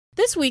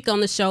This week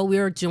on the show, we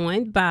are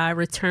joined by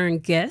return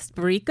guest,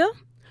 Barika.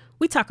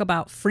 We talk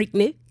about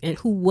Freaknik and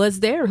who was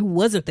there and who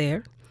wasn't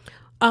there.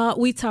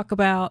 We talk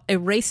about a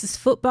racist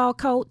football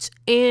coach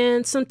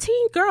and some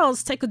teen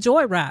girls take a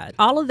joyride.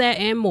 All of that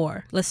and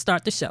more. Let's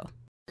start the show.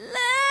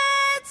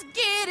 Let's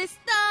get it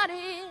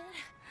started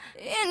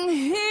in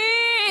here.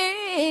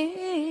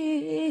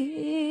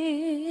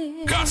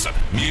 Gossip,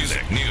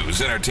 music,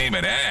 news,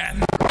 entertainment,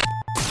 and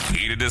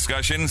heated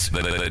discussions.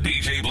 The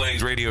DJ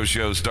Blaze radio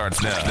show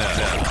starts now.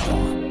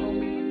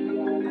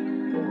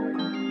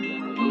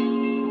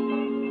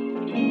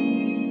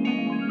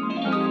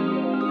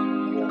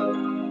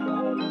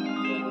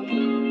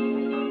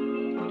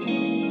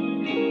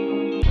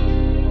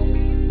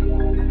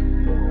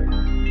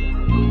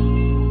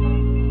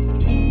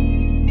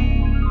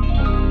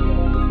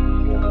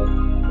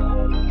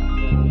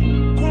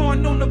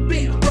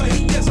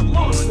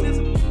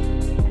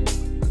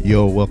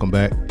 Yo, welcome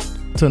back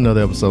to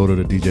another episode of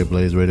the DJ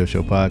Blaze Radio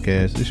Show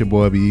podcast. It's your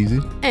boy Be Easy.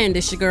 And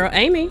it's your girl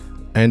Amy.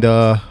 And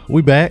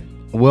we back.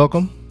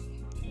 Welcome.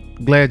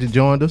 Glad you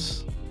joined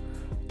us.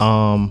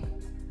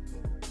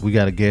 We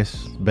got a guest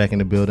back in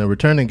the building.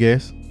 Returning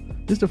guest.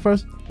 This the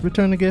first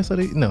returning guest of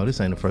the No,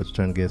 this ain't the first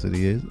returning guest of the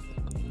year.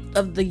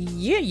 Of the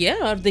year,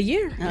 yeah, of the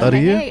year. Okay, of the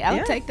year? Hey, I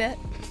would take that.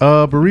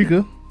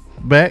 Barika,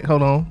 back.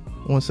 Hold on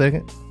 1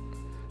 second.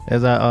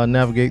 As I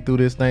navigate through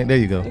this thing. There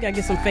you go. You gotta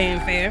get some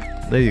fanfare.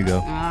 There you go.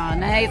 Oh,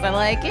 nice. I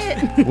like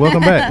it. Welcome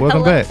back.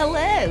 Welcome back.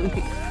 Hello.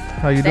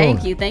 How you doing?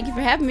 Thank you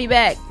for having me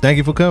back. Thank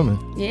you for coming.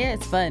 Yeah,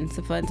 it's fun. It's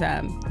a fun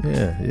time.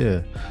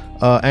 Yeah.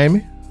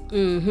 Amy,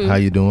 how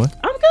you doing?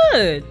 I'm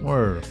good.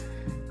 Word.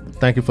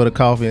 Thank you for the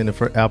coffee and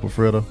the apple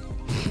fritter.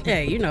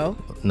 Hey, you know.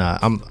 Nah,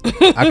 I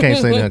can't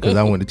say that because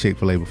I went to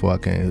Chick-fil-A before I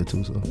came here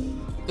too. So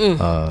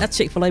That's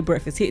Chick-fil-A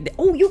breakfast here.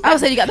 Oh, you I got,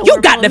 said you got the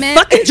the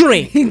fucking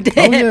drink.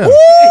 oh yeah.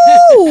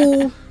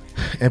 Ooh.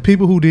 And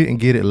people who didn't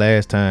get it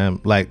last time,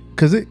 like,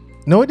 cause it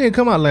didn't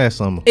come out last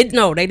summer.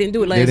 No, they didn't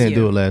do it last year. They didn't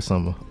do it last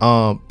summer.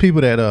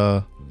 People that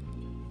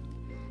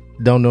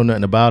don't know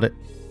nothing about it,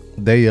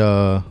 they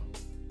were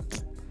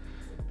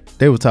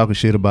talking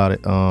shit about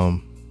it.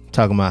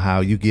 Talking about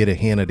how you get a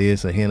hint of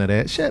this, a hint of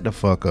that. Shut the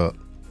fuck up.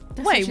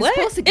 That's Wait, what?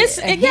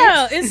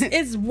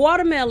 It's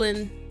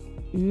watermelon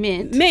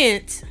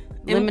mint.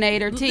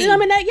 Lemonade or tea.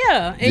 Lemonade,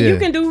 yeah. And Yeah. you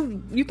can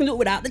do it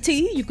without the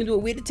tea. You can do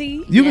it with the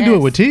tea. You can do it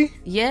with tea?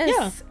 Yes.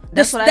 Yeah.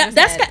 That's what I just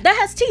said. That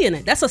has tea in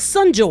it. That's a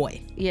Sunjoy.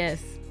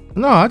 Yes.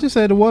 No, I just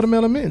said the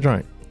watermelon mint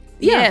drink.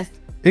 Yeah. Yes.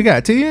 It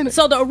got tea in it?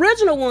 So the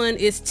original one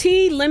is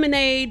tea,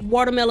 lemonade,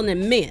 watermelon,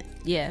 and mint.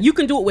 Yeah. You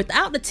can do it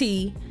without the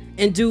tea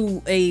and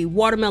do a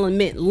watermelon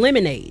mint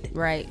lemonade.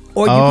 Right.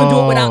 Or you can do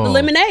it without the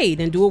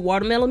lemonade and do a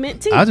watermelon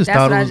mint tea. That's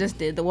what I just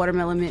did. The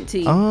watermelon mint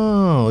tea.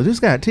 Oh,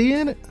 this got tea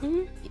in it?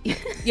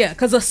 Yeah,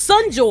 because a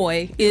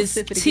Sunjoy is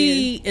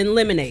tea and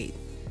lemonade.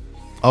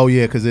 Oh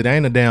yeah, because it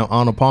ain't a damn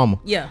Arnold Palmer.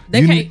 Yeah,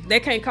 they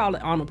can't call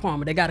it Arnold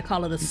Palmer. They got to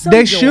call it a Sunjoy.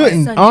 They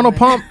shouldn't. Arnold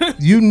Palmer.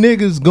 You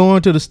niggas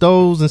going to the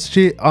stores and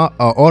shit,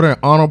 ordering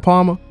Arnold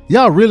Palmer.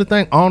 Y'all really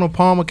think Arnold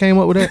Palmer came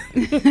up with that?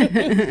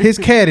 His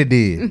caddy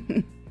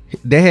did.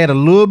 They had a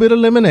little bit of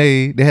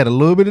lemonade. They had a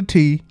little bit of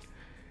tea,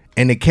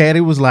 and the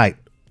caddy was like,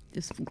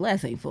 "This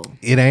glass ain't full.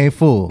 It ain't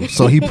full."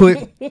 So he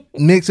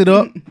mix it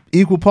up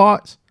equal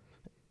parts.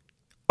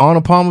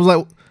 Arnold Palmer was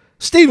like,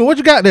 "Steven, what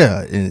you got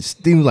there?" And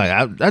Steven was like,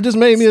 I just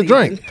made me a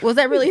drink. Was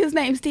that really his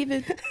name,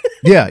 Steven?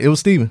 Yeah, it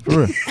was Steven, for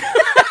real.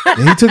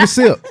 And he took a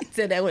sip. He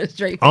said that with a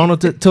straight face.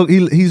 Arnold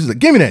he's like,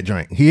 "Give me that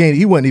drink."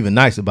 He wasn't even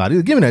nice about it. He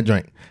was, "Give me that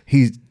drink."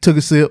 He took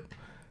a sip,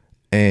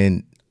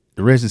 and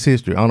the rest is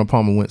history. Arnold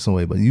Palmer went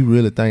somewhere. But you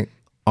really think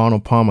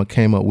Arnold Palmer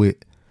came up with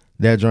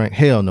that drink?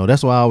 Hell no.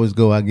 That's why I always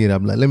go. I'm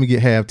like, let me get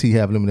half tea,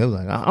 half lemonade. I was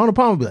like, Arnold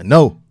Palmer be like,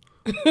 no.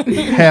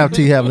 Half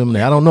tea, half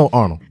lemonade. I don't know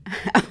Arnold.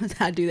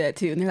 I do that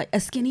too. And they're like, a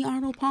skinny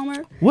Arnold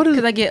Palmer? What is?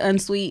 Because I get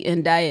unsweet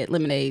and diet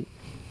lemonade.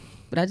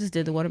 But I just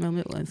did the watermelon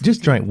mint one.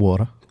 Just drink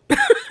water.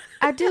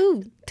 I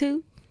do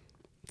too.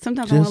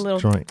 Sometimes I want a little.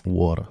 Just drink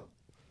water.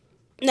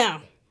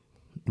 Now,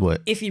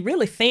 what? If you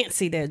really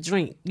fancy that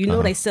drink, you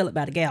know they sell it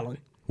by the gallon.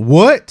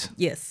 What?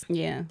 Yes.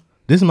 Yeah.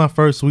 This is my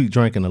first sweet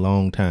drink in a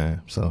long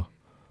time. So,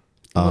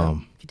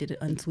 Well, if you did it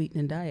unsweetened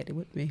and diet, it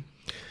wouldn't be.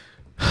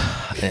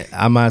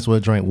 I might as well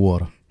drink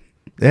water.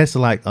 That's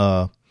like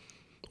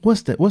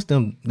what's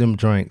them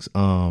drinks?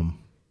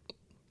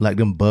 Like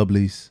them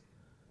bubblies,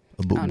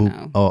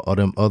 or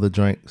them other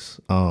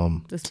drinks.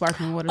 The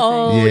sparkling water.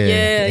 Oh thing.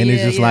 yeah, and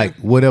it's just like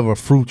whatever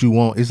fruit you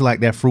want. It's like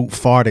that fruit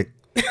farted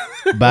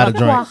by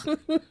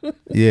the drink.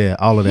 Yeah,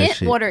 all of that Hint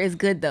shit. water is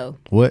good though.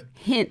 What?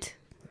 Hint.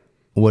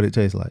 What it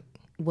tastes like?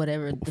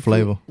 Whatever the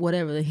flavor.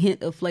 Whatever the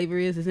hint of flavor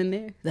is in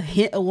there. The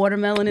hint of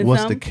watermelon in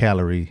What's some. the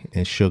calorie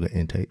and sugar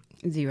intake?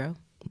 0.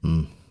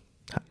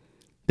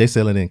 They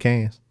sell it in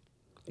cans.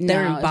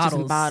 They're No, in it's just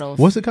bottles. bottles.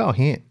 What's it called?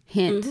 Hint.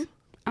 Hint.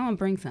 I'm gonna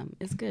bring some.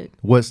 It's good.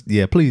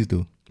 Yeah, please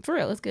do. For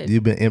real, it's good.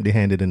 You've been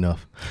empty-handed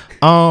enough.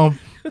 I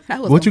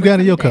was What you gonna got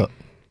in your bring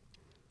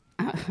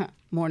cup?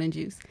 Morning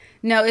juice.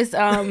 No, it's You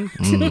allow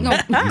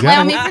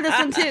got me it? for this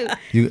one too.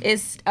 You-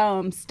 It's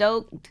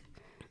stoked.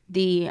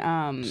 The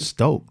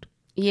Stoked.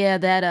 Yeah,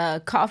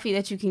 that coffee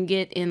that you can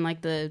get in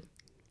like the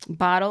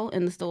bottle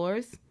in the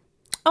stores.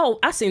 Oh,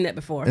 I've seen that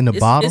before. In the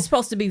bottle? It's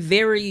supposed to be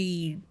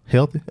very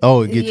Healthy?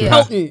 Oh, it gets you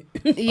high. potent.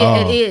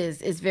 Yeah, it is.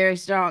 It's very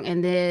strong.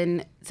 And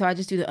then, so I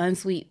just do the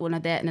unsweet one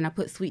of that, and then I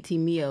put sweet tea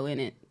Mio in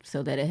it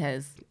so that it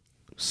has.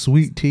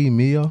 Sweet tea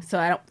Mio? So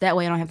I don't. That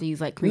way I don't have to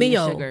use like cream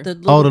Mio, and sugar. the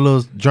The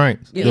little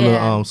drinks. Yeah. The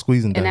little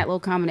squeezing and thing. that little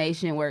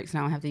combination works, and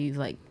I don't have to use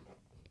like.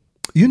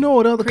 You know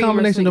what other cream or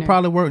combination that sweetener.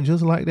 probably work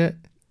just like that?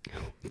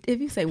 If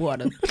you say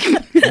water,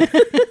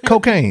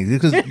 Cocaine.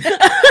 Because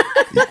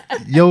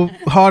your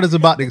heart is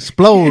about to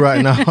explode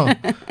right now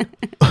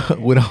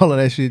with all of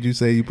that shit you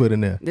say you put in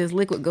there. this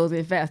liquid goes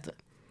in faster.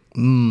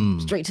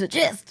 Straight to the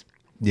chest.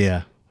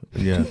 Yeah.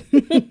 Yeah.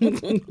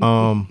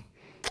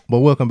 But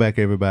welcome back,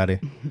 everybody.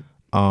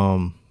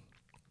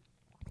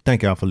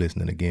 Thank y'all for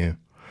listening again.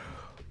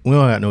 We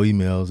don't have no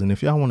emails, and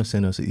if y'all want to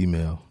send us an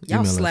email,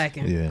 Y'all email us.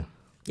 slacking. Yeah.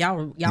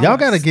 Y'all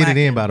Got to get it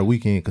in slacking. by the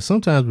weekend, because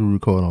sometimes we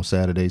record on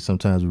Saturday,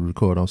 sometimes we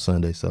record on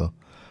Sunday. So,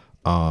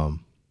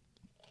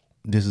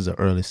 this is an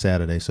early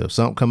Saturday. So if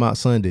something come out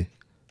Sunday,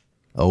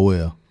 oh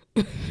well,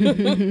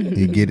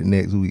 you get it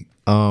next week.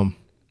 Yeah,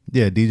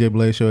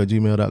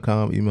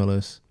 djblazeshow@gmail.com. Email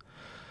us.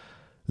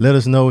 Let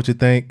us know what you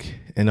think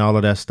and all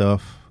of that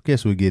stuff.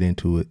 Guess we'll get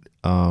into it.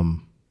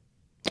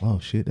 Oh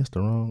shit, that's the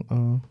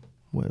wrong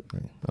web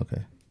thing.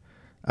 Okay.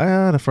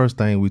 The first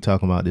thing we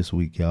talking about this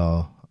week,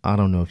 y'all. I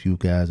don't know if you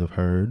guys have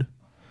heard,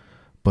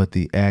 but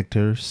the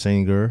actor,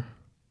 singer,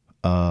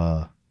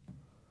 man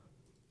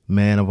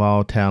of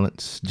all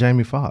talents,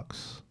 Jamie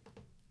Foxx.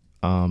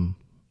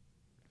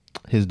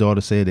 His daughter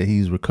said that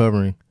he's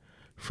recovering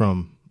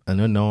from an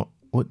unknown.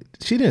 What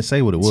she didn't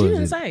say what it was. She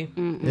didn't say.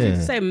 She Yeah.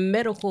 didn't say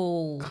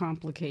medical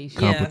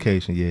Complication. Yeah.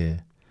 Complication.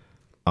 Yeah.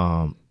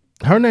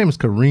 Her name is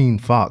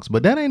Kareen Fox,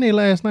 but that ain't their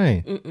last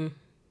name.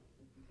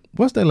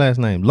 What's their last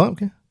name?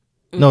 Lumpkin?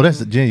 No, that's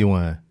a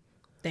Genuine.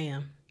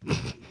 Damn.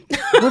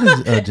 What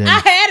is Genuine? I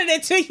had it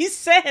until you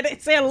said it.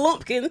 It said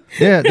Lumpkin.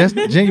 Yeah, that's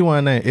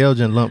Genuine name,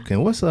 Elgin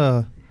Lumpkin. What's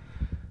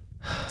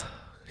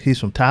he's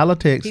from Tyler,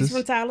 Texas. He's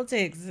from Tyler,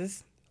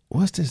 Texas.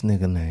 What's this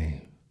nigga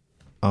name?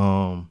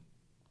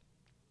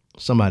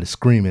 Somebody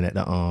screaming at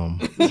the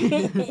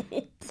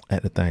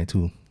at the thing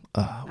too.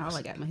 All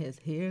I got in my head is,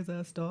 here's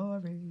a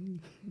story.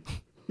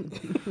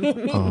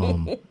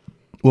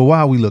 Well,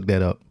 while we looked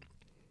that up,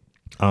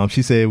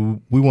 she said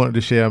we wanted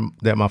to share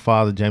that my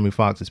father, Jamie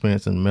Foxx,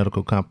 experienced a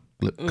medical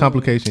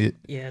complication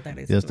Yeah, that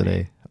is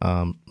yesterday.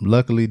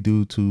 Luckily,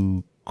 due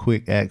to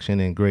quick action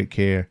and great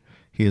care,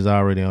 he is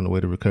already on the way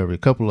to recovery. A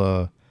couple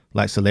of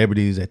like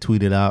celebrities that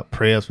tweeted out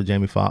prayers for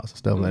Jamie Foxx and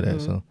stuff like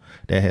that. So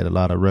that had a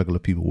lot of regular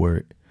people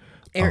worried.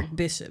 Eric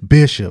Bishop.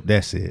 Bishop,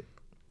 that's it.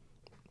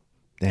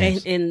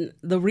 And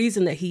the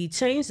reason that he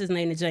changed his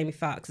name to Jamie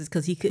Foxx is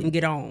because he couldn't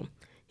get on.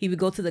 He would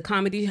go to the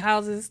comedy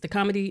houses, the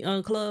comedy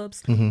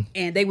clubs,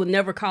 and they would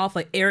never call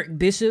for Eric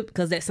Bishop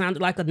because that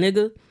sounded like a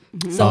nigga.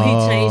 So he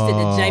changed it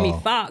to Jamie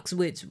Foxx,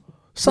 which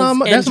was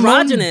That's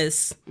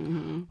androgynous.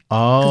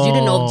 Because you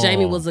didn't know if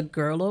Jamie Oh. was a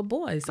girl or a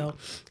boy. So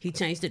he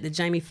changed it to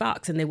Jamie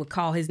Foxx, and they would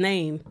call his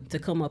name to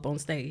come up on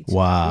stage.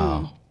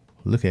 Wow.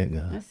 Look at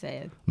God. That's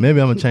sad.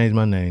 Maybe I'm gonna change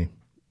my name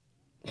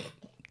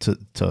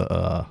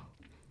to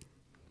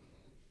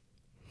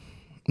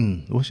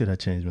what should I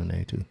change my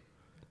name to?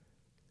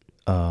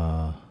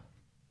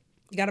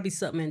 Got to be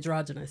something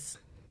androgynous.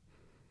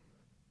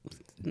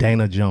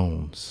 Dana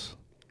Jones.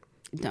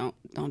 Don't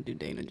do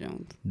Dana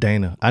Jones.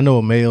 Dana. I know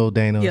a male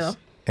Danas Yeah.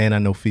 and I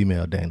know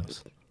female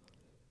Danas.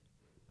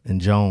 And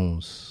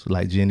Jones,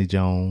 like Jenny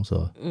Jones,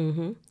 or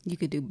You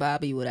could do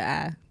Bobby with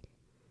an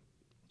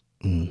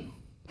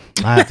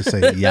I have to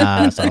say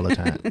yes all the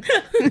time.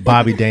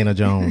 Bobby Dana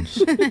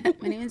Jones. I.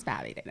 My name is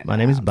Bobby. Dana My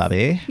name is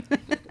Bobby.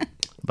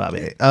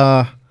 Bobby.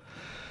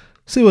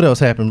 See what else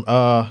happened.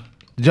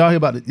 Did y'all hear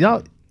about it?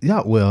 Y'all,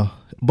 well,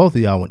 both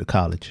of y'all went to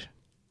college,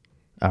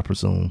 I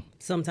presume.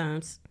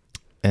 Sometimes.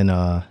 And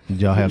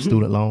did y'all have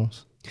student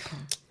loans?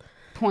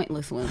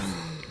 Pointless ones.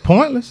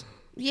 Pointless?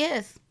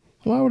 Yes,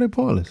 Why were they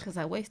pointless? because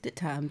I wasted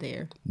time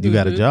there. You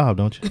got a job,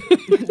 don't you?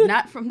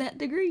 Not from that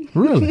degree.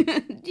 Really?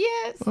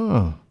 Yes.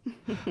 Well,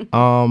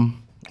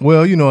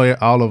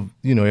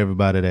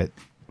 everybody that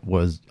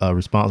was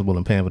responsible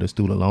and paying for the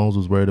student loans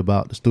was worried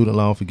about the student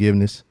loan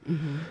forgiveness.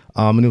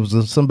 And it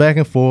was some back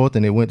and forth,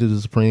 and it went to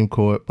the Supreme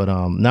Court. But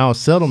now a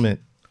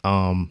settlement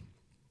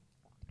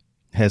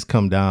has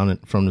come down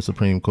from the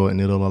Supreme Court,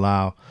 and it'll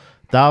allow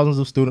thousands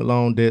of student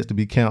loan debts to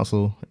be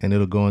canceled, and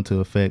it'll go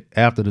into effect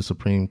after the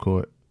Supreme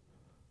Court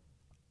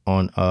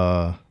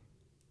on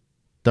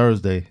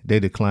Thursday. They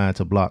declined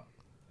to block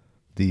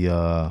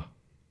the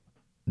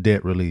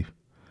debt relief.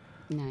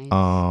 Nice.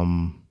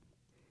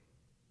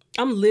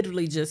 I'm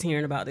literally just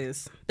hearing about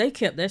this. They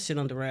kept that shit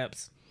under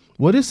wraps.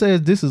 Well, it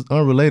says this is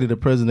unrelated to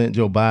President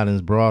Joe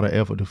Biden's broader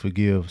effort to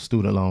forgive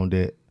student loan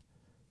debt.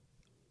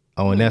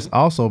 Oh, and that's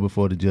also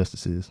before the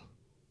justices.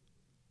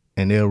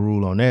 And they'll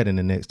rule on that in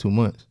the next 2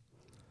 months.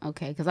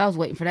 Okay, because I was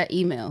waiting for that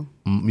email.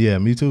 Yeah,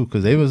 me too,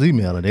 because they was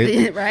emailing.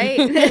 They, Right?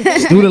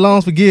 student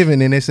loans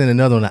forgiven, and they sent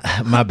another one.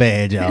 My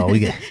bad, y'all. We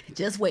got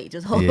Just wait.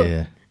 Just hold.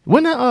 yeah.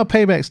 When that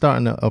payback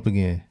starting up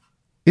again?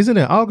 Is it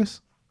in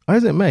August or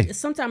is it May? It's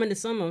sometime in the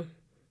summer.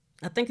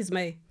 I think it's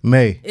May.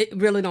 May. It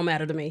really don't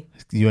matter to me.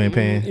 You ain't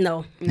paying?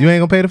 No. You ain't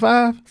gonna pay the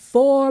 $5?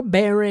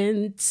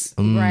 Forbearance.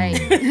 Right.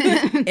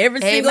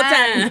 Every single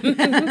time.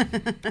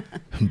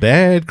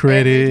 Bad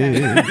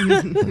credit.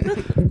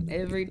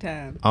 Every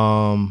time.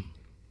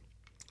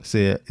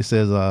 It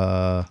says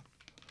the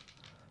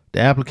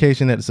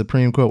application at the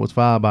Supreme Court was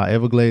filed by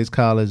Everglades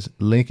College,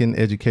 Lincoln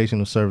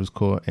Educational Service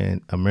Corps,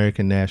 and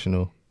American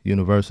National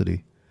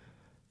University.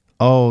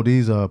 Oh,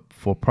 these are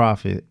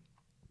for-profit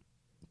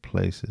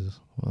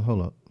places. Well,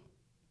 hold up.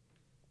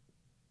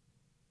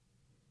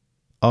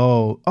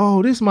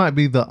 Oh, this might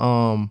be the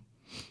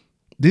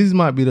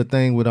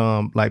thing with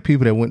like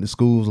people that went to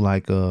schools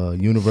like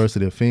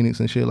University of Phoenix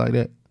and shit like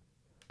that.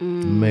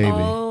 Maybe.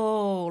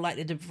 Oh, like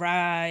the DeVry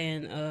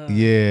and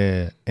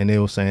yeah, and they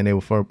were saying they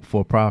were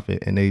for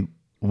profit and they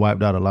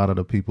wiped out a lot of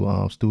the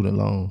people student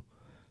loan.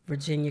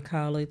 Virginia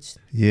College.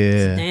 Yeah.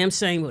 It's a damn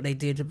shame what they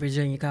did to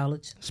Virginia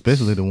College.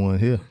 Especially the one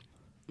here.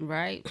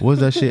 Right. What's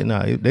that shit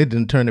now? They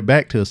didn't turn it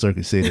back to a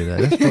circuit city.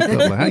 That's fucked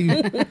up. Like, how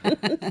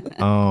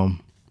you?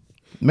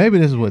 Maybe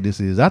this is what this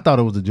is. I thought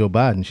it was the Joe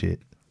Biden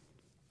shit.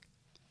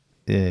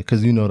 Yeah,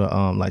 because you know the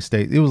like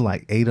states. It was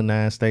like 8 or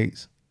 9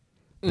 states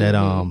that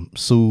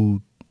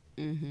sued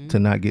to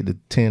not get the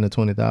 10 or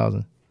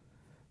 20,000.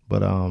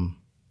 But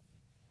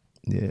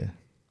yeah.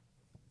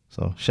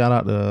 So shout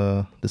out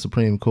to the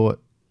Supreme Court.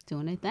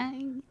 Doing their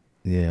thing.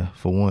 Yeah,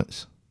 for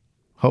once.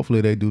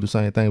 Hopefully they do the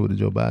same thing with the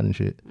Joe Biden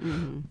shit.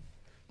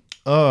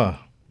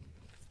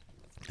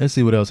 Let's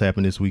see what else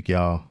happened this week,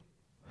 y'all.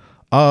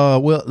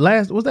 Well,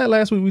 last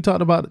week we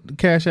talked about the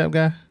Cash App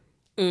guy?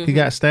 He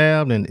got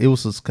stabbed and it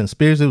was a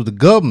conspiracy. It was the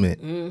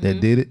government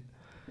that did it.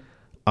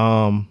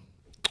 Well,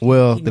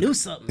 He knew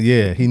something.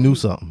 Yeah, he knew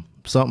something.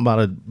 Something about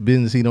a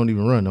business he don't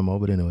even run no more.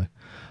 But anyway,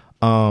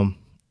 the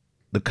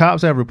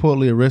cops have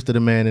reportedly arrested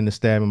a man in the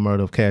stabbing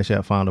murder of Cash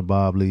App founder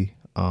Bob Lee.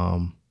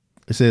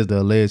 It says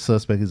the alleged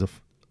suspect is a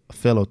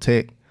fellow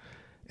tech.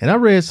 And I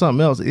read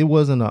something else. It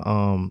wasn't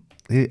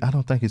I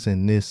don't think it's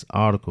in this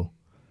article.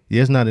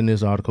 Yeah, it's not in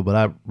this article, but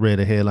I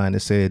read a headline that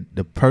said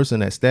the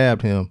person that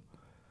stabbed him,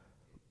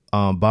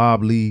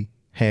 Bob Lee,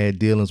 had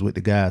dealings with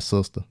the guy's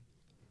sister.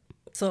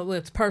 So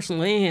it's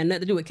personal. It ain't had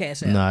nothing to do with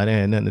Cash App. Nah, it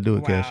had nothing to do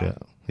with Cash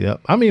App. Yep.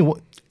 I mean,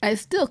 I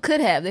still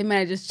could have. They might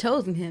have just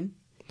chosen him.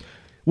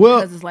 Well,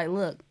 because it's like,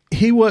 look.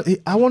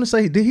 I want to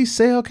say, did he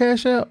sell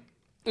Cash App?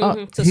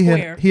 To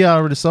Square. He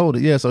already sold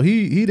it. Yeah, so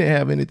he didn't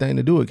have anything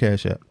to do with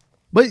Cash App.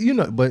 But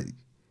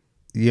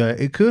yeah,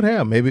 it could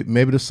have. Maybe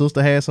the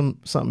sister had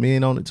something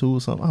in on it too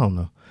or something. I don't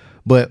know.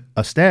 But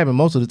a stabbing,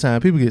 most of the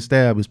time, people get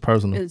stabbed is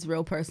personal. It's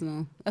real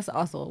personal. That's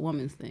also a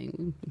woman's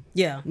thing.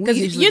 Yeah, because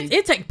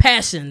it take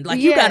passion. Like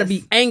you got to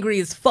be angry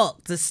as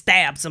fuck to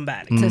stab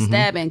somebody. To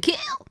stab and kill.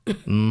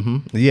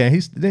 Yeah, he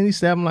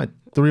stabbed him like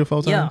 3 or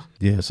 4 times.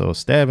 Yeah. So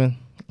stabbing.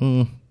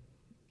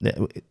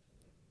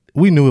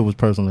 We knew it was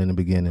personal in the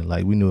beginning.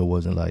 Like we knew it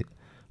wasn't like,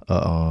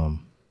 Yeah,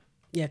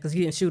 because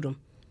he didn't shoot him.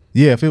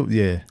 Yeah,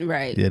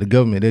 Right. Yeah, the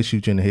government, they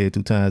shoot you in the head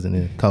 2 times and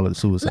then call it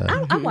suicide.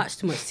 I watch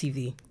too much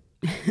TV.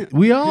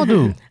 We all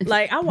do.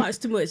 Like I watch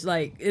too much.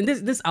 Like, and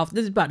this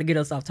is about to get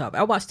us off topic.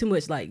 I watch too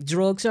much like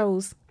drug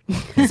shows.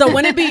 So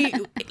when it be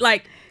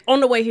like on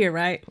the way here,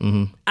 right?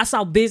 I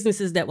saw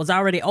businesses that was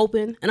already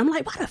open, and I'm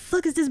like, why the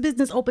fuck is this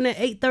business open at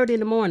 8:30 in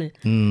the morning?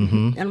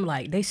 And I'm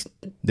like, they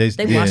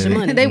washing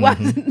money. They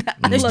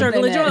They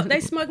smuggling drugs.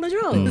 They smuggling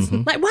drugs.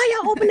 Like, why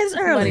y'all open this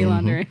early?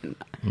 Money laundering.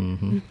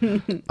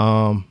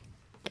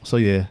 So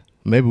yeah,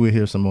 maybe we'll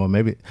hear some more.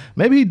 Maybe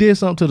he did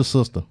something to the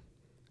sister,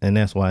 and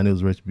that's why. And it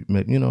was rich.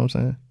 You know what I'm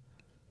saying?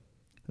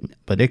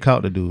 But they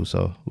caught the dude,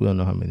 so we don't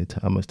know how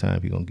much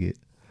time he gonna get.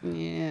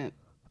 Yeah.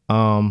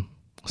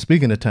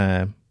 Speaking of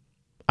time,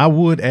 I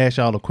would ask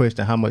y'all a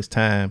question: how much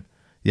time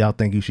y'all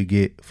think you should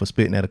get for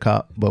spitting at a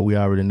cop? But we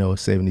already know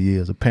it's 70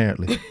 years.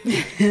 Apparently,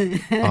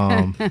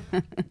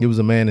 it was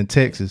a man in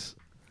Texas.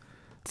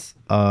 He's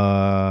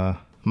my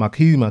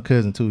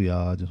cousin too,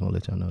 y'all. I just want to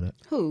let y'all know that.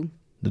 Who?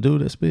 The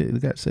dude that spit, he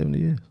got 70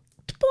 years.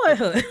 Boy,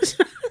 hush.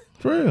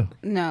 For real.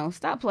 No,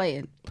 stop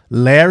playing.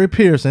 Larry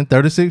Pearson,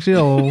 36 years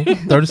old,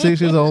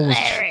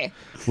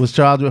 was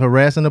charged with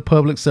harassing a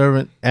public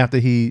servant after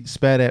he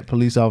spat at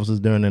police officers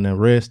during an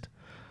arrest.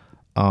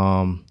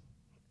 And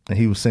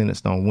he was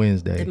sentenced on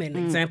Wednesday. They made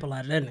an example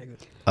out of that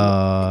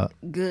nigga.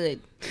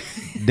 Good.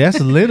 That's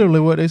literally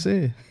what they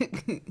said.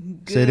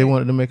 Said they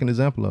wanted to make an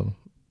example of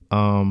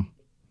him.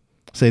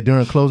 Said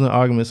during closing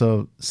arguments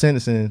of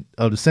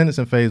the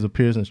sentencing phase of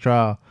Pearson's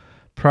trial,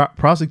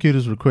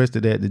 prosecutors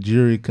requested that the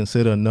jury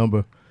consider a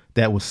number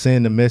that would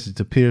send a message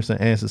to Pearson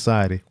and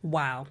society.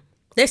 Wow.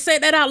 They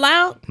said that out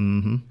loud?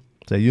 Mm-hmm.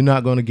 So you're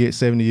not going to get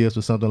 70 years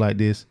for something like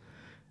this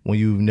when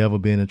you've never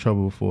been in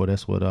trouble before.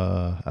 That's what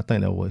I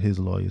think that's what his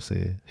lawyer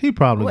said. He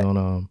probably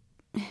going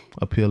to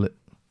appeal it.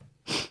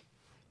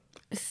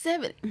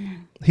 7.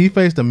 He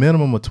faced a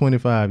minimum of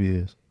 25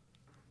 years.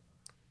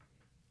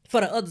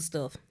 For the other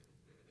stuff.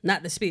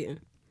 Not the spitting.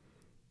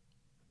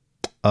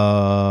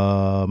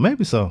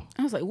 Maybe so.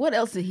 I was like, what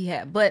else did he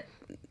have? But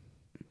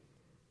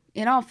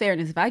in all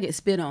fairness, if I get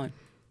spit on,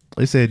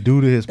 They said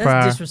due to his That's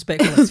prior.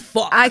 disrespectful as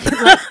fuck. I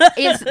can, like,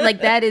 it's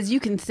like that is, you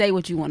can say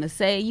what you want to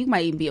say. You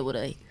might even be able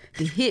to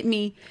hit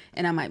me,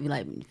 and I might be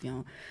like,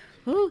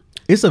 ooh.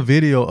 It's a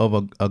video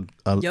of a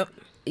Yep.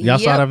 Y'all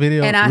saw that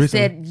video? And I recently?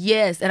 said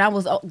yes, and I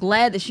was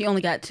glad that she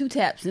only got 2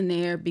 taps in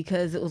there,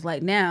 because it was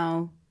like,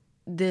 now,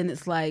 then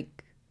it's like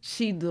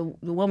the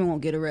woman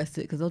won't get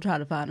arrested because they'll try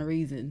to find a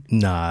reason.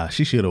 Nah,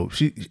 she should have.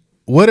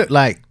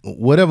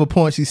 Whatever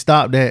point she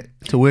stopped at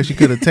to where she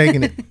could have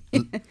taken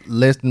it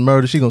less than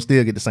murder, she gonna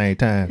still get the same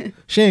time.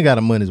 She ain't got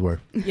her money's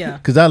worth. Yeah.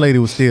 Because that lady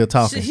was still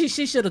talking.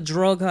 She should have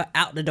drug her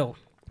out the door.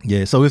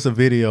 Yeah, so it's a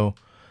video.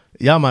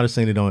 Y'all might have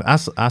seen it on. I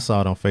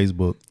saw it on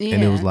Facebook,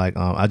 and it was like,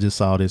 I just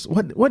saw this.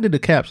 What did the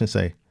caption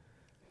say?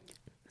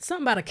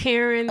 Something about a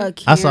Karen.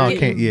 I saw a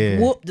Karen, yeah,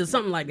 whooped or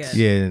something like that.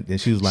 yeah, and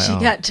she was like, She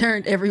got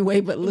turned every way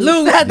but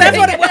loose. That's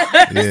what it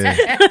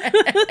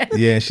was.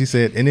 yeah, yeah. She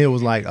said, and it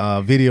was like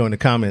a video in the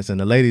comments,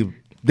 and the lady,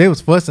 they was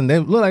fussing. They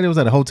looked like they was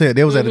at a hotel.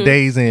 They was at a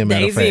Days Inn.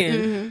 Matter of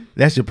fact,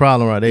 that's your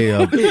problem right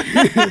there.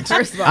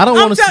 First of all, I don't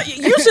want to.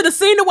 You should have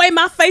seen the way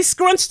my face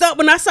scrunched up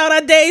when I saw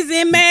that Days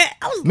Inn, man.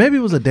 Maybe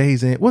it was a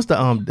Days Inn. What's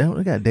the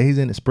they got Days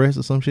Inn Express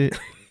or some shit.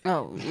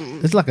 oh,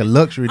 It's like a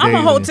luxury. I'm a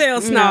Days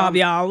hotel snob,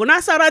 y'all. When I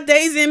saw that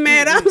Days Inn,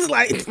 man, I was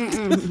like,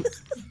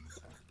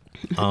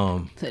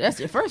 so that's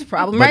your first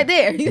problem right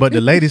there. But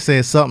the lady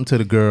said something to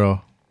the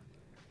girl,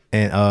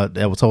 and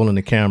that was holding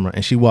the camera,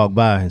 and she walked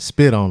by and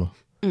spit on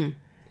her.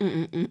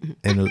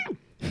 And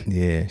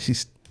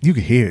you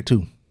could hear it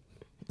too.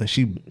 And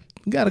she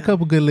got a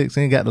couple good licks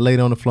in, got the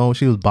lady on the floor, and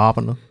she was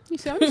bopping her. You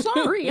said, I'm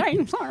sorry. I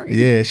ain't sorry.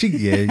 Yeah,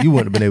 you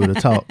wouldn't have been able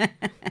to talk.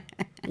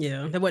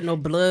 yeah, there wasn't no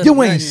blood. You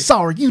nothing. ain't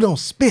sorry. You don't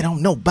spit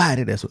on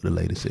nobody. That's what the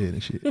lady said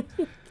and shit.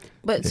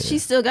 But she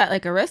still got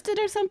like arrested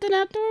or something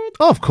afterwards?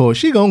 Of course,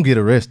 she gonna get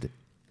arrested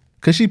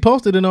because she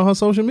posted it on her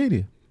social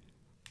media.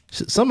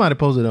 Somebody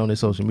posted it on their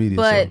social media.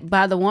 But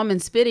by the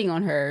woman spitting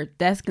on her,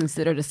 that's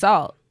considered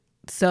assault.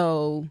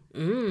 So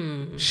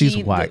she's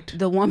white.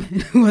 The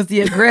woman was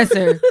the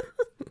aggressor.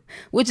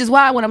 Which is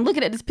why when I'm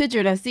looking at this picture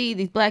and I see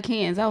these black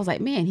hands, I was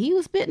like, man, he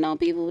was spitting on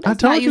people. That's I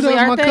told not you that usually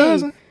was our my thing.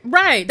 cousin.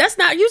 Right, that's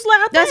not usually our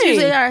thing. That's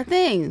usually our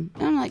thing.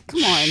 And I'm like,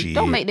 come on, Shit.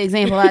 don't make the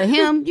example out of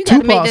him. You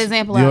got to make the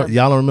example out of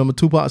Y'all don't remember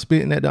Tupac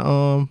spitting at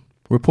the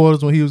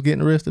reporters when he was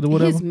getting arrested or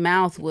whatever? his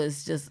mouth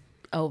was just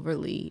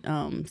overly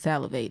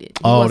salivated.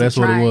 He Oh, wasn't that's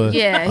what it trying- was?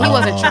 Yeah, he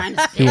wasn't trying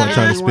to spit. He wasn't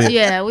trying to spit.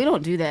 Yeah, we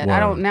don't do that.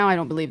 Wow. I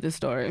don't believe this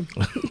story.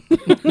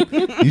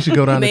 You should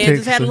go down to Man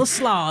Texas. just had a little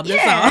slob.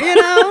 That's Yeah, all. you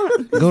know.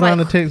 Go down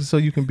to Texas so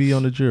you can be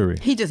on the jury.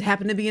 He just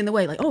happened to be in the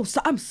way. Like, oh,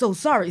 I'm so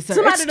sorry, sir.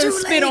 Somebody It's done too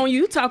spit late. on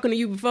you talking to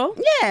you before.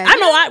 Yeah, I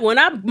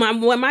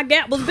know. When my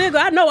gap was bigger,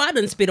 I know I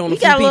done spit on a You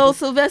few got a little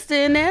people. Sylvester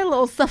in there, a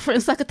little suffering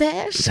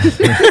succotash.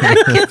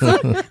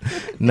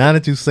 Now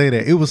that you say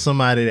that, it was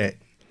somebody that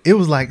it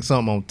was like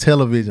something on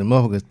television.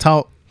 Motherfuckers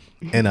talk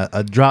and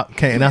a drop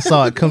came, and I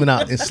saw it coming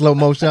out in slow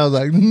motion. I was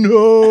like,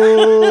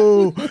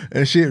 no,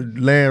 and shit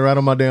laying right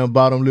on my damn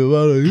bottom lip.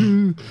 I was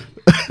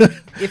like,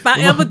 If I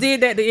ever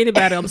did that to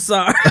anybody, I'm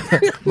sorry.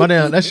 my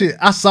damn that shit.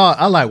 I saw it.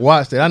 I like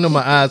watched it. I know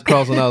my eyes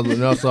crossed when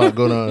I saw it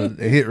go down and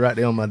hit right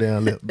there on my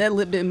damn lip. That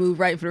lip didn't move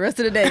right for the rest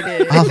of the day.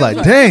 Did it? I was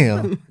like,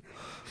 damn.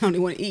 I don't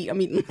even want to eat. I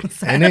mean,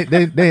 And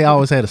they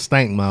always had a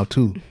stank mouth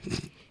too.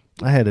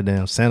 I had to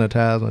damn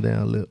sanitize my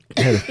damn lip.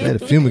 I had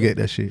to fumigate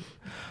that shit.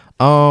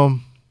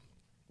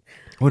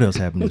 What else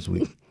happened this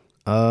week?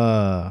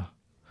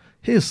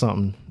 Here's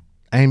something.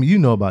 Amy, you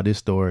know about this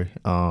story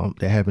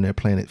that happened at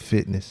Planet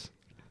Fitness.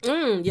 Yeah,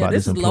 About this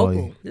this is employee.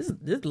 local. This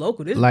is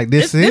local. Like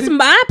this This city? is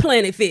my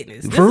Planet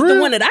Fitness. This For is the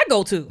real? one that I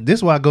go to. This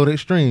is why I go to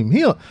extreme.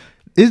 Do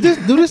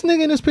this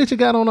nigga in this picture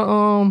got on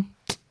a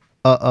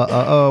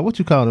what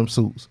you call them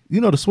suits? You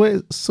know the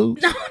sweat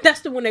suits? No, that's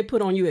the one they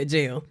put on you at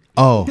jail.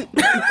 Oh.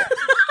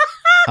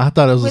 I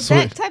thought it was with a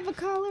sweat. that type of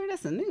collar,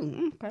 that's a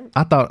new. Perfect.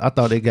 I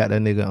thought they got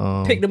that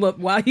nigga Picked him up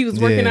while he was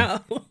working Yeah.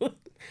 out.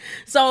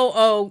 So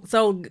old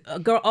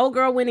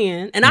girl went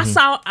in, and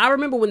I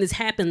remember when this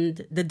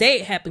happened, the day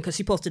it happened, because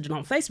she posted it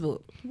on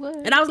Facebook. What?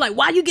 And I was like,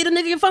 why you get a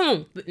nigga your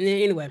phone? But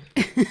anyway,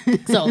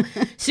 so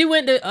she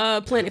went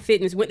to Planet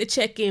Fitness, went to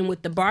check in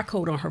with the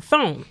barcode on her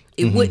phone.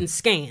 It wouldn't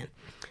scan.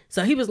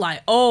 So he was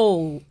like,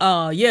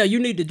 yeah, you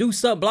need to do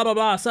something, blah, blah,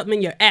 blah, something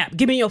in your app.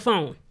 Give me your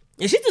phone.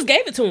 And she just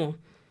gave it to him.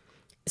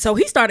 So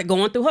he started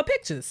going through her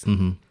pictures.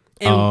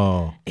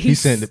 And he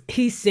sent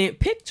he sent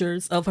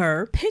pictures of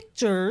her,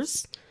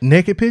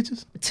 naked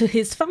pictures? to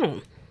his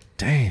phone.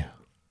 Damn.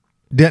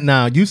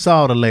 Now you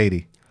saw the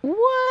lady.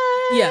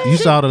 What? Yeah. You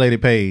saw the lady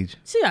page.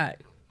 She all right.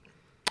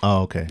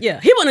 Oh, okay.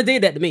 Yeah. He wouldn't have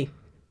did that to me.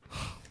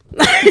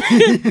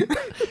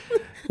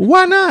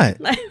 Why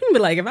not? Like, be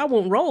like, if I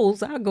want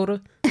rolls, I'll go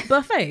to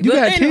buffet. You But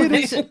got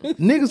anyway. titties.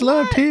 Niggas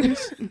love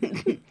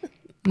titties.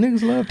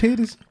 Niggas love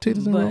titties.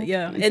 Titties and But rolls.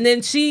 yeah. And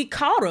then she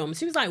called him.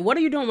 She was like, what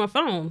are you doing on my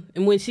phone?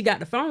 And when she got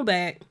the phone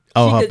back,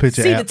 Oh, she her could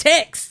picture see app. the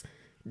text.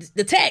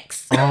 The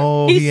text.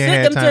 Oh, he he ain't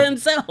sent had them time. to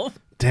himself.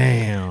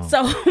 Damn.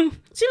 So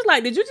she was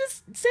like, did you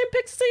just send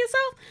pictures to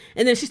yourself?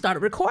 And then she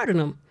started recording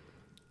them.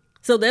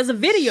 So there's a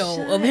video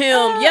of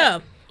him. Yeah.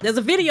 There's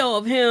a video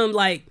of him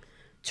like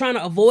trying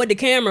to avoid the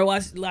camera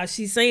while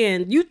she's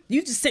saying you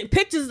just sent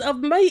pictures of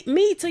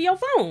me to your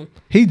phone.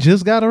 He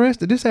just got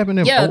arrested. This happened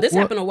in This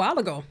happened a while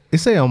ago. It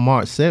say on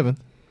March 7th.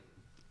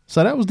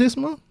 So that was this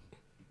month?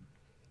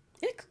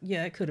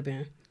 It could have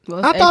been.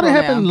 Well, I thought it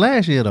April happened now.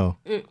 last year though.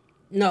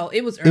 No,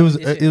 it was early this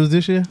year. It was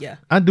this year? Yeah.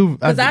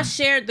 Because I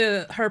shared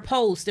her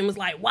post and was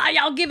like, why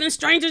y'all giving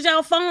strangers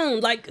y'all phone?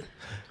 Like, who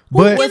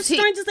But- gives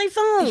strangers their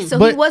phone? So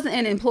he wasn't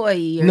an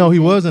employee. Or No, he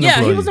anything. wasn't.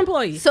 Yeah, he was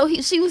employee. So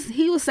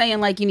he was saying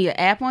like you need an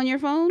app on your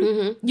phone.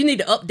 You need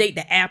to update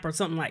the app or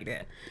something like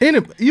that.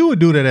 You would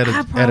do that at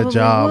I a probably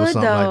job or would,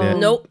 something like that. though.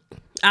 Nope.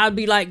 I'd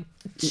be like,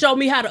 show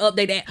me how to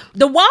update that.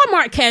 The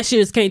Walmart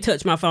cashiers can't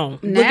touch my phone.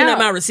 Looking Now- at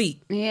my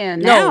receipt. Yeah,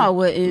 now I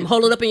wouldn't.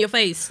 Hold it up in your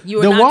face. You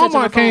are The not touching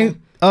my Walmart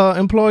phone.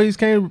 employees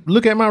can't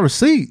look at my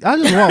receipt. I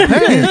just walk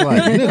past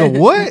like, nigga,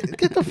 what?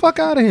 Get the fuck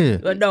out of here.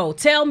 But no,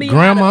 tell me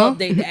Grandma? how to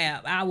update the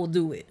app. I will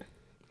do it.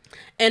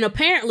 And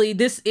apparently,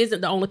 this isn't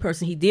the only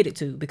person he did it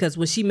to, because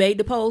when she made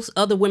the post,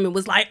 other women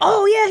was like,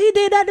 "Oh yeah, he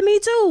did that to me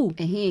too."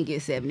 And he ain't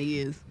get 70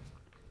 years.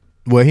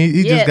 Well, he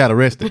Yeah. just got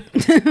arrested.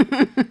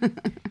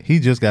 He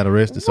just got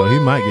arrested, so he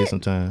might get some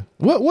time.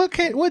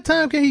 What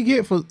time can he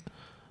get for?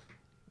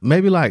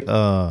 Maybe like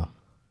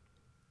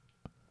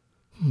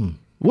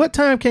What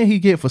time can he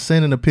get for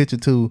sending a picture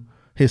to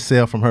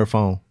himself from her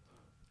phone?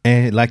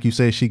 And like you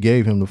said, she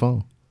gave him the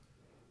phone.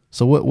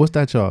 So what's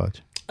that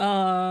charge?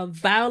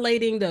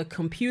 Violating the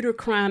Computer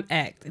Crime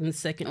Act in the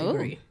second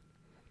degree.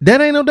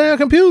 That ain't no damn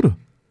computer.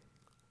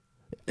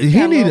 He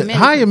got a need little to mini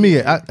hire me.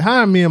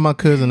 Hire me and my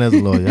cousin as a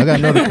lawyer. I got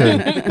another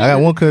cousin. I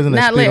got one cousin that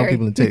Not spit on Larry.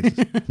 people in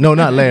Texas. No,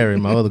 not Larry.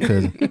 My other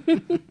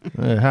cousin.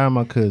 Hire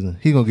my cousin.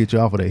 He gonna get you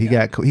off of that. He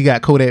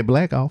got Kodak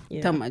Black off.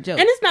 Yeah. Talking about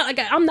jokes. And it's not like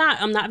I'm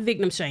not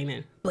victim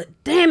shaming, but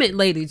damn it,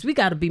 ladies, we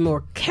got to be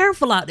more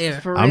careful out there.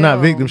 For I'm not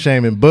real. victim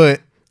shaming,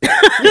 but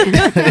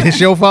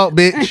it's your fault,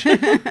 bitch.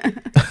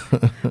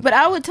 But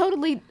I would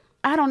totally.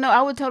 I don't know.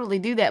 I would totally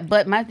do that.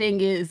 But my thing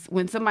is,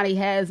 when somebody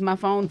has my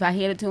phone, if I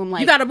hand it to them,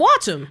 like You got to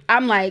watch them.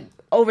 I'm like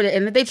over there,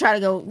 and if they try to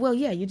go, well,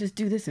 yeah, you just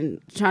do this and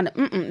trying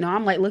to. No,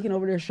 I'm like looking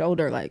over their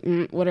shoulder, like,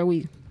 what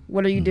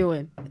are you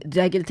doing? Did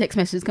I get a text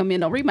message come in?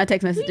 Don't read my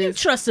text You messages.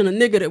 trusting a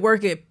nigga that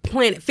work at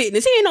Planet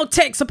Fitness? He ain't no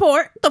tech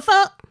support. The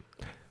fuck?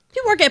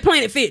 You work at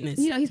Planet Fitness.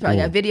 You know, he's probably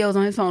got videos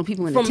on his phone,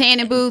 people in From- the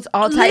tanning booths,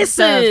 all types of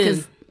stuff.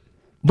 Listen.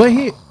 But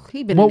he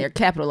He been Well- in there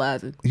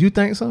capitalizing. You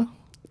think so?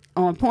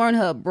 On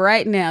Pornhub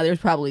right now, there's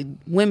probably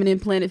women in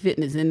Planet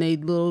Fitness in their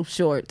little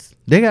shorts.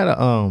 They got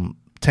a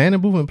tanning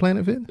booth in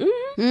Planet Fitness?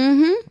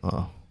 Mm-hmm.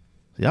 Oh.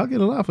 Y'all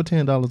get a lot for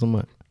 $10 a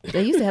month.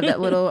 They used to have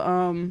that little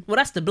Well,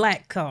 that's the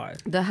black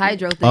card. the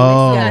hydro thing.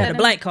 Oh. They I still had have a that?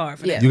 black card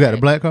for Yeah. that. You got a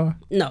black car?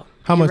 No.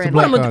 How much the red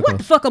black What car the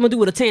cost? fuck I'm gonna do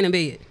with a tanning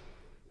bed?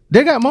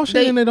 They got more shit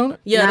They- in it, don't it?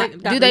 Yeah, Not- they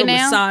got do the they little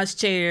now? massage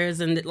chairs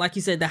and like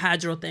you said, the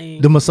hydro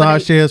thing. The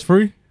massage chair's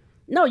free?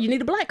 No, you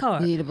need a black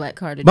card. You need a black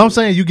card to But do I'm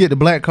saying you get the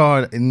black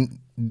card and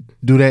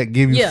do that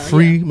give you Yeah,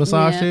 free yeah.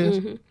 massage Yeah, chairs?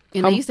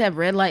 And they used to have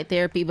red light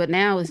therapy, but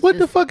now it's What the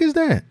just fuck is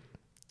that?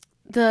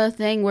 the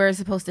thing where it's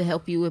supposed to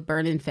help you with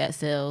burning fat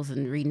cells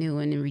and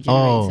renewing and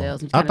regenerating Oh,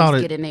 cells. And I kind thought of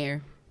it- get in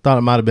there. Thought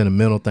it might have been a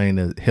mental thing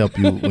that helped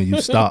you when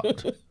you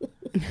stopped. 'Cause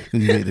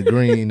you get the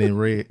green and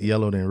red,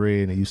 yellow then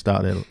red, and you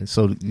start at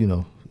so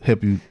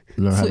help you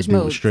learn how Switch to deal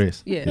with modes.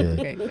 stress. Yeah.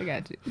 Okay, I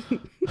got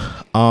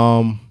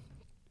you.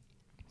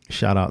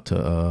 Shout out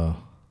to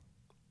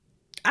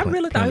I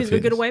really thought Planet he was gonna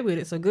get Fitness. away with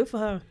it, so good for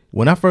her.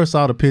 when I first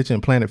saw the picture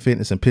in Planet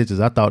Fitness and pictures,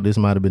 I thought this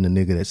might have been the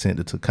nigga that sent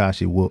the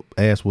Takashi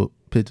ass whoop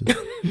pictures.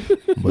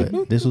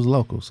 But this was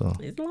local, so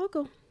It's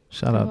local.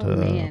 shout out to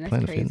man, that's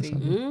Planet crazy.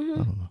 Fitness.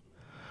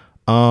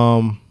 I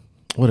don't know.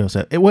 What else?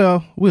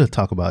 Well, we'll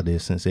talk about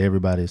this since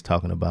everybody's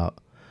talking about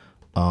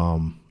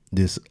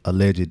this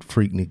alleged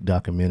Freaknik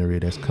documentary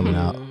that's coming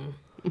out.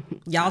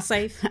 Y'all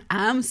safe?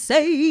 I'm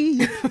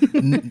safe.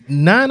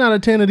 9 out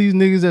of 10 of these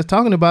niggas that's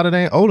talking about it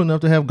ain't old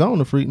enough to have gone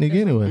to Freaknik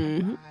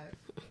anyway.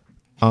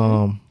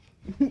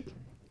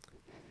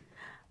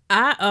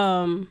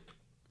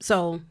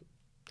 So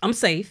I'm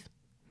safe.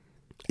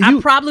 I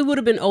probably would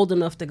have been old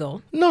enough to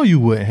go. No, you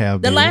wouldn't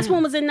have. The been. last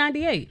one was in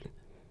 '98.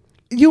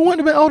 You wouldn't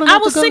have been old enough. I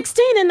was to go?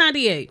 16 in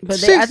 '98.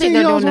 But I think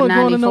they're doing 16-year-olds the weren't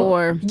going to know.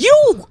 94.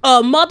 You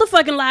a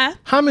motherfucking lie.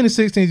 How many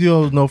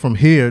 16-year-olds know from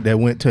here that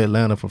went to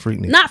Atlanta for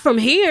Freaknik? Not from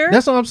here.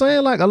 That's what I'm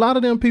saying. Like a lot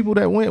of them people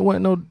that went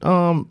wasn't no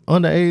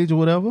underage or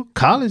whatever.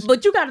 College.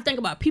 But you got to think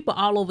about people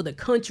all over the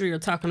country are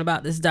talking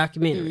about this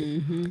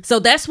documentary. So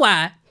that's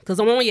why, because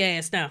I'm on your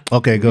ass now.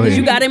 Okay, go ahead.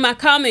 You got in my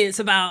comments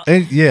about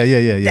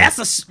Yeah.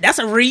 that's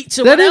a reach.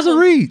 Or That is a whatever.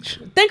 reach.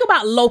 Think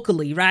about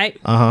locally, right?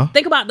 Uh-huh.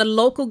 Think about the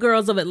local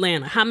girls of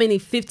Atlanta. How many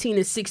 15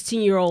 and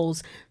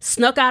 16-year-olds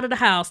snuck out of the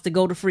house to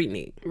go to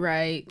Freaknik?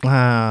 Right.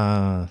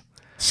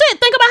 Shit,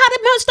 think about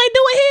how much they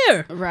do it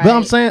here. Right. But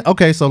I'm saying,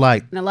 okay, so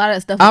like, and a lot of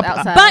that stuff is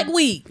outside. Bike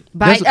week.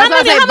 Bike. How That's what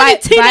I many was gonna say,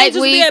 teenagers bike be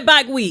week. at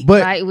bike week?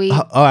 but Right, we-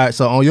 all right.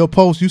 So on your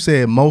post, you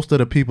said most of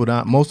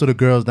the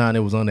girls down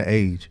there was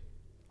underage.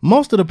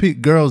 Most of the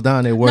girls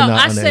down there were No, not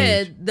I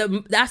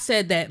underage. I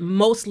said that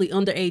mostly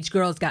underage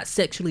girls got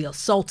sexually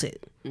assaulted.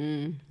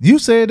 You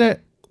said that.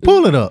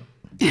 Pull it up.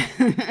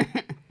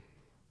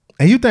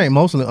 And you think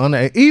mostly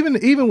underage?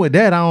 Even with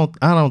that, I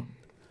don't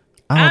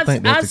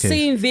think that's I've the case.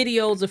 seen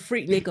videos of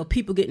Freaknik of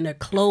people getting their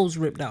clothes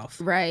ripped off.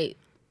 Right.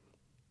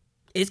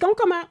 It's gonna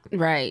come out.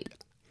 Right.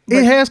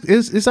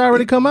 It's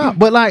already come out,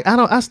 but like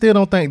I still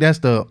don't think that's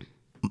the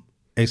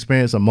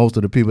experience of most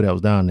of the people that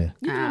was down there.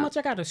 You know how much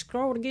I got to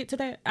scroll to get to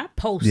that? I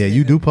post. Yeah,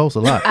 you do post a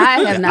lot. I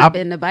have not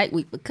been to Bike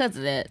Week because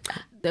of that.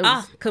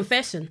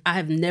 Confession, I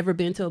have never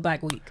been to a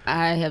bike week.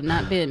 I have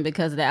not been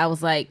because of that. I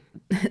was like,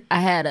 I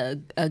had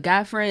a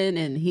guy friend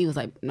and he was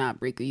like, nah,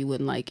 Breaker, you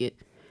wouldn't like it.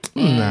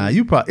 And nah,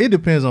 you probably, it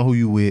depends on who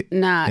you with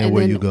and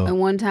where you go.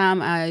 And one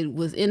time I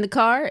was in the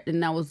car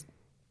and I was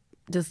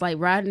just like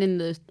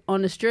riding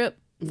on the strip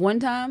one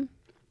time.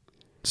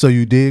 So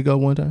you did go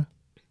one time?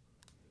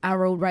 I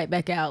rode right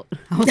back out.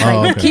 I was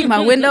like, keep my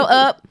window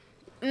up.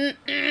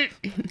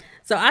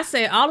 So I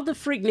say all of the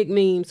Freaknik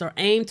memes are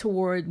aimed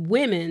toward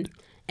women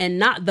and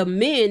not the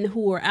men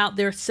who are out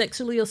there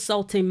sexually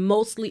assaulting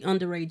mostly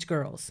underage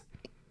girls.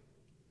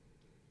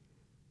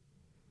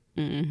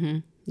 Mm-hmm.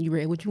 You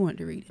read what you wanted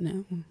to read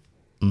now.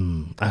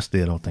 I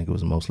still don't think it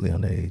was mostly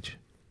underage.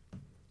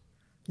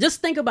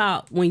 Just think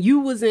about when you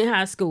was in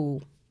high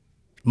school.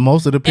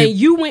 Most of the people. And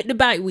you went to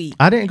Bike Week.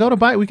 I didn't go to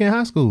Bike Week in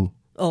high school.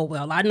 Oh,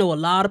 well, I know a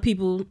lot of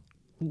people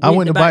I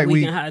went to Bike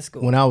Week in high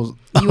school. when I was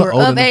You were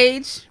older of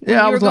age?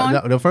 Yeah, I was going?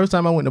 like, the first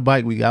time I went to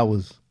Bike Week, I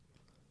was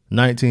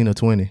 19 or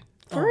 20.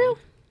 For real?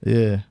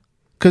 Yeah.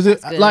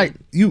 Because like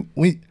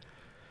when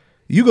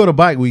you go to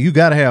Bike Week, you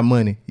got to have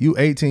money. You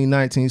 18,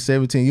 19,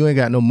 17, you ain't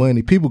got no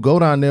money. People go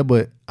down there,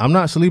 but I'm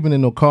not sleeping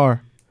in no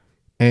car.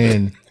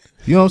 And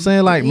you know what I'm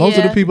saying? Like most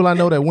of the people I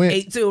know that went.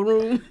 8 to a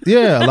room.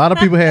 Yeah, a lot of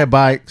people had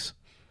bikes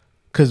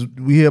because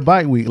we had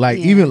Bike Week. Like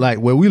even like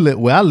where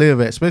I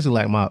live at, especially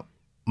like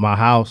my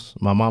house,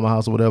 my mama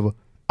house or whatever,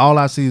 all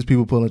I see is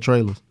people pulling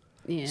trailers.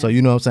 Yeah. So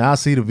you know what I'm saying? I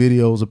see the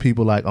videos of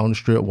people like on the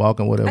strip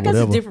walking, whatever, I guess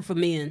whatever. it's different for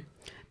men.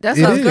 That's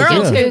It what is,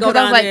 girls yeah. do. Go Because I was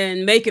down like, there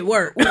and make it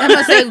work. I'm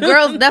gonna say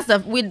girls. That's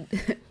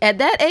at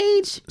that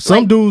age. Some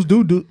like, dudes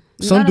do.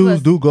 Some none of dudes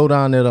us- do go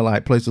down there to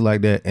like places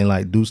like that and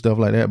like do stuff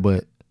like that.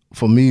 But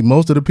for me,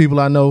 most of the people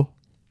I know,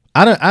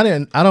 I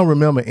don't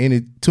remember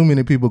too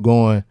many people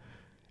going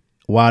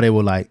while they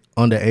were like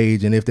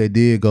underage. And if they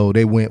did go,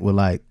 they went with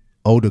like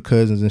older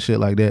cousins and shit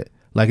like that.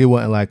 Like it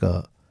wasn't like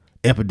a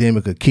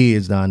epidemic of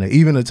kids down there.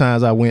 Even the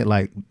times I went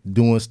like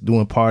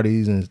doing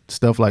parties and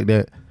stuff like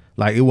that,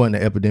 like it wasn't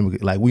an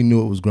epidemic. Like we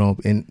knew it was grown.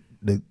 And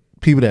the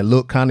people that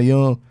looked kind of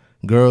young,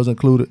 girls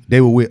included,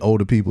 they were with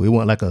older people. It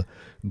wasn't like a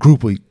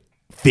group of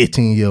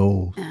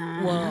 15-year-olds.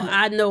 Well,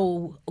 I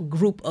know a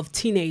group of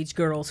teenage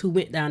girls who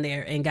went down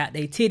there and got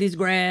their titties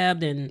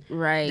grabbed and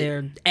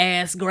their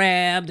ass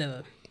grabbed.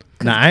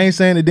 Now, I ain't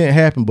saying it didn't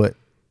happen, but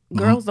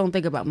Girls don't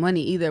think about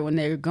money either when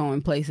they're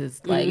going places.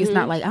 Like it's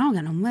not like I don't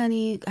got no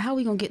money. How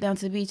we gonna get down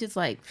to the beach? It's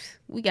like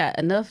we got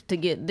enough to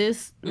get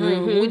this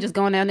room. We just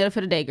going down there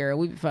for the day, girl.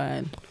 We be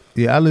fine.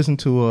 yeah, I listened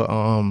to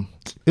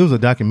it was a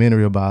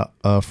documentary about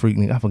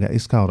Freaknik.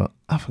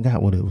 I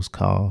forgot what it was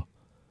called.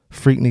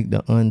 Freaknik,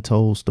 the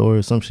Untold Story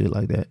or some shit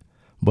like that.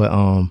 But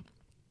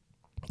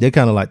they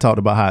kind of like talked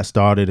about how it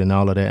started and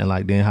all of that, and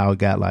like then how it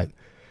got like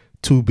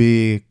too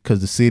big because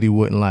the city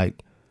wouldn't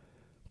like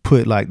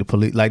put like the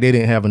police, like they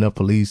didn't have enough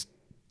police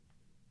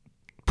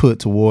put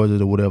towards it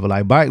or whatever.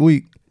 Like Bike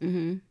Week,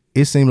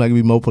 it seemed like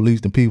it'd be more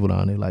police than people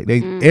down there. Like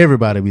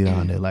everybody be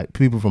down there, like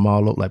people from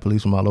all over, like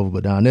police from all over.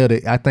 But down there,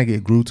 I think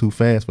it grew too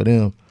fast for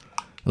them.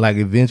 Like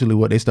eventually,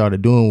 what they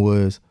started doing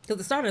was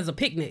Because it started as a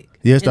picnic.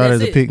 it started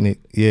as a picnic.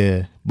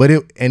 Yeah, but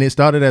it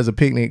started as a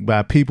picnic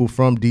by people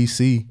from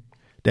DC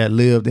that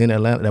lived in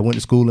Atlanta, that went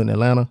to school in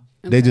Atlanta.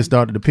 They just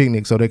started the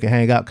picnic so they could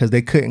hang out because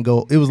they couldn't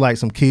go. It was like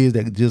some kids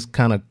that just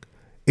kind of.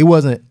 It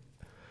wasn't.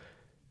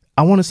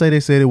 I want to say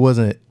they said it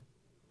wasn't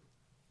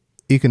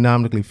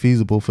economically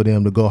feasible for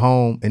them to go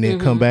home and then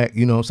come back.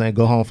 You know what I'm saying?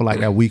 Go home for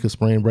like that week of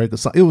spring break or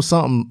something. It was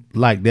something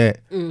like that.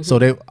 So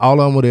they all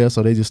of them were there.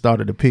 So they just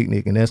started the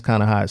picnic, and that's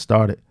kind of how it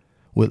started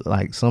with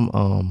like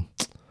some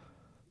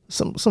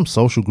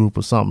social group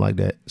or something like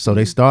that. So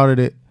they started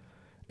it,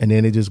 and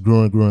then it just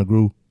grew and grew and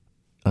grew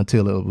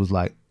until it was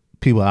like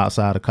people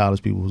outside of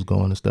college people was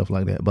going and stuff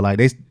like that. But like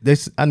they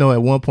I know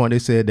at one point they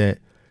said that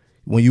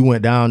when you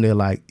went down there,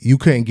 like you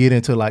couldn't get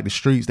into like the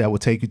streets that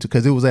would take you to,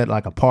 because it was at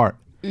like a park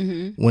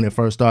when it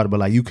first started. But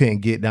like you couldn't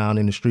get down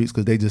in the streets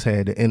because they just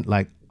had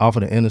like off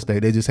of the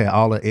interstate, they just had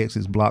all the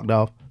exits blocked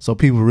off. So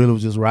people really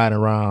was just riding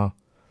around.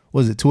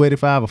 Was it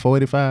 285 or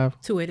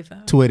 485?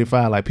 285.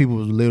 285. Like people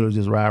was literally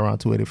just riding around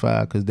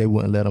 285 because they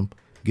wouldn't let them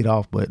get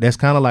off. But that's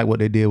kind of like what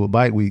they did with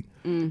Bike Week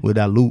with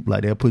that loop.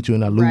 Like they'll put you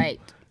in that loop, and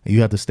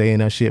you have to stay in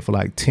that shit for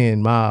like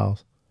 10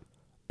 miles.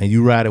 And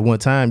you ride at one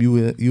time, you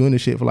in the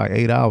shit for like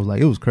 8 hours.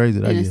 Like it was crazy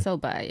that And year. it's so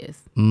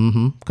biased.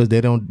 Because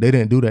they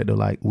didn't do that the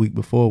like week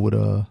before with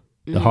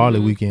the Harley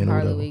weekend or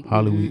whatever. Week.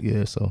 Harley Week,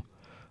 yeah. So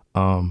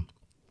I'm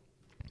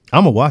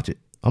gonna watch it.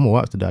 I'm gonna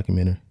watch the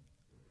documentary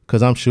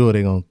because I'm sure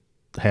they're gonna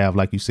have,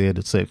 like you said,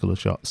 the sexual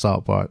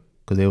assault part,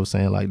 because they were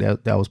saying like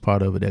that was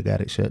part of it that got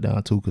it shut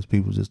down too, because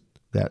people just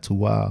got too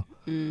wild.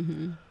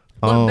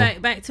 But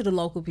back to the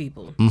local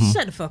people.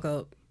 Shut the fuck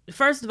up.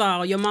 First of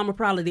all, your mama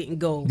probably didn't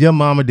go. Your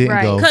mama didn't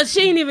Right. go. Because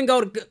she didn't even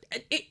go to...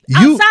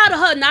 outside of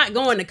her not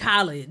going to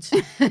college,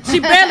 she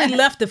barely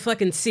left the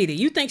fucking city.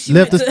 You think she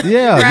Left went us, to,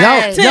 yeah,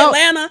 Right. to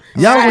Atlanta?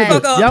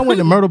 y'all went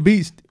to Myrtle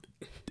Beach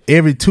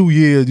every 2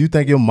 years. You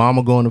think your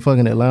mama going to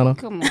fucking Atlanta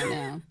Come on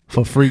now.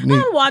 for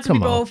Freaknik? I'm watching Come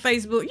people on. on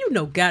Facebook. You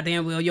know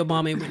goddamn well your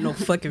mama ain't with no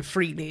fucking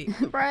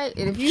Freaknik. Right?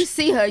 And if you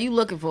see her, you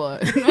looking for her.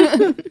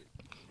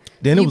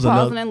 Then it You was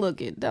pausing another. and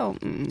looking.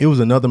 Don't. It was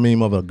another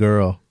meme of a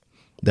girl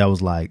that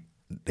was like,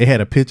 they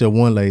had a picture of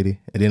one lady,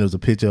 and then there was a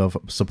picture of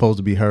supposed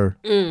to be her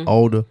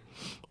older,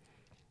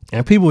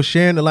 and people were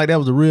sharing it like that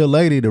was a real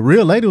lady. The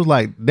real lady was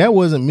like, that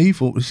wasn't me.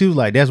 She was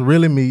like, that's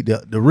really me,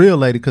 the real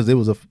lady, because it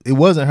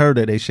wasn't her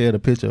that they shared a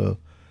picture of.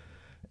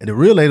 And the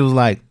real lady was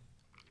like,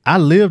 I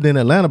lived in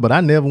Atlanta, but I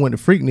never went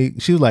to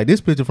Freaknik. She was like,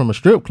 this picture from a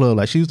strip club,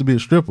 like she used to be a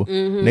stripper.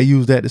 And they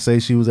used that to say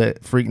she was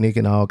at Freaknik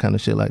and all kind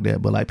of shit like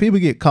that. But like people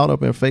get caught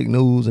up in fake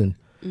news and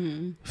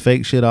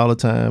fake shit all the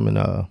time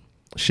and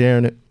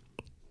sharing it.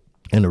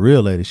 And the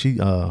real lady, she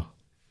I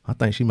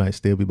think she might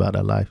still be about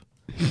that life.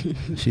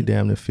 She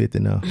damn near 50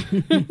 now.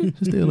 She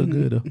still look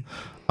good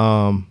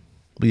though.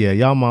 But yeah,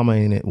 y'all mama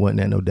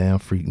wasn't at no damn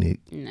Freaknik.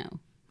 No.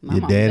 My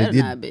mama better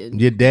not been.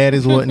 Your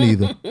daddy's wasn't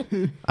either.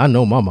 I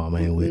know my mama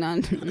ain't with.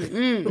 None.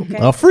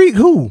 A freak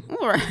who?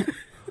 Right.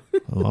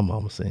 Oh, my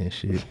mama saying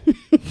shit.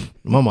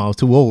 My mom was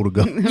too old to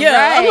go.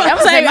 Yeah, Right. I'm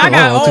saying I My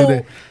mama got too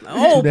old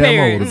damn old to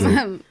parents.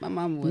 go. My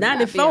mama was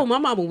 94, my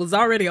mama was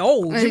already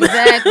old.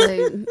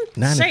 Exactly.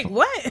 94. Shit,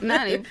 what?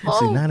 94.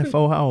 See,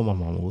 94, how old my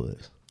mama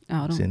was?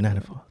 Oh, See, don't.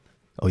 94.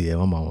 Oh, yeah,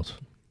 my mom was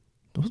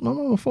my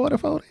mama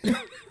 44 then?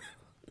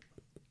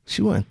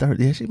 She wasn't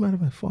 30. Yeah, she might have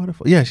been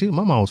 44. Yeah,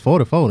 my mom was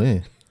 44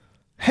 then.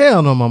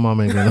 Hell no, my mom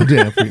ain't got no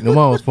damn freak. No,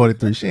 mom was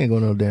 43. She ain't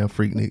going to no damn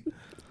Freaknik.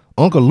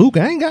 Uncle Luke,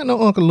 I ain't got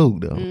no Uncle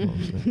Luke though.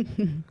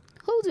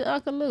 Who's your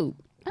Uncle Luke?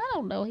 I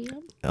don't know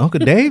him. Uncle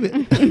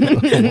David.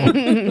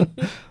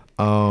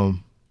 But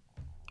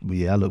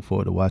yeah, I look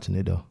forward to watching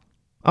it though.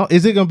 Oh,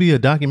 is it gonna be a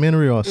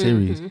documentary or a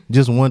series?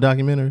 Just one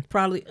documentary?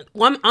 Probably.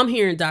 Well, I'm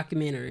hearing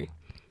documentary,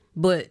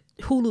 but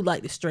Hulu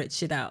like to stretch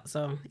shit out,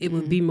 so it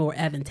would be more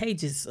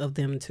advantageous of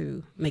them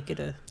to make it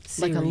a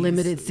series. Like a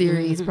limited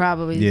series,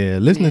 probably. Yeah,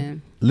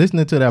 listening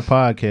to that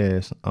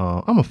podcast.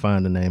 I'm gonna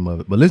find the name of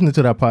it, but listening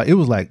to that pod, it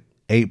was like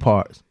 8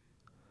 parts.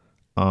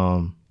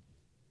 So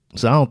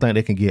I don't think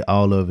they can get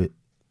all of it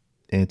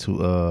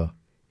into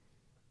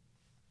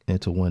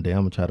one day. I'm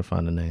gonna try to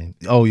find the name.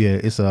 Oh yeah,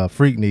 it's a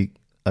Freaknik,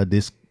 a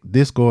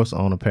discourse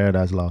on a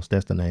Paradise Lost.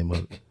 That's the name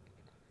of it.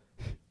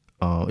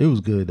 It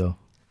was good though.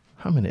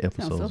 How many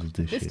episodes Sounds so was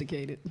this shit?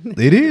 sophisticated.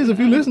 It is. If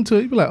you listen to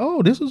it, you be like,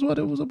 oh, this is what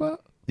it was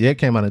about. Yeah, it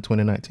came out in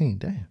 2019.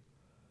 Damn.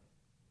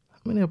 How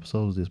many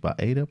episodes is this? About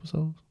 8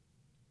 episodes?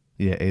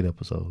 Yeah, 8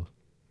 episodes.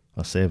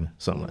 Or 7,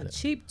 something like A that.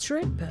 cheap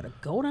trick, better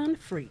go down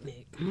to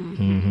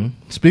Freaknik.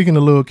 Speaking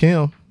of Lil'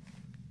 Kim,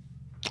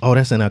 oh,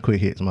 that's in our quick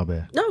hits. My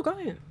bad. No, go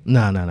ahead.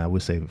 Nah. We'll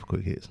save it for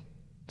quick hits.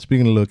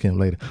 Speaking of Lil' Kim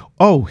later.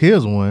 Oh,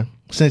 here's one.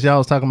 Since y'all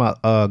was talking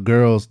about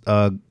girls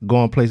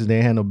going places they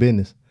ain't had no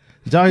business.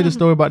 Did y'all hear the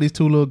story about these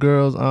 2 little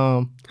girls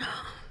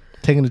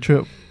taking the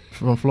trip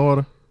from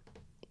Florida?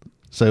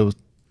 So it was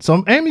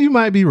Amy, you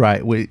might be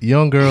right with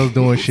young girls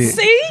doing shit.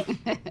 See?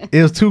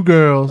 It was 2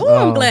 girls. Ooh,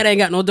 I'm glad I ain't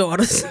got no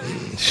daughters.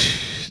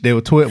 They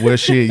were 12. Well,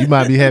 shit, you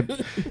might be happy.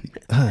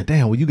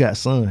 Damn, well, you got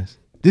sons.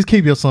 Just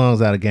keep your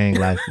sons out of gang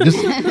life.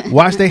 Just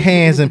watch their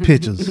hands in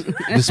pictures.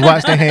 Just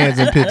watch their hands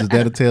in pictures.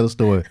 That'll tell the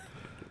story.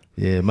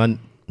 Yeah, I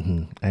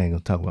ain't gonna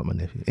talk about my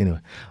nephew. Anyway,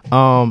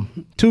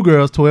 2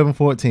 girls, 12 and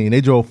 14. They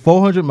drove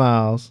 400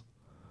 miles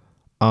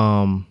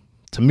to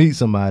meet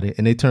somebody,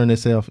 and they turned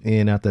themselves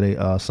in after they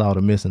saw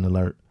the missing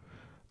alert.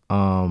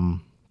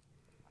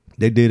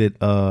 They did it.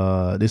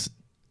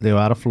 They were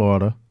out of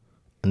Florida,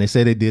 and they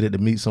say they did it to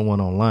meet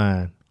someone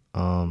online.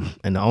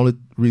 And the only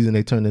reason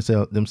they turned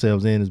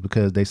themselves in is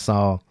because they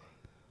saw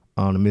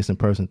the missing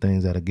person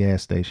things at a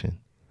gas station.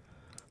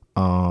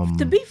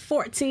 To be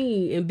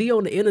 14 and be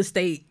on the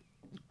interstate,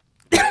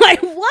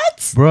 like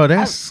what? Bro,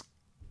 that's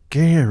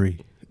scary.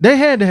 They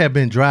had to have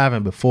been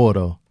driving before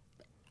though.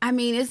 I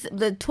mean, it's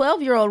the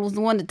 12-year-old was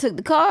the one that took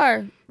the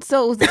car,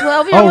 so it was the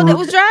 12-year-old that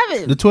was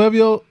driving. The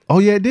 12-year-old. Oh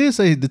yeah, it did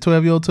say the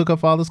 12-year-old took her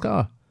father's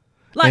car.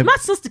 Like And- my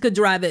sister could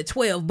drive at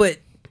 12, but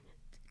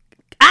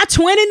I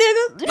 20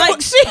 nigga,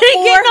 like she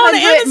ain't getting on the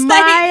 400 interstate.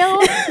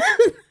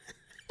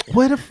 miles.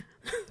 What if?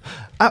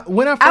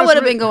 When I I first would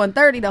have been going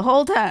 30 the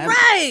whole time.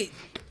 Right.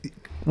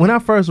 when I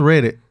first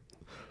read it,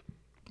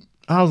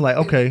 I was like,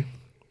 okay,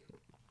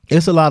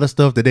 it's a lot of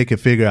stuff that they can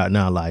figure out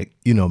now, like,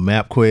 you know,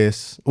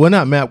 MapQuest. Well,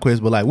 not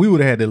MapQuest, but like we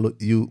would have had to look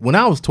you when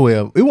I was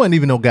 12, it wasn't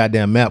even no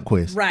goddamn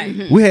MapQuest.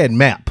 Right. We had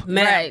Map.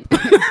 Right.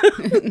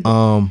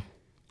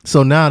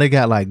 So now they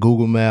got like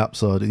Google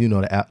Maps or you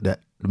know the app the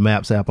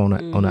Maps app on the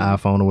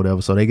iPhone or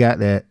whatever. So they got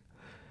that.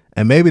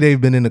 And maybe they've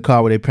been in the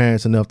car with their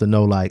parents enough to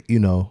know, like, you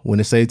know, when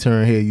they say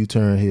turn here, you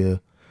turn here.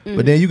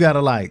 But then you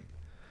gotta like,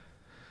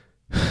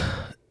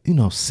 you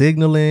know,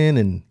 signaling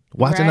and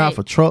watching out Right.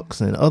 for trucks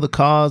and other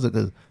cars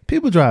because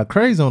people drive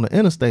crazy on the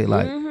interstate.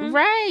 Like,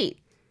 Right.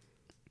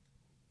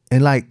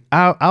 And like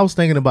I was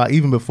thinking about,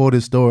 even before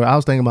this story, I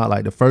was thinking about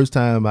like the first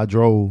time I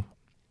drove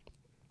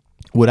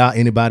without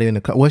anybody in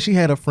the car. Well, she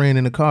had a friend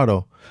in the car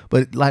though.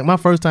 But like my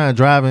first time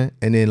driving,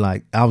 and then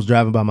like I was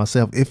driving by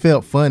myself, it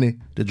felt funny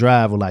to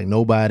drive with like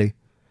nobody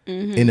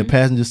in the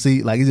passenger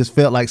seat. Like it just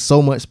felt like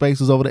so much space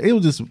was over there. It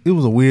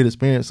was a weird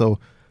experience. So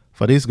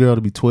for this girl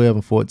to be 12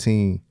 and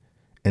 14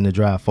 and to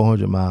drive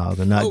 400 miles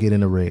and not get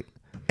in a wreck.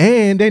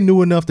 And they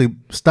knew enough to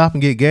stop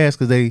and get gas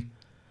because they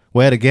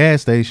were at a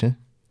gas station.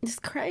 It's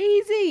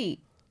crazy.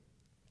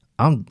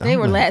 They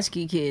were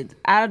latchkey kids.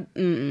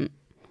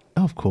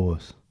 Of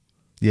course.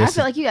 Yes. I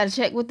feel like you got to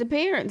check with the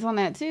parents on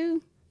that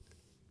too.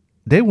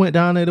 They went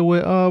down there to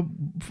where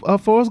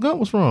Forrest Gump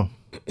was from.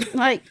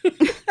 Like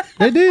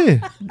they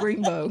did.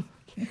 Greenbow.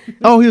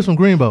 Oh, he was from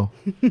Greenbow.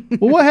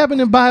 Well, what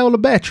happened in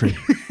Biola Battery?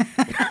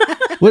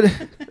 What?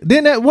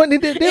 Then that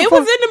wasn't it? It was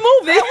in the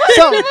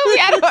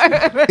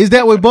movie. Is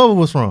that where Bubba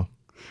was from?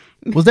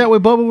 Was that where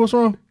Bubba was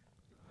from?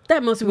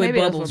 That must be where Maybe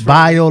Bubba was from.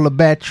 Biola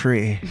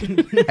Battery,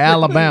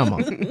 Alabama.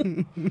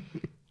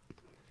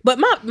 But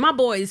my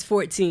boy is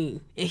 14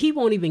 and he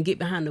won't even get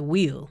behind the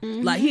wheel.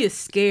 Like he is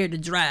scared to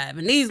drive.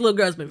 And these little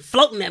girls been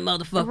floating that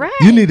motherfucker. Right.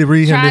 You need to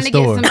read him this Trying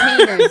story. to get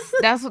some penis.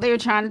 That's what they were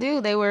trying to do.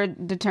 They were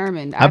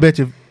determined. I bet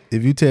you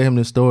if you tell him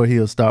this story,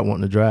 he'll start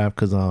wanting to drive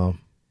because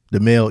the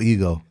male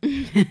ego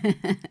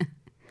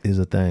is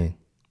a thing.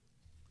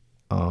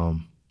 How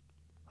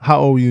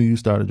old were you when you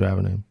started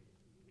driving him?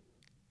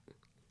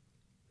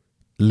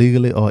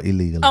 Legally or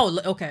illegally? Oh,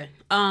 okay.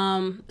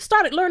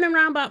 Started learning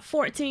around about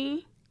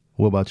 14.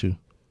 What about you?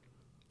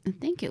 I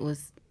think it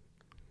was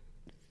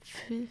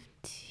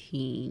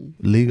 15.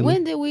 Legally?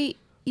 When did we?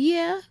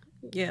 Yeah.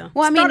 Yeah.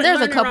 Well, I mean, Started there's a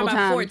learning couple around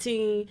times. about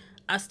 14.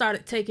 I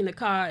started taking the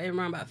car at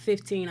around about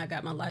 15. I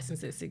got my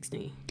license at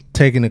 16.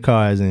 Taking the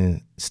car as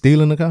in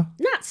stealing the car?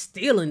 Not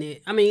stealing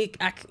it. I mean,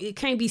 it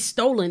can't be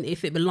stolen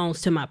if it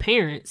belongs to my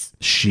parents.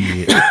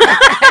 Shit.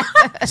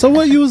 So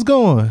where you was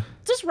going?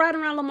 Just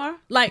riding around Lamar.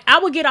 Like, I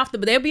would get off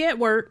they'll be at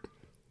work.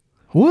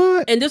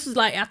 What? And this was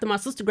like after my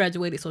sister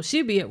graduated, so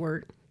she'd be at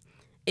work.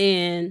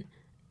 And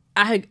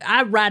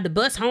I ride the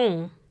bus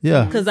home.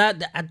 Yeah. Because I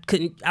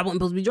wasn't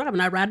supposed to be driving.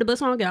 I ride the bus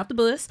home, get off the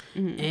bus,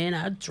 and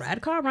I drive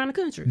the car around the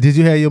country. Did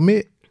you have your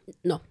mitt?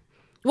 No.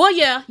 Well,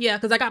 yeah,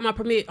 because I got my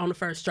permit on the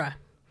first try.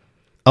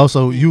 Oh,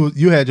 so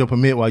you had your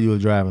permit while you were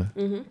driving.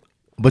 Mm-hmm.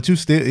 But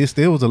it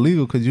still was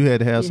illegal because you had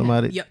to have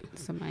somebody. Yep.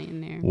 Somebody in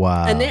there.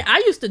 Wow. And then I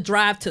used to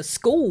drive to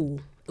school.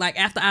 Like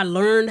after I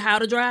learned how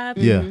to drive,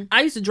 Yeah.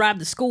 I used to drive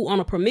to school on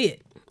a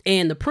permit.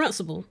 And the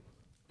principal,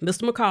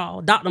 Mr.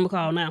 McCall, Dr.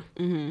 McCall now,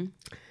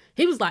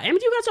 he was like, Amy,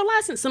 you got your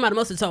license? Somebody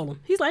must have told him.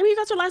 He's like, Amy, you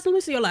got your license? Let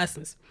me see your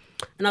license.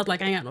 And I was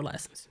like, I ain't got no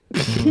license.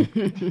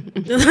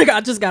 Like,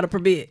 I just got a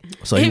permit.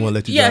 So he won't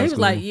let you drive Yeah, to he was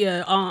school? like,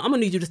 yeah, I'm going to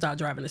need you to start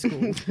driving to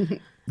school.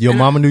 Your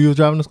mama knew you was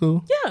driving to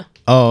school? Yeah.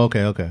 Oh,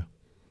 okay.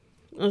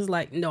 I was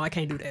like, no, I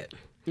can't do that.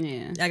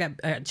 Yeah. I got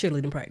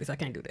cheerleading practice. I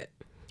can't do that.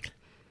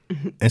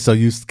 And so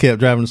you kept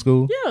driving to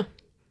school? Yeah.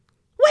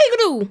 What he could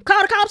do?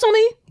 Call the cops on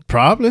me?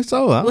 Probably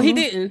so. Well, he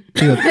didn't.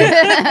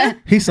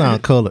 He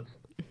sound colored.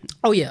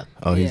 Oh, yeah.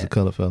 Oh, he's Yeah. a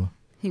colored fella.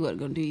 He wasn't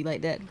going to do you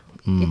like that.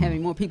 Can't have any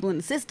more people in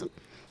the system.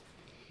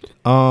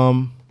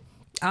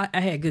 I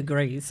had good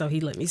grades, so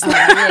he let me stay.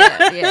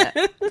 Yeah.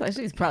 So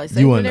she's probably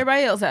safer weren't- than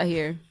everybody else out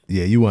here.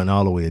 Yeah, you wasn't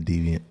all the way a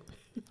deviant.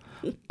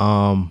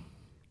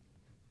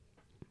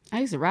 I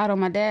used to ride on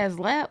my dad's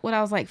lap when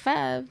I was like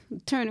 5,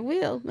 turn the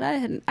wheel. But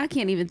I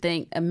can't even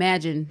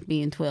imagine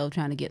being 12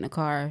 trying to get in a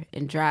car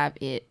and drive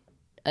it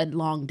a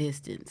long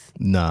distance.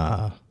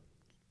 Nah.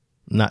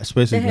 Not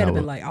especially. They had not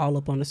been with- like all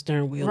up on the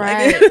steering wheel.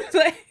 Right.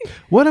 Like,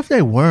 What if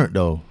they weren't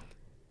though?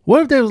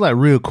 What if they was like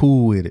real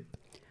cool with it?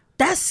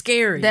 that's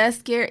scary. That's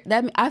scary.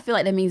 I feel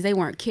like that means they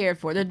weren't cared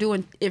for. They're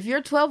doing, if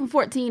you're 12 and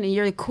 14 and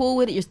you're cool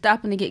with it, you're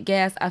stopping to get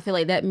gas, I feel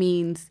like that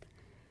means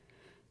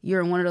you're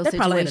in one of those They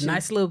probably situations. had a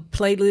nice little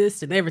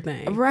playlist and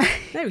everything. Right.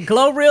 They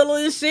glow real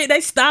and shit.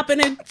 They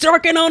stopping and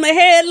jerking on the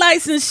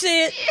headlights and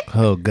shit.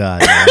 Oh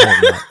God, I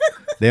hope not.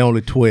 They only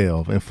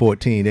 12 and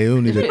 14. They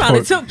only need They to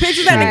probably took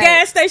pictures at the Right.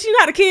 gas station. You know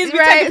how the kids be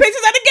Right. taking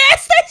pictures at the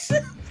gas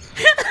station?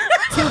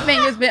 2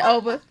 fingers bent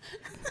over.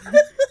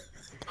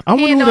 I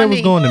wonder Hand who they on was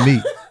knee. going to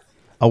meet.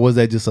 Or was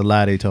that just a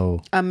lie they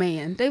told? A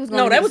man. They was going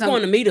No, to they meet was some-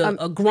 going to meet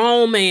a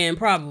grown man,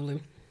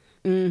 probably.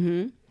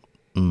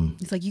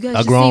 It's like, you guys A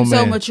just grown seem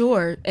so man.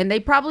 mature. And they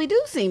probably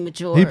do seem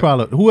mature.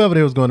 Whoever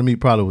they was going to meet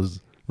probably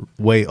was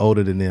way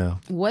older than them,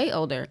 Way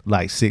older.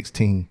 like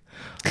 16.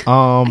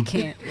 I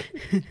can't.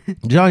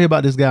 Did y'all hear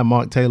about this guy,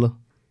 Mark Taylor?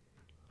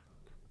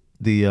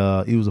 He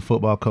was a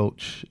football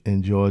coach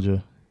in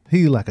Georgia.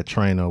 He like a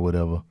trainer or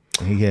whatever.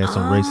 And he had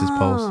some racist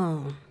posts.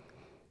 Oh.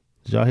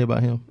 Did y'all hear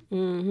about him?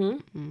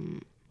 Mm-hmm.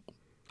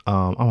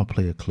 I'm gonna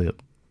play a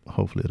clip.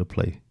 Hopefully it'll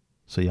play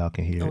so y'all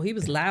can hear Oh, it. he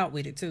was loud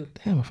with it, too.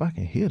 Damn, if I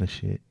can hear the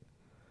shit.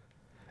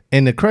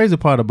 And the crazy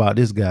part about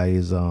this guy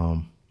is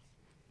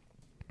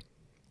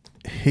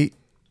he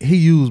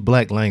used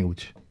black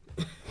language.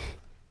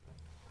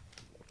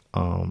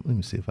 Let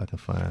me see if I can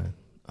find.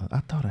 I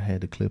thought I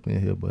had the clip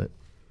in here, but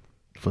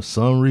for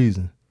some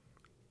reason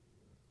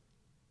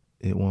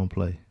it won't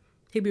play.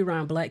 He be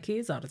around black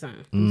kids all the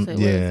time. So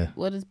Yeah.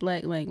 what is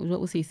black language? What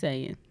was he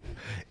saying?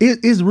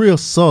 It's real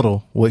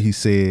subtle what he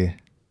said.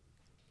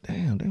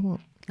 Damn, they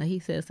want. Like he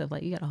said stuff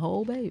like, "You got a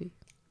whole baby."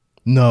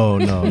 No.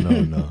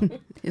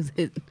 Was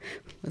it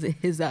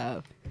his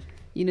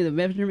you know, the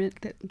measurement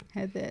that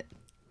had that?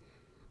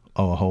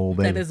 Oh, a whole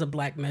baby. That is a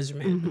black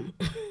measurement.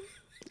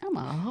 I'm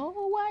a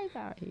whole wife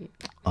out here.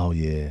 Oh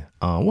yeah.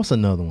 What's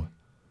another one?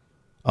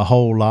 A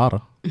whole lot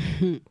of.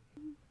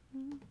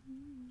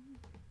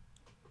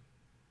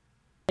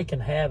 They can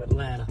have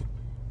Atlanta.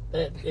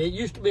 It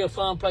used to be a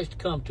fun place to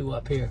come to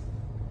up here.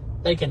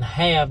 They can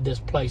have this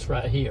place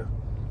right here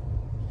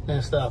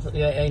and stuff.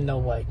 Ain't no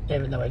way.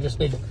 Ain't no way. Just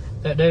need to.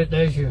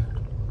 There's your.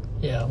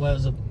 Yeah. Well,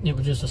 it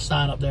was just a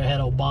sign up there. Had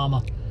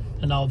Obama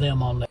and all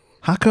them on there.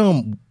 How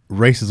come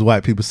racist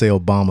white people say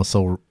Obama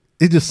so?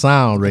 It just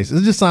sound racist.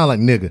 It just sound like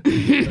nigga.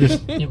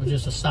 It was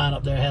just a sign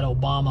up there. Had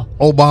Obama.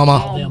 Obama.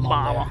 All them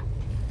on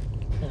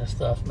there and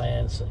stuff,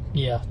 man. So,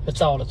 yeah,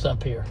 that's all that's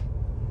up here.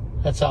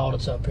 That's all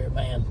that's up here,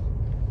 man.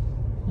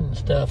 And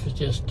stuff is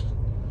just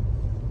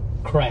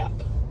crap.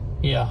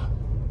 Yeah.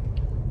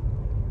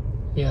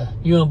 Yeah.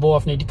 You and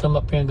Borf need to come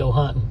up here and go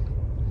hunting.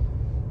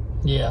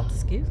 Yeah.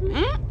 Excuse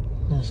me?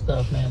 And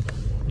stuff, man.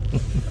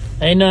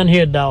 Ain't nothing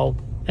here,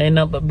 dog. Ain't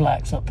nothing but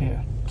blacks up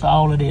here. That's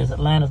all it is.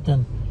 Atlanta's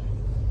done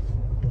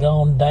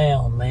gone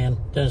down, man.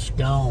 Just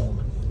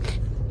gone.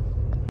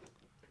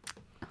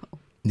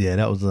 Yeah,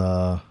 that was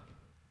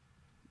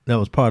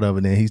part of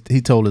it. Then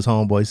he told his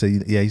homeboy,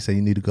 he said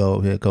you need to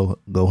go here, go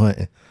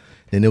hunting.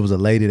 Then there was a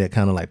lady that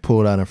kind of like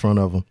pulled out in front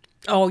of him.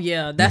 Oh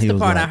yeah, that's the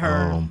part I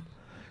heard.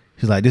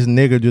 He's like, this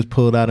nigga just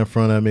pulled out in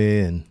front of me,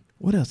 and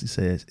what else he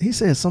says? He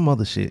said some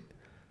other shit.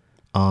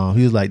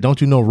 He was like,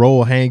 don't you know Roll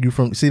will hang you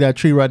from, see that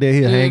tree right there?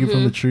 He'll hang you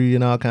from the tree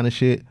and all kind of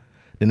shit.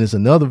 Then there's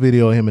another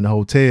video of him in the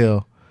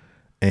hotel,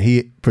 and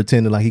he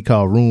pretended like he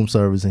called room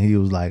service, and he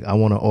was like, I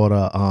want to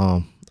order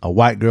a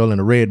white girl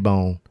and a red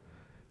bone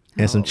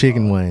and some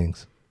chicken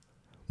wings.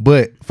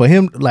 But for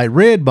him, like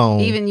red bone,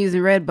 Even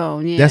using red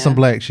bone, yeah. that's some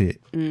black shit.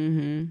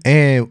 And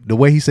the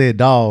way he said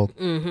dog,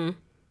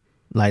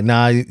 like,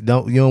 nah, you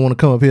don't want to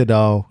come up here,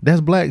 dog. That's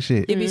black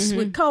shit. He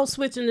be code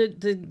switching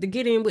to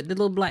get in with the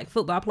little black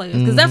football players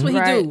because that's what he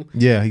do.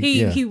 Yeah,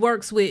 he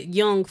works with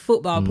young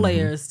football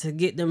players to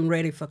get them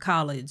ready for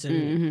college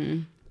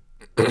and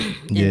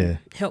yeah,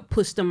 help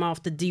push them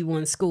off the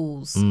D1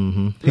 schools.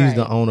 He's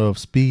the owner of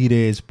Speed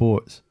Edge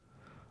Sports.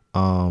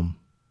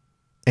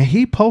 And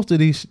he posted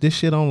this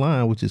shit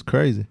online, which is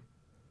crazy.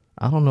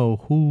 I don't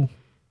know who.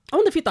 I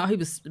wonder if he thought he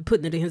was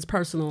putting it in his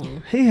personal.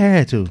 He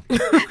had to.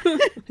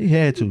 He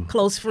had to.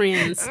 Close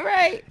friends.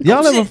 Right.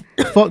 Y'all ever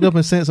fucked up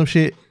and sent some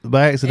shit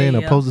by accident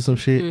or posted some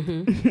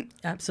shit?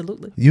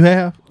 Absolutely. You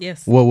have?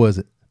 Yes. What was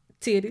it?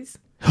 Titties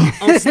on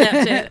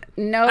Snapchat.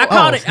 No. I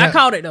caught it. I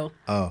caught it though.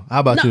 Oh, how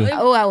about you?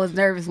 Oh, I was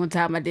nervous one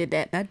time I did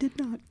that. I did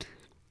not.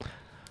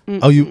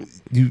 Oh, you.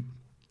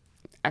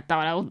 I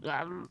thought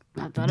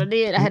I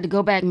did. I had to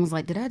go back and was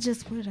like, what did I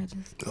just?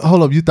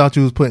 Hold up, you thought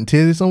you was putting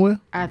titties somewhere?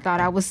 I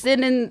thought I was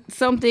sending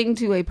something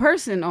to a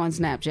person on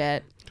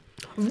Snapchat.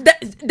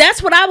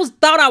 That's what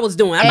thought I was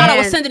doing. I thought I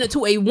was sending it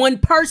to a one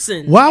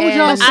person. Why would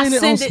y'all send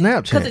it on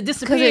Snapchat? Because it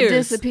disappears. Because it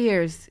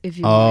disappears if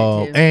you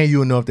want to. And you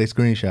would know if they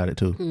screenshot it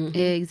too.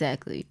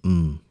 Exactly.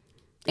 And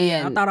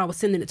I thought I was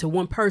sending it to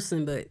one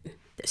person, but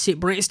that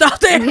shit branched off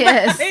there.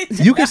 Yes.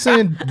 You can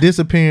send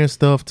disappearing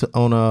stuff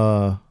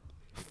on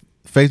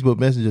Facebook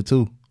Messenger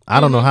too. I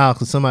don't know how,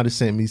 because somebody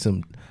sent me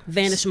some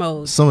vanish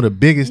mode. Some of the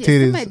biggest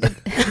titties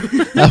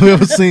I've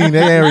ever seen.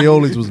 Their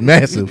areolas was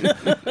massive.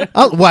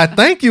 Why?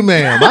 Thank you,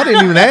 ma'am. I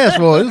didn't even ask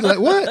for it. It was like,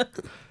 what?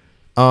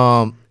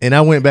 And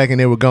I went back and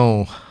they were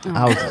gone.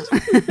 I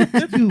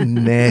was, you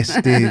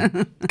nasty.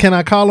 Can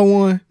I call her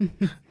one?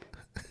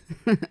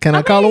 Can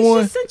I call her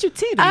one? She sent you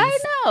titties. I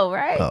know,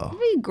 right?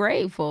 Be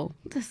grateful.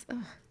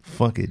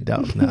 Funky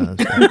dog. Nah,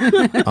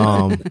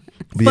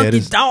 funky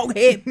dog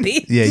head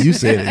bitch. Yeah, you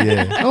said it.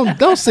 Yeah,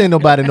 don't send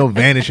nobody no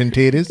vanishing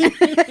titties.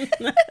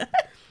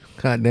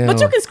 Goddamn. But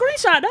you can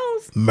screenshot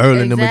those.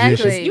 Merlin the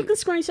magician. You can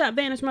screenshot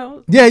vanish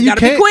mode. Yeah, you gotta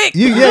can. Be quick.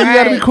 You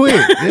gotta be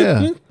quick.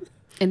 Yeah.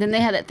 And then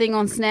they had that thing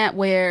on Snap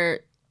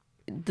where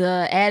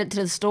the added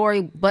to the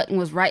story button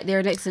was right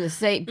there next to the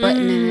save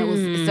button, and it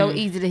was so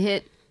easy to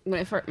hit when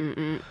it first.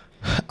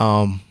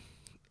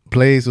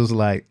 Blaze was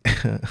like,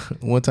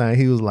 one time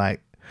he was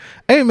like,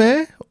 hey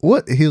man,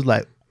 what? He was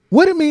like,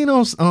 what it mean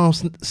on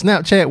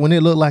Snapchat when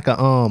it looked like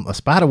a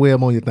spider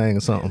web on your thing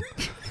or something?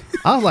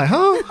 I was like,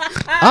 huh?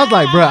 I was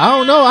like, bro, I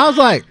don't know. I was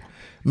like,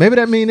 maybe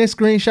that mean they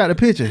screenshot the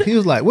picture. He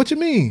was like, what you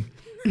mean?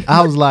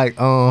 I was like,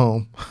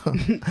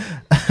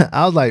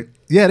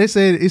 yeah, they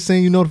said it's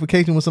sending you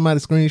notification when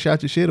somebody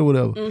screenshot your shit or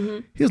whatever.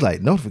 He was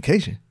like,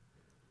 notification?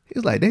 He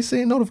was like, they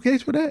send notification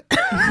for that?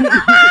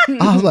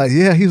 I was like,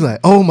 yeah. He was like,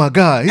 oh my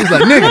God. He was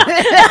like, nigga,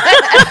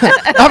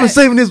 I've been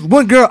saving this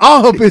one girl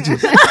all her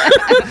pictures.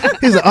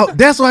 He's like, oh,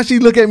 that's why she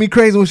look at me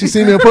crazy when she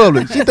see me in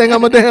public. She think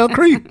I'm a damn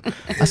creep.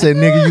 I said,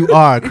 nigga, you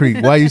are a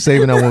creep. Why you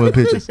saving that woman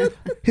pictures?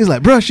 He's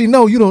like, bro, she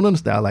know you don't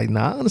understand. I was like,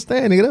 nah, I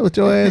understand, nigga. That's what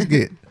your ass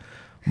get.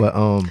 But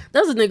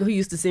There was a nigga who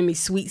used to send me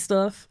sweet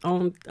stuff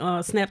on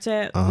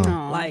Snapchat.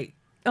 Like,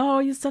 oh,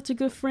 you're such a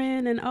good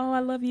friend, and oh, I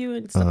love you,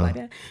 and stuff like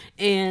that.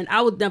 And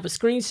I would never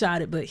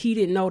screenshot it, but he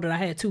didn't know that I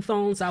had 2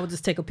 phones, so I would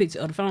just take a picture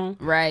of the phone.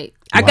 Right.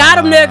 I got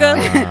him, nigga.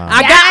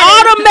 I got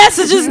all the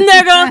messages,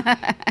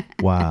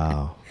 nigga.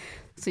 wow.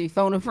 So you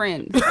phone a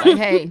friend. Like,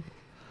 hey.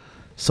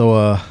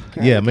 So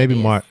yeah, maybe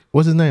Mark.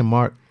 What's his name?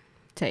 Mark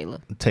Taylor.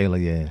 Taylor.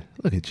 Yeah.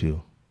 Look at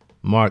you,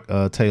 Mark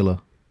Taylor.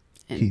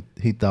 And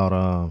He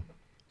thought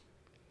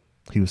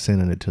he was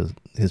sending it to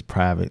his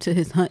private. to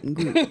his hunting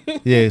group.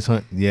 Yeah,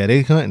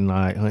 they hunting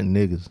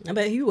niggas. I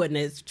bet he wasn't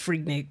as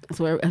freak Nick. That's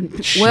where.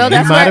 Shit, Well, he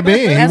that's might where. have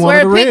been. He That's wanted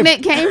where a red-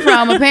 picnic came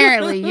from.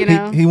 Apparently, you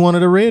know. He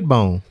wanted a red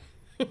bone.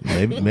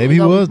 Maybe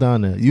he was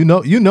down there. You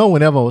know,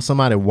 whenever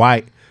somebody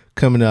white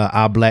coming to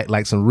our black,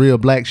 like some real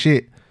black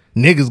shit,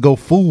 niggas go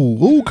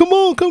fool. Ooh, come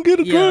on, come get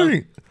a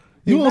drink.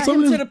 You want Invite some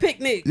him of to this? the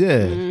picnic.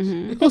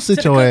 Yeah. Go sit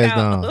To the your ass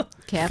cookout. down.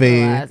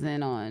 Fed.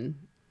 Capitalizing on.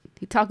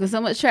 He talking so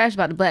much trash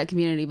about the black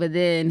community, but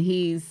then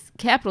he's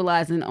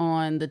capitalizing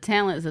on the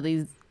talents of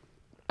these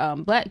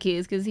black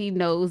kids because he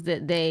knows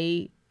that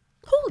they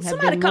have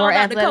Somebody been more called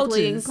out the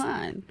athletically coaches.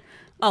 inclined.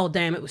 Oh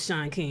damn, it was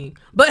Sean King.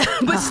 But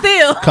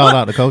still, Called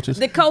out the coaches.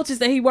 the coaches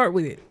that he worked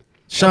with.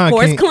 Sean Of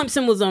course, King.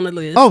 Clemson was on the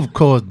list. Of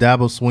course,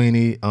 Dabo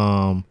Sweeney,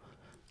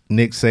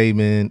 Nick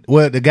Saban.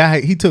 Well, the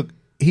guy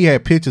he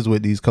had pictures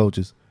with these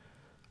coaches.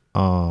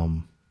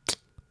 Dabo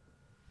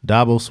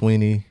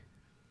Sweeney,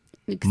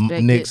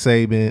 Expected. Nick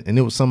Saban, and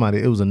it was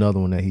another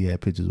one that he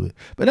had pictures with.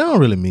 But that don't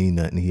really mean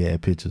nothing. He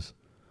had pictures.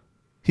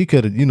 He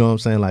could have, you know what I'm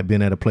saying, like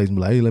been at a place and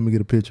be like, hey, let me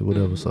get a picture,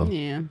 whatever. So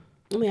Yeah.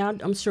 I mean,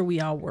 I'm sure we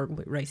all work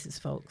with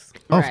racist folks.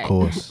 of Right.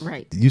 course,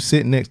 Right. You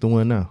sitting next to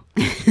one now.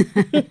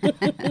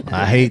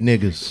 I hate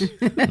niggas.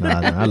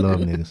 Nah, I love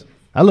niggas.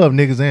 I love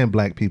niggas and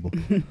black people.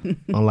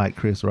 Unlike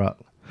Chris Rock.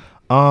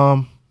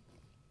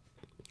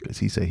 Cause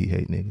he said he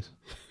hate niggas.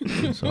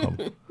 So,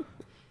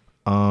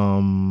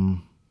 oh,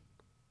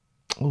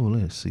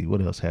 let's see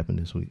what else happened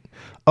this week.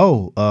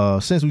 Oh,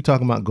 since we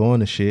talking about going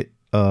to shit,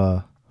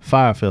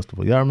 Fire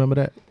Festival. Y'all remember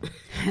that?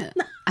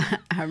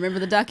 I remember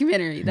the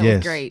documentary. That Yes.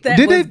 was great. That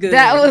Did was it- good.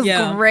 That was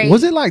Yeah. great.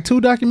 Was it like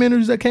 2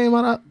 documentaries that came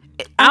out?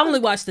 I only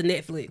watched the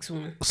Netflix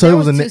one. So There it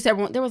was a two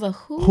separate. There was a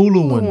Hulu,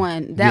 Hulu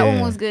one. That one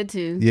Yeah. was good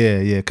too.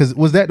 yeah. Cause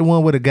was that the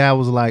one where the guy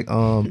was like,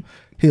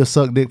 he'll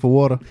suck dick for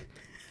water?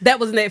 That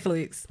was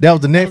Netflix. That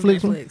was the That was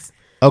Netflix one. Netflix.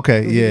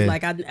 Okay, He yeah. was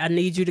like, I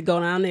need you to go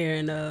down there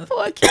and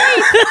For a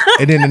case.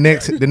 And then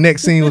the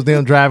next scene was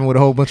them driving with a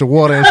whole bunch of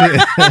water and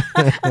shit.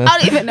 I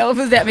don't even know if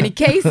it was that many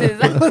cases.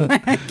 I was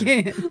like, I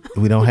can't.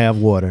 We don't have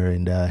water,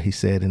 and he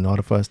said, in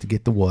order for us to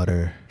get the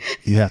water,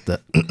 you have to,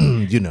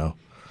 you know.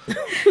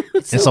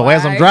 And so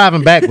as I'm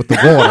driving back with the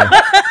water,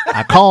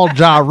 I called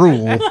Ja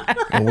Rule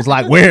and was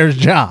like, "Where's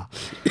Ja?"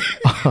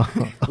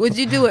 Would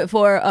you do it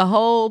for a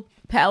whole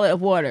pallet of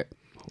water?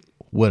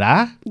 Would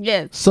I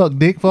Yes. suck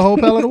dick for a whole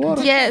pallet of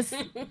water? Yes.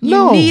 You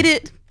No. need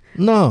it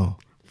No.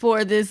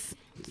 for this.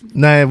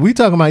 Now, if we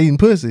talking about eating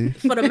pussy,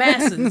 for the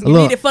masses. You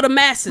Look, need it for the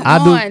masses.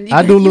 I do- on. You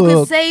I can- do you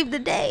little- can save the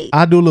day.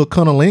 I do a little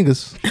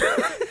cunnilingus.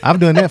 I'm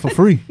doing that for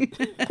free.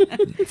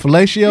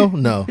 Fellatio?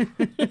 No.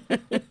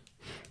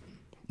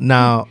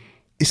 Now,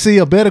 you see,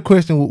 a better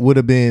question would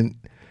have been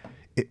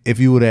if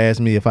you would have asked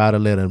me if I'd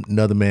have let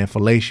another man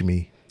fillet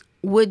me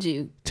Would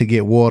you? to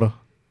get water,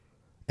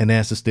 and the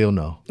answer still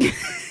no.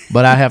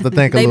 But I have to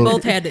think a They little,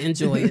 both had to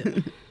enjoy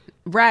it.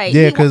 Right.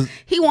 Yeah, He wa- 'cause-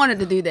 he wanted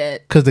to do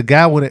that. because the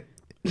guy would have.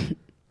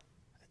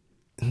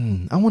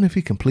 I wonder if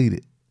he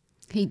completed.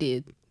 He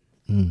did.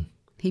 Mm.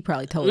 He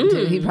probably told him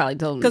to. He probably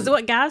told him. Because to.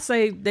 what guys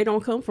say, they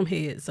don't come from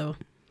head. So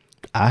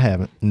I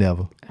haven't,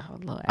 never. Oh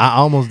Lord. I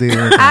almost did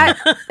one time.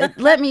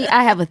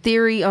 I have a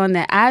theory on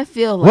that. I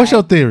feel like What's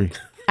your theory?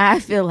 I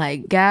feel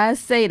like guys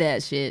say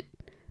that shit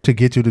To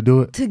get you to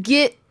do it? to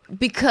get,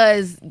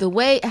 because the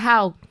way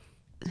how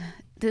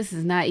this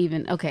is not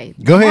even okay.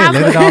 Go ahead,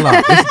 let it all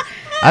out.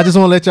 I just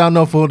want to let y'all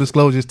know, full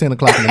disclosure, it's 10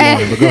 o'clock in the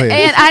morning, but go ahead.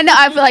 And I know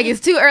I feel like it's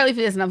too early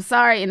for this, and I'm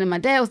sorry. And then my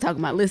dad was talking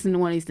about listening to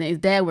one of these things.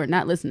 Dad, we're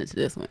not listening to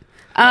this one.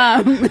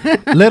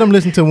 Let them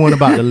listen to one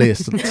about the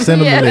list. Send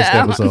them Yeah. the list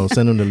episode.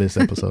 Send them the list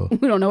episode.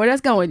 We don't know where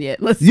that's going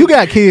yet. Let's. You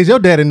got kids. Your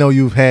daddy know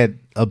you've had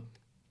a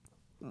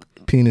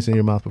penis in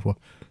your mouth before.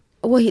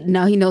 Well, he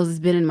knows it's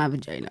been in my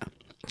vagina.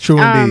 True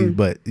indeed,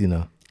 but you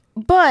know.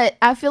 But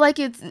I feel like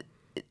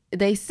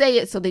they say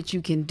it so that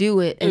you can do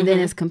it, and then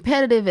as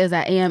competitive as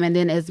I am, and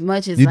then as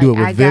much as You like do it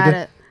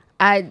with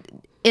I vigor?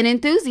 in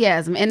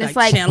enthusiasm, and it's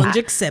like challenge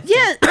accepted.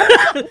 yeah,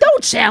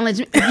 don't challenge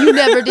me. You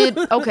never did.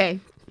 Okay,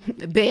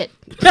 bet.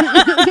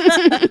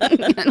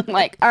 I'm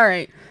like, all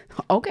right,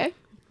 okay.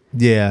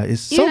 Yeah,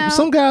 it's You know?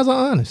 some guys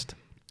are honest.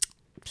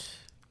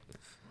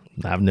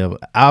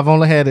 I've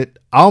only had it,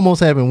 I almost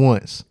happened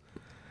once.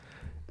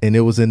 And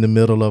it was in the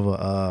middle of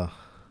a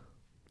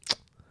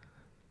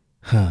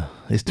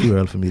it's too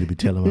early for me to be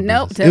telling my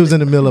Nope, business. tell It was me. in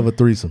the middle of a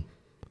threesome.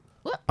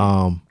 What?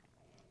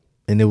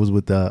 And it was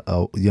with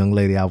a young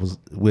lady I was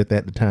with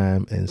at the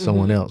time and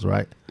someone else,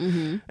 right?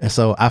 Mm-hmm. And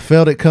so I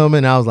felt it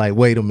coming. I was like,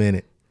 wait a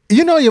minute.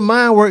 You know, your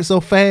mind works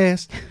so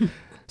fast.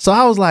 So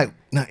I was like,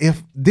 Now,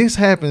 if this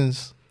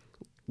happens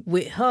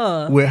with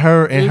her,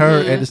 and her,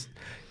 at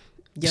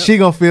the, she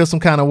gonna feel some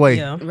kind of way.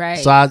 Yeah. Right.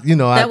 So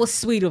that was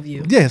sweet of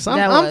you. Yes,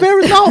 I'm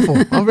very thoughtful.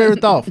 I'm very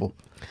thoughtful.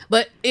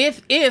 But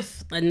if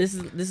and this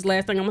is the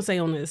last thing I'm gonna say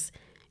on this,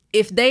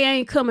 if they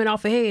ain't coming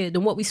off ahead,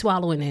 then what we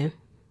swallowing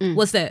in?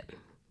 What's that?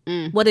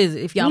 What is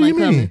it? If y'all ain't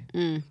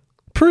coming,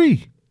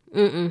 Pre.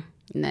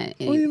 Nah, What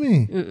do you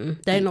mean?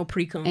 there ain't no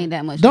pre-cum. ain't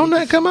that much. Don't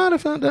leakage. that come out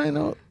if I ain't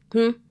know?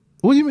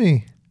 What do you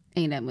mean?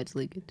 Ain't that much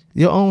leakage.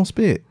 Your own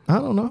spit? I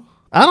don't know.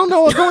 I don't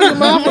know what's going in your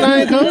mouth when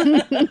I ain't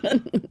coming.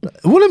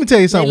 Well, let me tell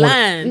you They something.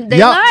 lying. They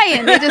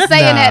lying. They just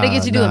saying that to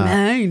get you doing. Nah.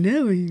 Man, I ain't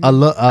never. I'm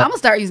I'm gonna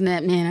start using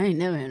that. Man, I ain't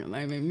never had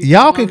nobody.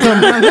 Y'all can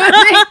come.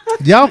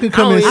 Y'all can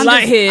come in. even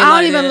like head I don't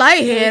like even that. like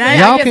head.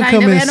 Y'all I guess can I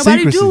come ain't never in had nobody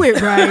secrecy. do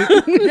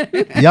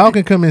it right. Y'all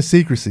can come in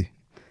secrecy.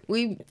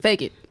 We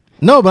fake it.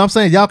 No, but I'm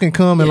saying y'all can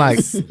come and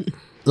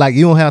like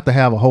you don't have to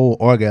have a whole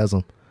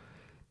orgasm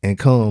and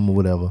come or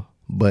whatever.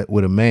 But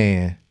with a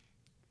man,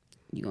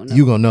 You gonna know.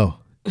 you gonna know.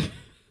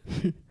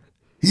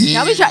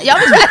 Y'all be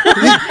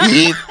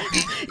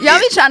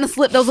trying to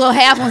slip those little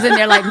half ones in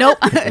there. Like, nope,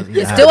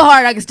 it's still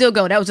hard. I can still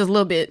go. That was just a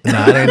little bit.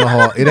 Nah, it ain't no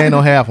hard. It ain't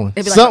no half one. It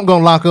be like- Something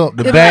gonna lock up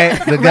the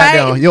back, the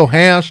goddamn your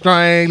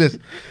hamstring.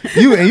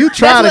 You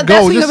trying to That's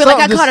go. when you'll Just be like, I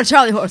something caught a just-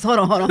 Charlie horse. Hold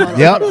on.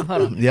 Yep. Hold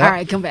on. Yep. All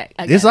right, come back.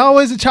 I got It's it.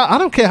 always a child. I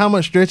don't care how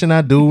much stretching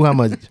I do, how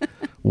much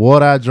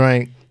water I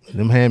drink.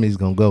 Them hammies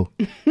gonna go.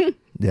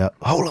 Yeah.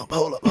 Hold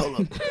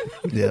up.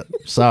 Yeah.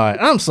 Sorry.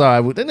 I'm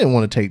sorry. They didn't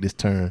want to take this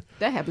turn.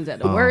 That happens at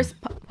the worst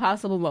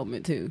possible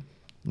moment too.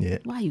 Yeah.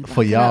 Why you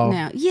for locking up y'all?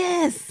 now?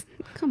 Yes.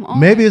 Come on.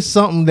 Maybe it's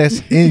something that's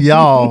in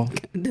y'all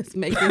This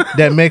making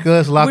that make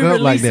us lock We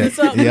up like releasing that.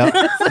 something.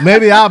 Yeah.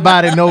 Maybe our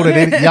body know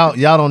that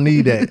y'all don't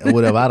need that or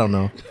whatever. I don't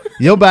know.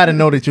 Your body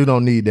know that you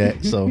don't need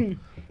that, so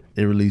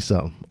it release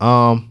something.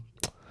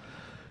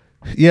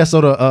 Yeah.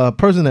 So the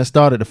person that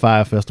started the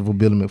Fire Festival,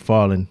 Billy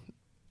McFarland,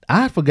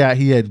 I forgot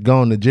he had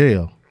gone to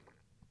jail.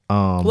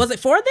 Was it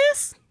for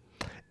this?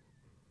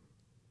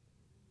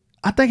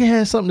 I think it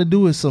had something to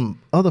do with some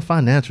other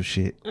financial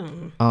shit.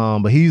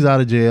 But he's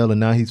out of jail and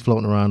now he's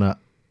floating around the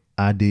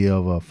idea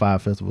of a Fire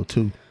Festival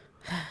 2.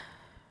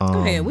 Go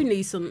ahead. We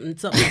need something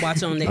to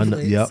watch on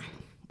Netflix. Yep.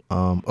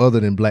 Other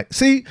than black.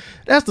 See,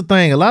 that's the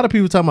thing. A lot of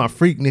people talking about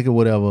Freaknik or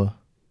whatever,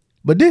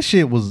 but this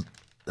shit was,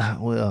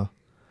 well,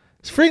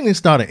 Freaknik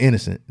started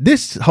innocent.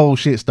 This whole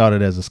shit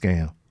started as a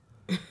scam.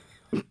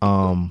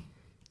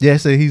 Yeah,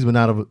 say he's been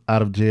out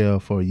of jail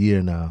for a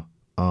year now.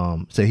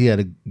 So he had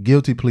a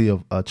guilty plea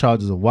of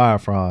charges of wire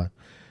fraud,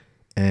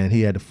 and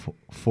he had a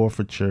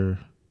forfeiture,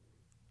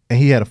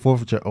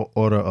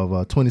 order of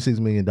 $26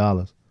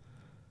 million.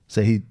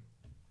 So he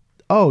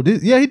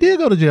did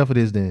go to jail for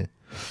this then.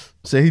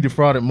 So he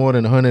defrauded more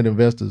than 100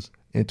 investors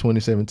in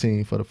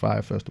 2017 for the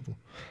Fire Festival.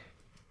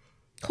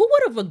 Who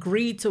would have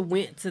agreed to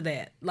went to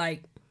that?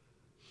 Like,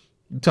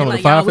 You talking about like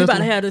the Fire y'all, we about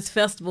Festival? to have this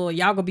festival.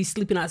 Y'all gonna be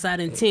sleeping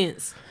outside in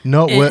tents.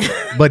 No, And-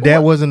 but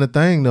that wasn't the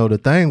thing though. The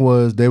thing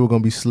was they were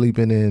gonna be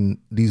sleeping in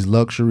these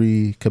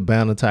luxury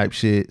cabana type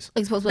shits.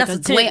 It's supposed to be That's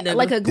a tent, nigga.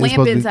 like a It's supposed to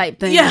glamping be- type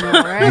thing, Yeah. you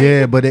know, right?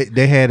 Yeah, but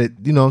they had it.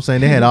 You know what I'm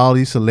saying? They had all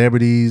these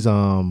celebrities.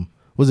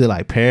 Was it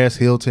like Paris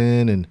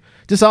Hilton and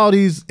just all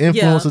these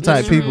influencer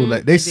type people?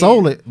 Like they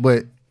sold it,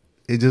 but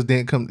it just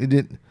didn't come. It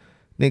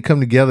didn't come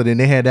together. Then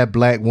they had that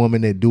black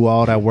woman that do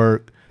all that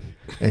work,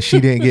 and she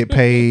didn't get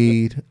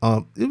paid.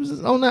 It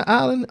was on that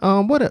island.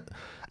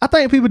 I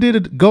think people did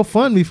a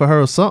GoFundMe for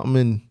her or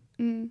something,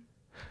 and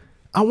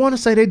I want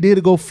to say they did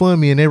a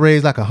GoFundMe and they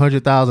raised like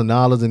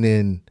 $100,000, and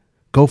then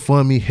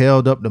GoFundMe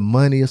held up the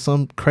money or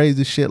some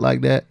crazy shit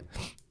like that.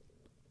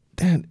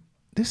 Damn,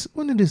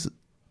 when did this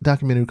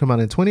documentary come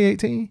out, in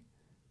 2018?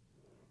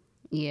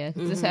 Yeah,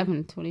 'cause this happened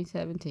in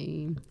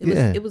 2017.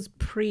 It was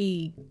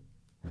pre-pandemic.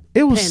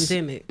 It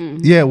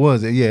was Yeah, it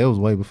was. Yeah, it was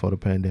way before the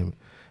pandemic.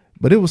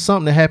 But it was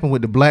something that happened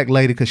with the black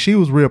lady because she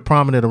was real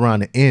prominent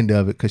around the end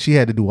of it because she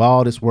had to do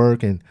all this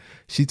work, and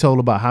she told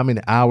about how many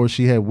hours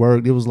she had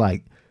worked. It was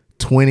like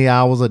 20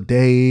 hours a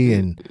day,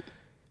 and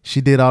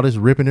she did all this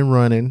ripping and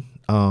running,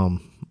 all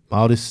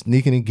this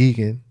sneaking and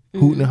geeking,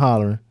 hooting and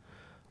hollering,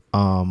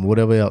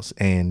 whatever else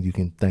and you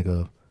can think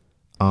of.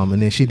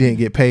 And then she didn't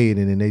get paid,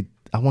 and then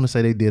I want to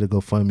say they did a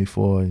GoFundMe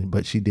for her,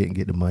 but she didn't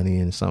get the money,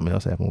 and something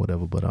else happened,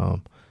 whatever. But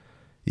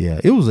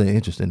yeah, it was an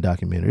interesting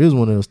documentary. It was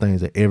one of those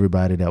things that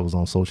everybody that was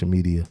on social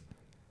media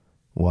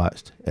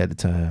watched at the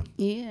time.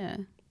 Yeah.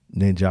 And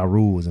then Ja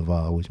Rule was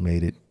involved, which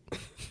made it.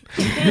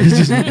 It's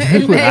just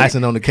they put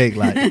icing on the cake.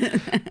 Like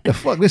the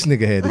fuck this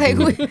nigga had to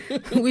do.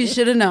 Like we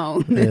should have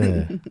known.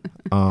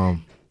 Yeah.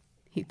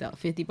 He thought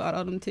 50 bought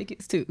all them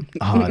tickets too.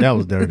 Oh, that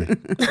was dirty.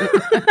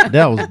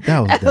 That was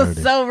That dirty.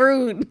 was so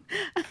rude.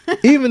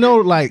 Even though,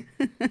 like,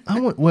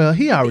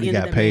 he already End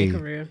of got that paid. man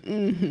career.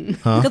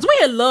 Because we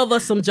had love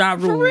us some Ja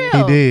Rule. For real.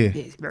 He did.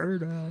 It's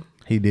murder.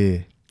 He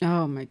did.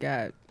 Oh my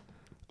God.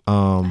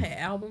 I had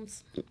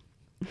albums.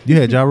 You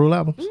had Ja Rule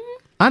albums?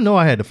 I know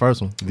I had the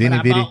first one. Vinny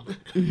But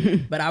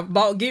Vitty. But I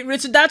bought Get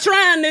Rich or Die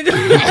Trying, nigga.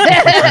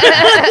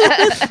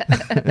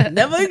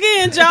 Never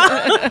again,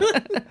 Ja.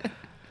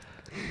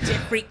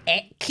 Jeffrey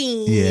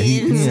Atkins. Yeah,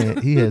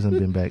 he hasn't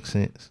been back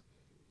since.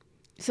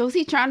 So is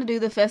he trying to do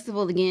the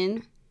festival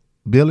again?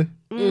 Billy?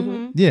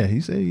 Mm-hmm. Yeah,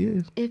 he said he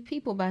is. If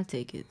people buy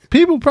tickets,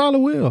 People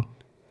probably will,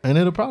 and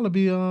it'll probably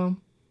be a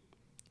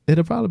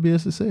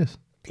success.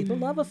 People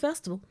love a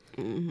festival.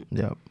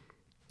 Yeah.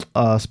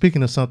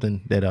 Speaking of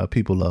something that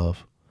people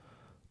love,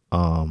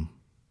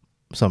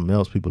 something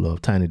else people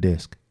love, Tiny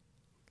Desk.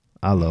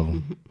 I love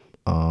them.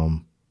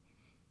 I'm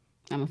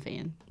a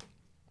fan.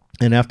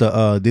 And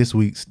after this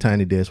week's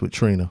Tiny Desk with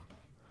Trina,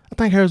 I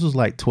think hers was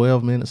like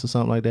 12 minutes or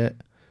something like that.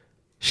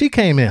 She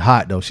came in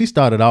hot though. She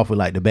started off with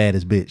like the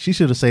baddest bitch. She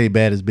should have saved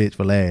baddest bitch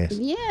for last.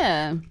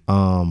 Yeah.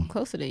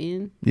 Close to the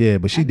end. Yeah,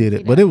 but she did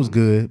it. But it was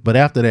good. But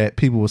after that,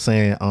 people were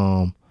saying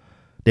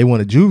they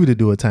wanted Juvie to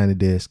do a Tiny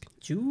Desk.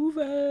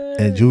 Juvie.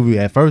 And Juvie,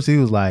 at first he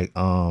was like,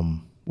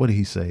 what did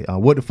he say?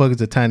 What the fuck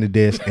is a Tiny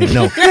Desk? And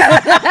no.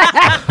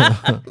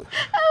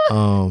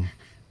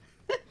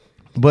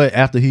 But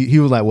after he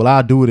was like, well,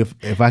 I'll do it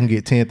if I can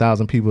get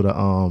 10,000 people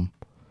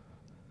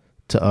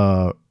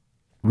to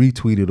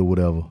retweet it or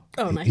whatever.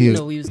 Oh, no, he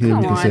knew he was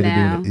Come on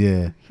now.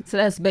 Yeah. So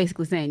that's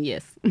basically saying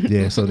yes.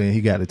 Yeah, so then he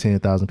got the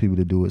 10,000 people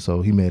to do it.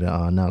 So he made an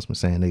announcement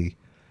saying they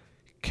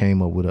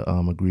came up with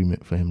an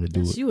agreement for him to do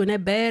That's it. you and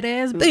that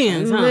badass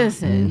Benz, huh?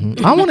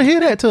 Listen. I want to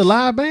hear that to a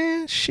live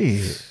band.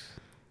 Shit.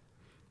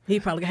 He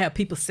probably have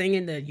people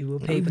singing that you will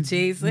paper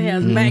chase. He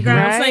has background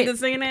Right. singers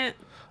singing that.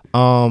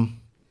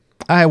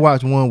 I had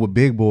watched one with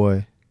Big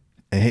Boy,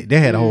 and they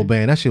had a whole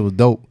band. That shit was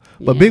dope.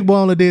 But Big Boy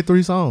only did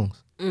 3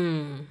 songs.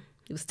 It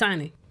was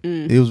tiny.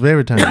 It was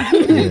very tiny.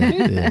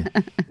 yeah.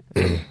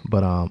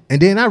 But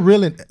and then I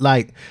really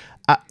like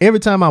every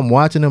time I'm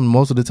watching them.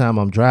 Most of the time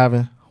I'm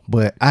driving,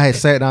 but I had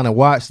sat down and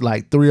watched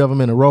like 3 of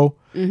them in a row,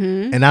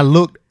 and I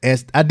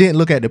didn't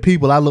look at the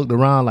people. I looked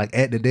around like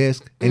at the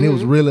desk, and it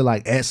was really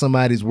like at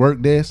somebody's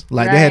work desk.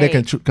 Like they had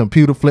their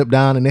computer flipped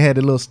down, and they had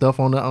the little stuff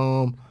on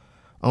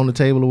the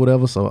table or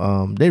whatever.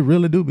 So they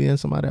really do be in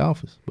somebody's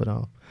office. But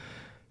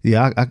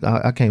yeah,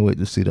 I can't wait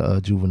to see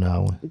the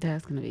Juvenile one.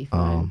 That's gonna be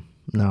fun.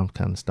 Now I'm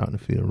kind of starting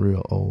to feel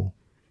real old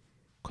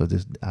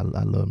because I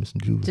love me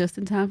some Juvenile. Just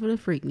in time for the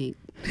Freaknik.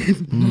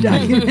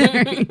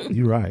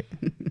 You're right.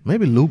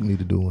 Maybe Luke need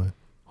to do one.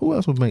 Who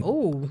else would make?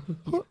 Oh,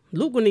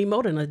 Luke will need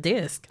more than a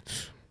desk.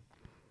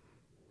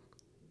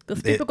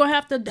 Because people gonna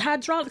have the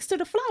hydraulics to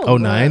the floor. Oh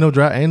no,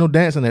 ain't no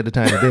dancing at the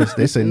time of this.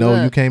 They say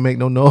no, you can't make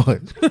no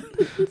noise.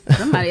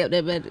 Somebody up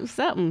there better do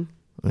something.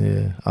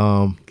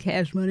 Yeah.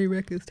 Cash Money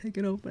Records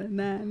taking over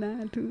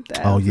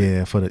 9/9/2000. Oh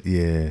yeah,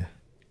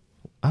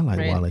 I like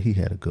Wale. He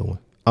had a good one.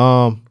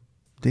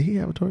 Did he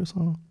have a twerk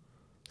song?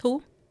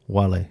 Who?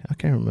 Wale. I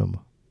can't remember.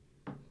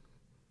 I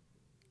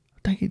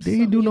think he did.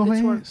 He do No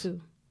Hands?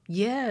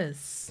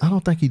 Yes. I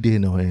don't think he did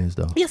No Hands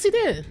though. Yes, he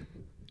did.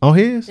 On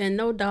his? And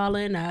No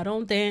Darling, I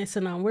Don't Dance,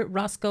 and I'm with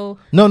Roscoe.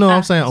 No,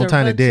 I'm saying on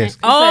Tiny Desk.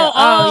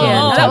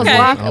 Oh, that was okay.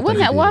 Walker. Wasn't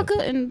that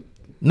Walker? And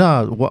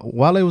No,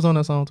 Wale was on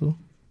that song too.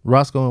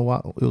 Roscoe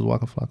and it was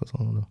Waka Flocka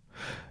song though.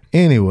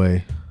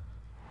 Anyway.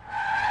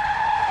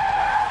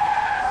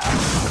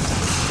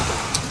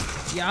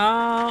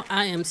 Y'all,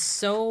 I am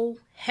so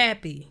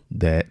happy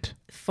That.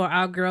 for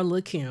our girl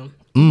Lil' Kim.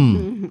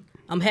 Mm.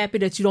 I'm happy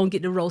that you don't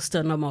get to roast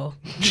her no more.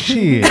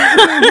 Shit.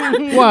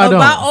 Why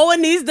About don't?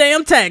 owing these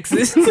damn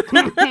taxes.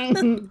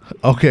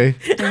 Okay.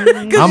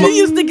 Because you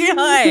used to get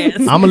her ass.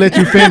 I'm gonna let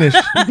you finish,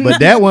 but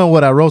that wasn't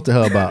what I roasted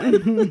her about.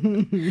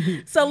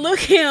 So Lil'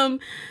 Kim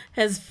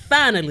has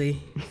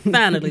finally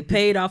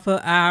paid off her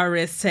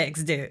IRS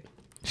tax debt.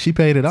 She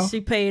paid it off.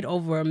 She paid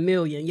over $1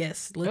 million.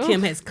 Yes, Lil'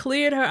 Kim has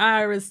cleared her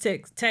IRS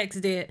tax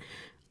debt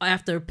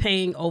after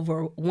paying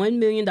over $1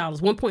 million,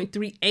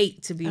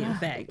 1.38 to be in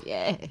fact.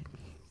 yeah.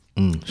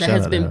 That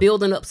has been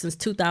building up since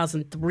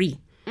 2003.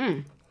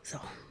 So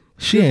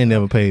She ain't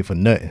never paid for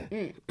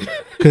nothing.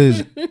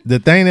 Cause the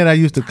thing that I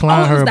used to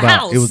clown her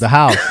about, it was the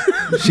house.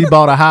 She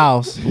bought a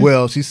house.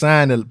 Well, she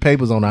signed the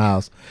papers on the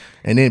house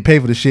and then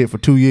paid for the shit for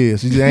 2 years.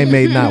 She just ain't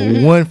made not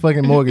one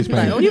fucking mortgage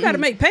like, payment. oh, you got to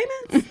make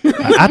payments?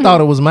 I thought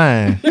it was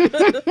mine.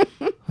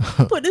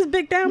 Put this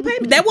big down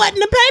payment. That wasn't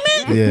the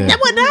payment? Yeah.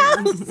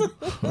 That wasn't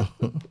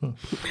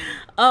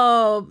the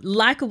house?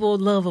 Likeable,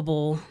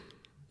 lovable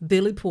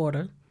Billy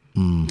Porter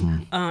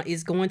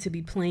is going to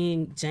be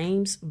playing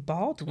James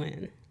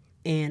Baldwin.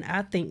 And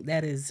I think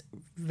that is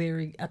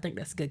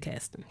that's good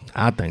casting.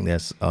 I think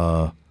that's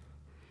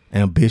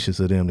ambitious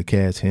of them to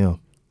cast him.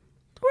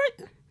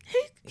 Right.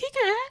 He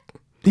can act.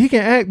 He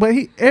can act, but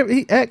he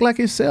act like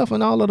himself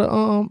and all of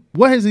the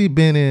what has he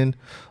been in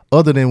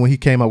other than when he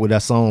came out with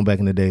that song back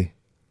in the day?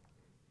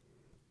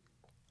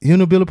 You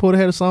know Billy Porter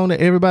had a song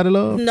that everybody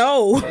loved?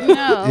 No.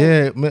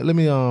 Yeah, let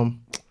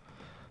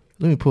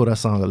me pull that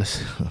song up.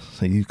 Let's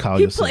so you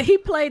call yourself. He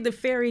played the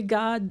fairy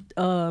god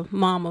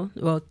mama,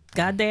 well,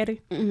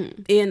 goddaddy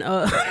in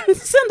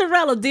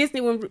Cinderella Disney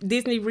when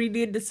Disney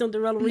redid the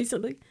Cinderella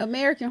recently.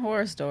 American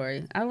Horror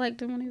Story. I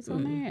liked him when he was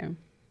on there.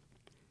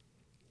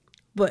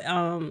 But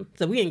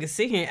so we ain't gonna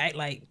sit here and act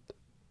like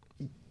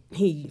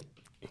He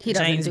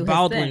doesn't James do his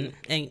Baldwin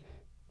thing. ain't.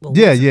 Well,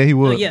 Yeah, he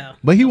was. yeah.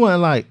 But he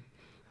wasn't like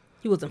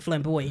He wasn't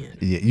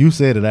flamboyant. Yeah, you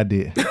said it. I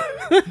did.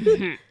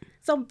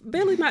 So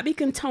Billy might be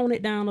can tone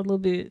it down a little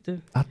bit.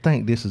 I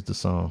think this is the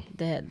song.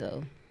 That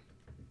though.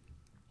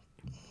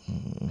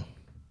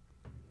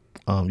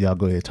 Y'all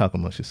go ahead, talk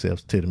amongst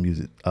yourselves till the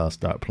music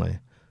start playing.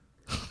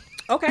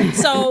 Okay,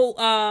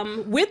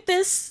 so with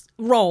this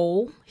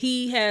role,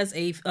 he has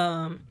a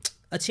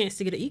chance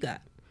to get an EGOT.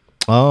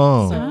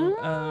 Oh,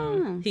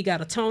 So he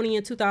got a Tony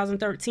in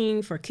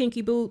 2013 for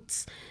Kinky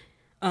Boots.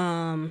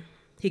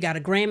 He got a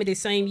Grammy the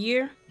same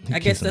year. He I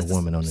guess kissing that's a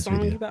woman the on this song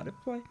video. you about to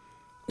play.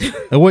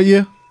 And what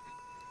year?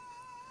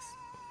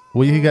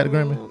 What year he got the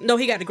Grammy? No,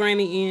 he got the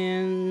Grammy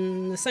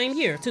in the same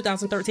year,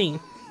 2013.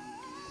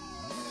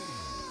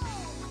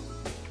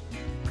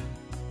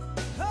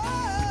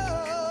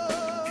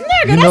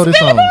 You know this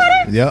song?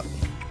 Yep.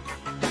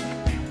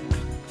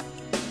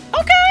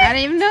 I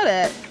didn't even know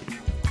that.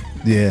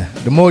 Yeah.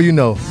 The more you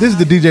know. This is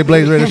the DJ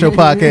Blaze Radio Show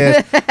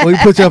podcast where we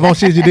put you up on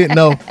shit you didn't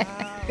know.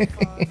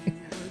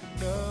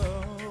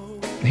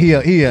 He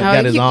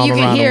got his arm you around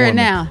can hear the it woman.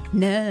 now.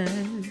 No.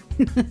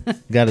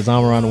 Got his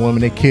arm around the woman.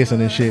 They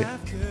kissing and shit.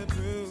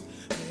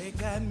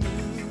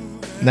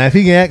 Now, if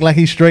he can act like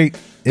he's straight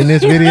in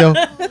this video,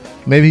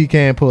 maybe he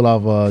can pull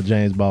off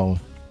James Baldwin.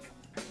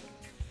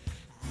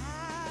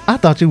 I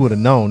thought you would have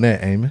known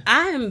that, Amy.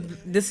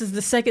 This is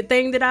the second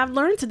thing that I've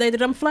learned today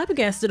that I'm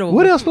flabbergasted over.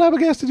 What else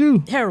flabbergasted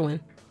you? Heroin.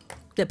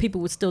 That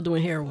people were still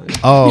doing heroin.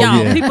 Oh,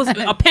 Y'all,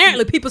 yeah.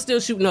 apparently people still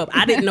shooting up.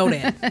 I didn't know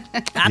that.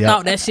 I Yep.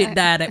 thought that shit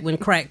died when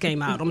crack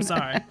came out. I'm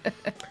sorry.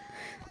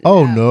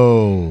 Oh,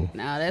 no.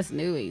 No, that's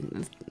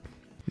new.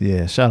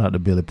 Yeah, shout out to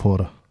Billy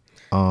Porter.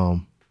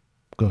 Go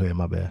ahead,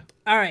 my bad.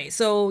 All right,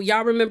 so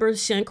y'all remember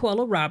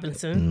Shanquella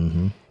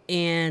Robinson, Mm-hmm.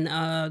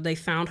 and they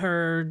found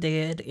her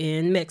dead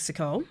in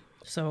Mexico.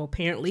 So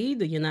apparently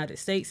the United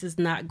States is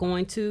not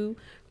going to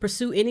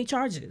pursue any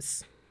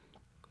charges.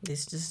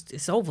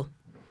 It's over.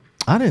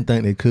 I didn't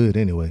think they could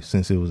anyway,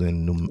 since it was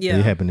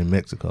it happened in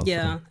Mexico.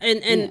 Yeah,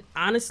 and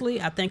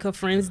honestly, I think her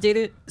friends did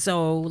it.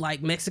 So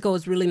like Mexico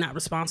is really not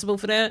responsible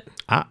for that.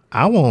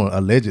 I won't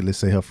allegedly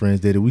say her friends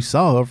did it. We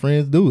saw her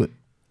friends do it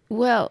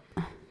Well,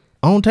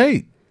 on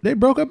tape. They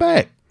broke her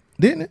back,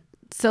 didn't it?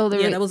 so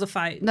the Yeah, that was a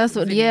fight. that's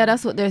what video.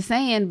 that's what they're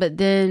saying. But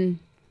then,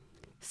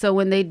 so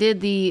when they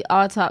did the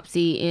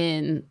autopsy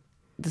in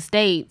the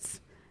States,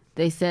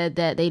 they said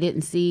that they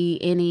didn't see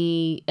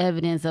any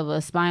evidence of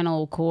a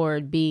spinal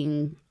cord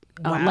being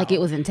Wow. like it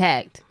was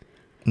intact.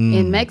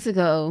 In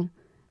Mexico,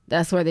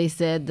 that's where they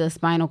said the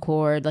spinal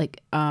cord,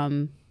 like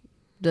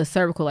the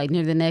cervical, like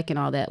near the neck and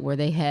all that, where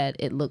they had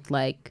it looked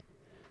like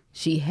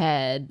she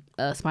had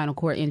a spinal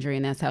cord injury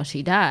and that's how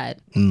she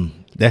died.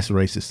 That's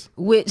racist.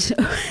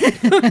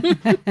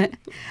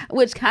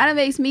 Which kind of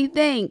makes me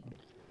think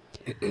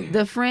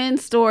the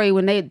friend's story,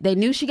 when they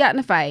knew she got in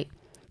a fight,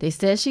 they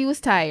said she was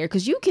tired,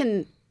 because you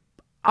can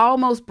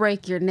almost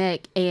break your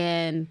neck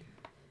and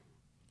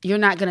you're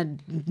not going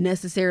to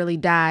necessarily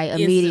die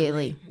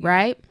immediately,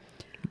 right?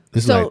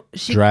 It's So like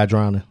she- dry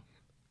drowning.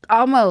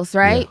 Almost,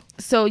 right? Yeah.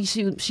 So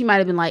she might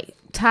have been like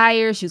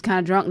tired. She was kind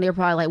of drunk, and they're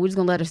probably like, "We're just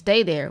gonna let her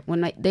stay there."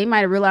 When they might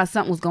have realized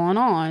something was going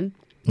on,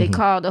 they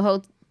called the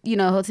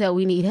hotel.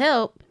 We need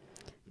help.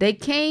 They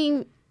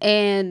came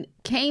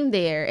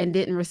there and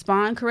didn't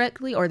respond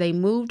correctly, or they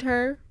moved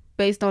her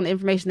based on the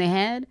information they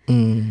had,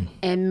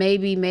 and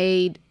maybe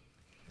made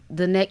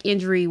the neck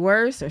injury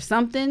worse or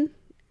something.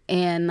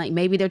 And like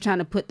maybe they're trying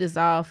to put this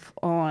off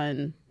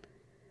on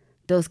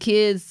those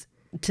kids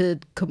to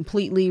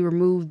completely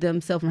remove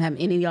themselves from having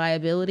any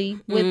liability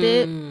with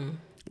it.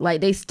 Like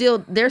they're still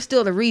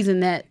the reason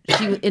that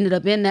she ended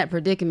up in that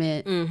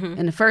predicament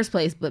in the first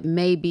place. But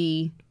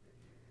maybe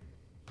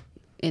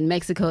in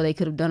Mexico they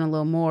could have done a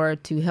little more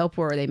to help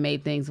her, or they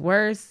made things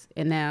worse.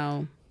 And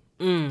now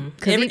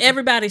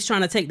Everybody's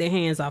trying to take their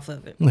hands off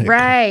of it.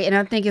 right. And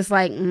I think it's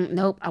like,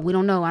 nope, we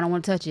don't know. I don't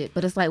want to touch it.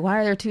 But it's like, why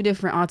are there two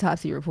different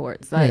autopsy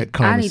reports? Like,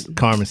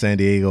 Carmen San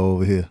Diego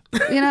over here.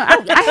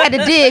 I had to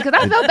dig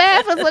because I felt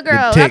bad for the little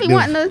girl. I be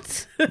wanting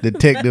to.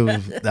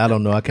 Detective, I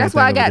don't know. I can't. That's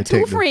why I think got of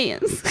two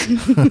detective.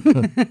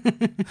 friends.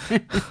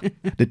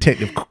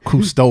 Detective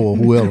Cousteau or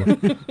whoever.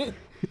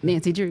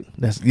 Nancy Drew.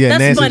 That's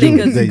Nancy funny Drew.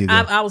 because There you go.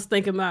 I was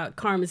thinking about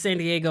Carmen San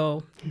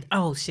Diego.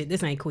 Oh shit,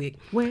 this ain't quick.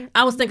 Where?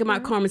 I was thinking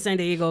about Carmen San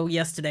Diego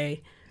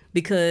yesterday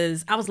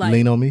because I was like,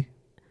 Lean on me.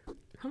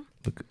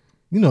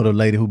 You know the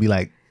lady who be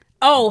like.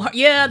 oh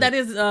yeah, that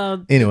is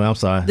Anyway, I'm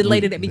sorry. the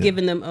lady that be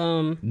giving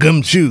them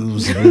gum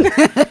shoes.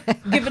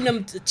 giving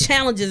them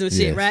challenges and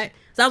shit, Yes. right?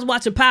 So I was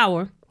watching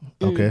Power.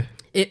 Okay.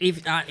 Hey,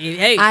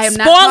 I am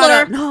not spoiler! caught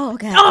up. No,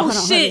 okay. Oh Hold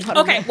on, shit! hold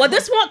on. Okay, well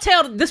this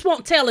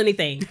won't tell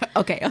anything.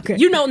 Okay.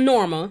 You know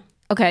Norma,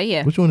 Okay,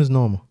 yeah. Which one is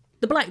normal?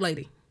 the black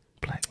lady,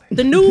 Black lady.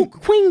 the new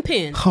queen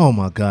pin. Oh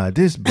my God,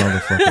 this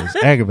motherfucker is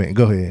aggravating.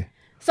 Go ahead.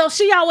 So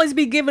she always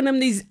be giving them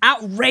these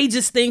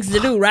outrageous things to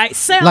do, right?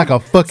 Sell Like a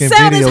fucking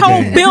sell video this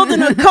whole game.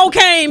 building of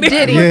cocaine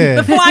Yeah.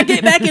 before I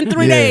get back in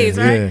 3 days,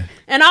 right? Yeah.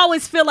 And I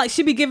always feel like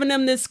she be giving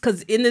them this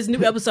because in this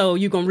new episode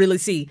you gonna really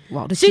see.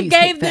 Well, the she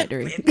gave them,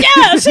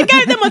 she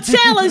gave them a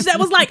challenge that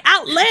was like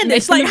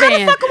outlandish. Like, how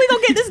the fuck are we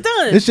gonna get this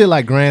done? This shit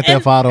like Grand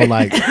Theft Auto.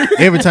 Like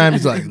every time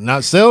he's like,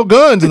 "Not sell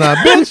guns," and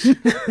bitch,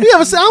 you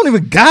ever say I don't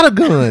even got a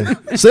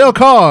gun. Sell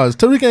cars.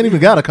 Tariq ain't even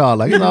got a car.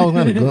 Like it's all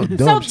kind of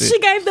dumb shit. She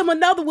gave them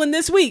another one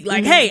this week.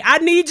 Like, hey, I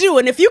need you,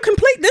 and if you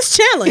complete this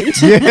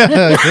challenge,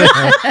 yeah.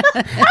 I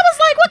was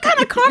like, what kind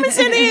of Carmen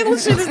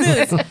Sandiego shit is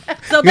this?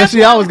 So Yeah,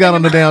 she always got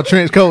on the damn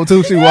trench coat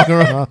too. She walking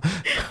around.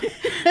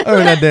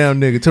 That damn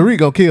nigga. Tariq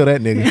gonna kill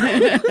that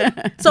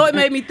nigga. So it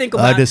made me think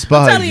about. I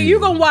despise I'm telling you, you. you're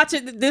gonna watch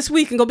it this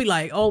week and gonna be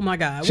like, oh my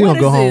god, She what gonna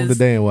go is home this?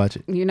 today and watch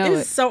it. You know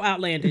It's so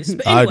outlandish.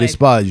 But I anyway,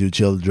 despise you,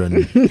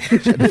 children.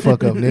 Shut the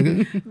fuck up,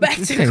 nigga. back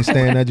to Can't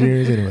stand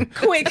Nigerians anyway.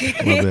 quick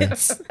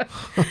hits.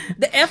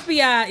 The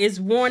FBI is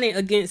warning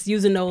against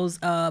using those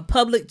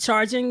public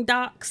charging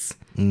docks.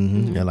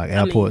 Yeah, like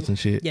airports and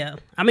shit. Yeah,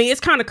 I mean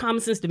it's kind of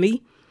common sense to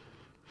me.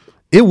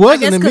 It I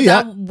wasn't guess to because me.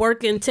 I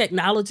work in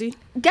technology.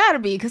 Gotta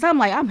be, because I'm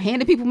like, I'm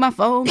handing people my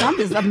phone.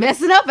 I'm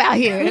messing up out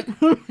here.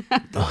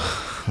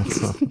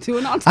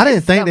 Doing all I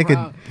didn't think stuff they could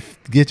wrong.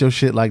 get your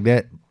shit like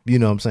that. You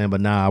know what I'm saying?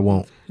 But now I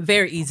won't.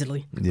 Very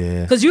easily.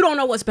 Yeah. Because you don't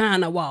know what's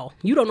behind that wall.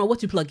 You don't know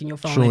what you plug in your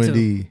phone True into.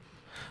 indeed.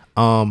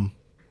 Dang.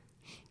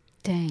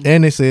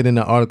 And they said in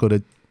the article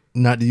that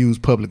not to use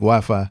public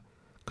Wi-Fi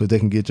because they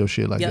can get your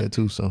shit like that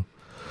too. So,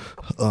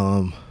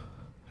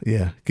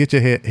 yeah, get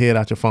your head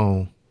out your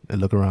phone and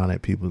look around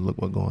at people.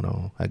 Look what's going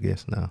on. I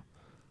guess now,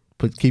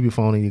 keep your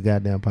phone in your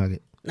goddamn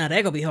pocket. Now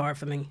that gonna be hard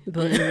for me,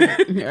 but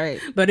Right.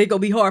 but it gonna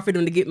be hard for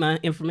them to get my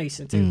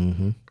information too.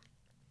 Mm-hmm.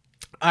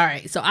 All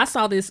right, so I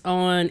saw this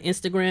on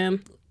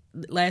Instagram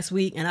last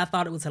week, and I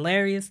thought it was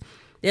hilarious.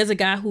 There's a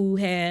guy who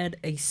had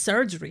a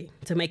surgery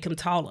to make him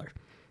taller.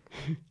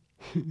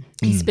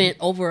 He spent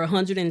over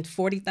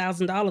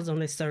 $140,000 on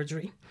this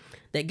surgery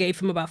that gave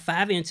him about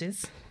 5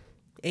 inches,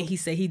 and he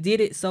said he did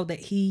it so that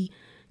he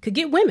could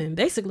get women,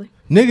 basically.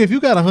 Nigga, if you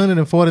got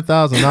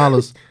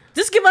 $140,000,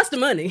 Just give us the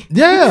money.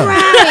 yeah,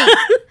 Right.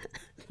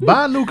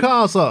 buy a new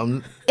car or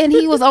something. And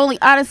he was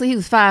honestly, he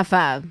was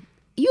 5'5".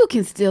 You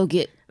can still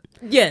get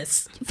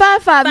Yes.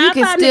 5'5". You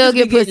can 5'5" still niggas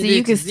get be getting pussy.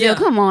 You can bitches, still yeah.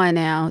 come on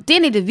now.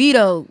 Danny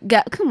DeVito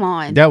come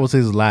on. That was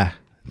his lie.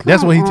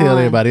 That's what he tell on.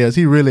 everybody else.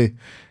 He really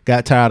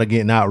got tired of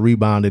getting out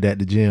rebounded at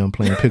the gym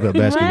playing pickup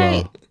basketball.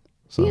 Right.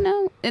 So You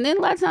know, and then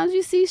a lot of times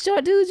you see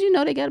short dudes, you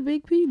know, they got a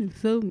big penis.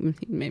 So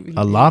maybe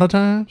a lot of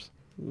times,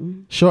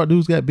 short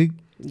dudes got big.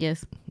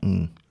 Yes.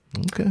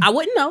 Okay. I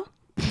wouldn't know.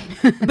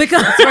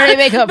 Because Where they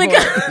make up for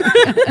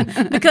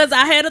it. because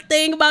I had a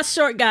thing about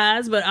short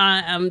guys, but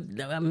I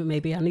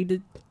maybe I need to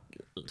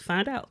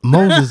find out.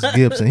 Moses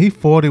Gibson, he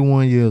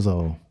 41 years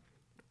old.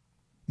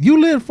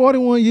 You lived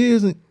 41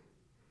 years and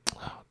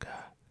oh God.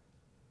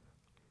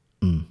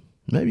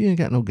 Maybe you ain't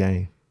got no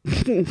game.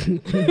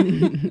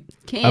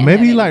 Can't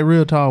Maybe you have like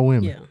real tall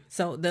women. Yeah.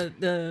 So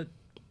the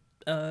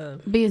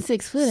it. Being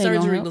 6 foot ain't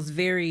surgery gonna was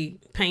very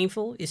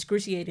painful,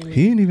 excruciatingly.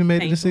 He ain't even made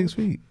it to painful. 6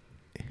 feet.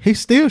 He's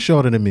still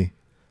shorter than me.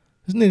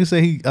 This nigga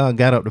say he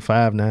got up to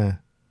 5'9".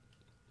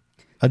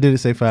 I did it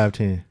say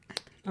 5'10".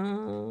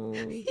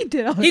 He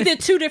did all He did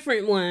 2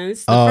 different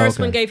ones. The Oh, first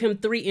okay. one gave him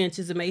 3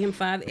 inches and made him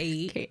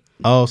 5'8".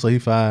 Oh, so he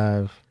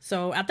 5'11".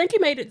 So I think he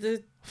made it.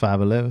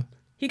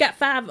 He got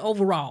 5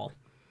 overall.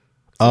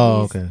 So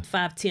Oh, he's okay.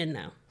 5'10"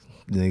 now.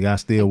 Then I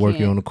still work you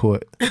can't. on the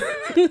court.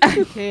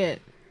 I can't.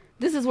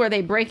 This is where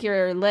they break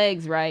your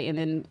legs, right? And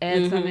then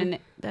add some in.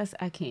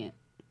 I can't.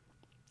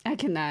 I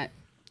cannot.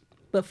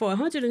 But for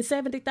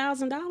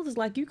 $170,000,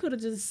 like you could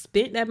have just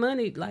spent that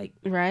money. Like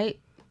Right?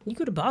 you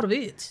could have bought a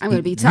bitch. I'm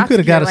gonna be coulda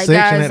toxic got a like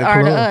section guys at the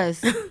are to club.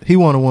 us. He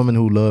want a woman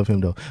who love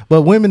him though.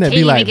 But women that Can't be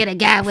even like get a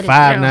guy with a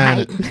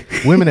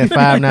 5'9", women at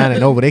 5'9"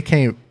 and over, they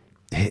can't.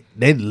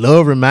 They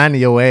love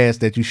reminding your ass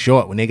that you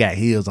short when they got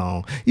heels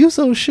on. You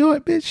so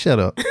short, bitch. Shut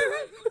up.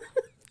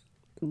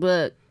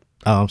 Look,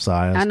 Oh, I'm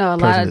sorry. I know a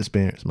lot personal of-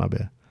 experience. My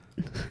bad.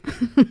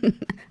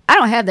 I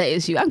don't have that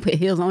issue. I can put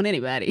heels on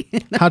anybody.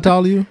 How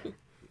tall are you?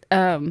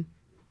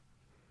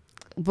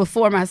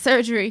 Before my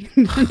surgery,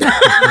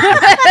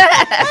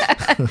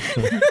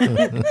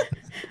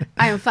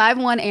 I am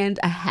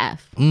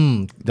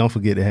 5'1.5". Don't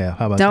forget to have.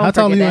 How about Don't how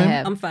tall are forget you? that Amy?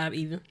 half. I'm 5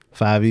 even.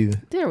 5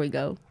 even. There we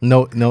go.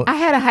 No. I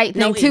had a height thing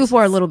No too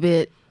for a inches. little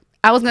bit.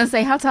 I was gonna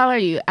say, how tall are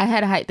you? I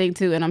had a height thing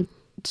too, and I'm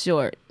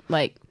short.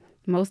 Like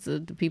most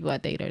of the people I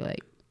date are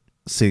like,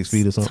 6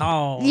 feet or something.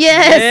 Tall.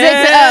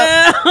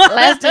 yeah, 6 up.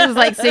 Last year was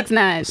like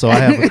 6'9". So I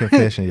have a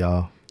confession,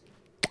 y'all.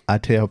 I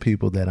tell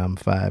people that I'm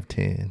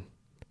 5'10",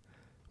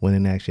 when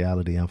in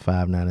actuality I'm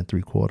 5'9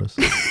 3/4.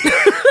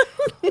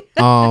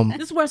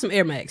 Just wear some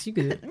Air Max. You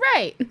good.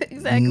 Right,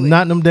 exactly.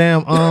 Not them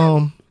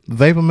damn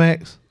Vapor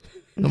Max,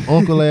 them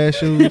uncle ass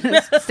shoes.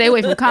 Stay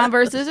away from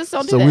Converses. Just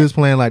don't do So that. we was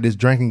playing like this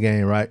drinking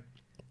game, right?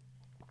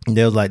 And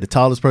there was like the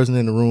tallest person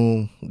in the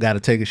room got to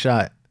take a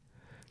shot.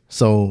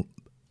 So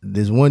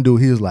this one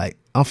dude, he was like,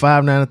 I'm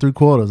 5'9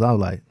 3/4. I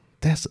was like,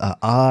 that's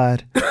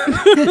odd.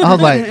 I was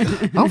like,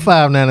 I'm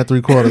 5'9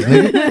 3/4,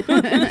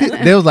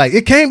 nigga. They was like,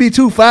 it can't be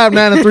 2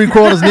 5'9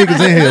 3/4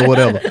 niggas in here or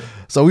whatever.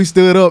 So we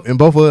stood up, and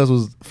both of us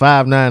was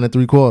 5'9" and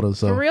 3/4.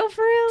 So For real,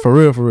 for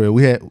real. for real.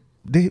 We had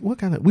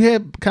we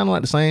had kind of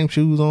like the same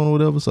shoes on or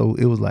whatever. So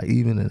it was like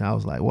even, and I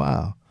was like,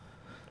 wow.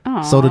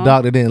 Aw. So the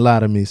doctor didn't lie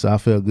to me, so I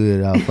felt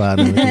good. I was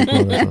 5'9" and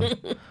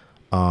 3/4.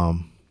 So.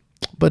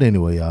 But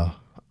anyway, y'all.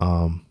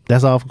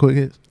 That's all for quick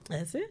hits.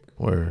 That's it.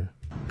 Word.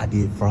 I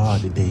did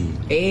fraud today.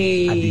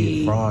 Hey. I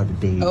did fraud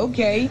today.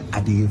 Okay. I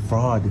did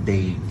fraud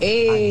today.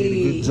 Hey. I did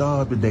a good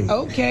job today.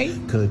 Okay.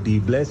 Cause the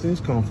blessings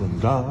come from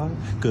God.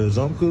 Cause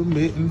I'm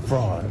committing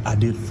fraud. I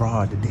did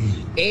fraud today.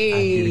 Hey.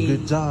 I did a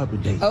good job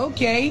today.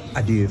 Okay.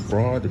 I did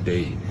fraud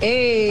today.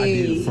 Hey. I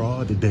did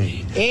fraud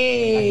today. I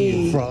Hey.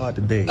 did fraud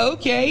today.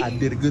 Okay. I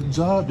did a good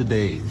job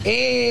today. Cause the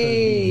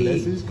Hey.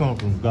 blessings come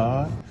from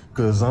God.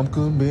 Cause I'm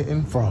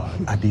committing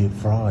fraud. I did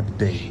fraud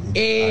today.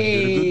 Hey. I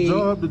did a good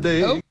job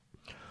today. Okay.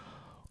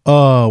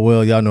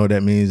 Well, y'all know what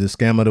that means. It's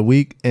Scam of the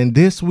Week. And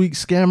this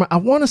week's scammer, I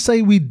want to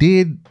say we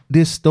did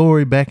this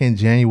story back in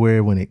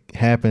January when it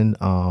happened.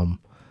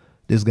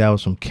 This guy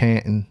was from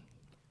Canton.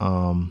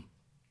 And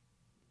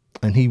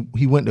he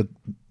went to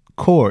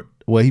court.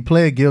 Well, he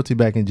pled guilty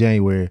back in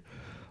January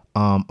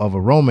of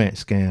a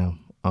romance scam.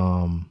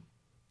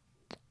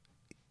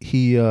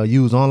 He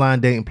used online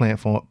dating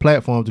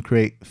platforms to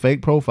create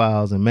fake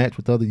profiles and match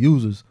with other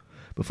users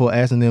before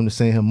asking them to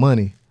send him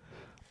money.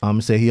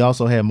 Said he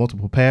also had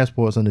multiple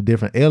passports under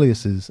different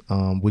aliases,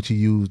 which he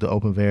used to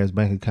open various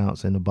bank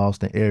accounts in the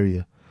Boston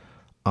area.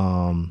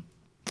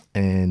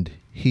 And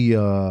he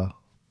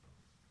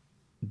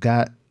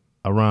got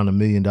around $1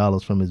 million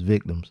from his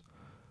victims.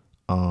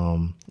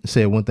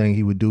 Said one thing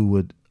he would do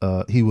would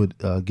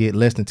get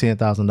less than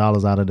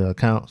 $10,000 out of the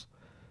accounts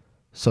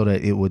so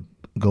that it would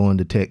go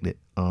undetected.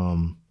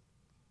 And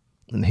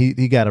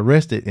he got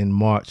arrested in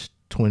March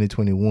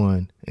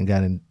 2021 and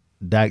got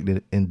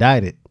indicted.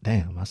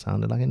 Damn, I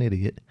sounded like an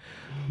idiot.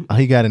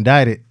 He got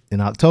indicted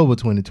in October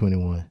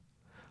 2021.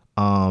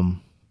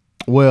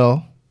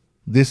 Well,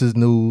 this is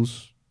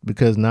news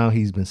because now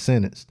he's been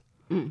sentenced.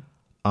 Hold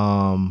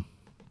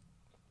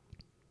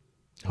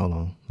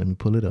on, let me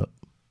pull it up.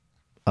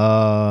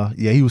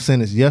 Yeah, he was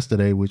sentenced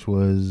yesterday, he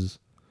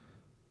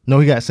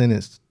got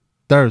sentenced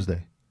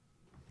Thursday.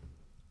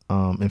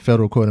 In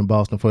federal court in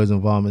Boston for his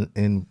involvement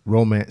in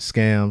romance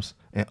scams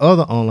and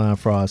other online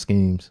fraud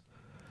schemes.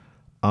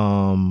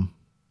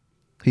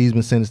 He's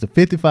been sentenced to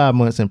 55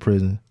 months in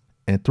prison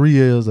and 3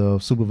 years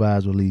of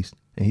supervised release,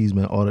 and he's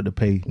been ordered to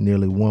pay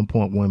nearly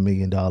 $1.1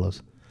 million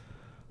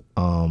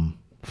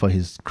for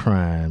his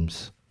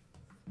crimes.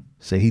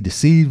 Say he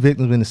deceived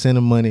victims into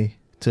sending money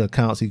to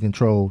accounts he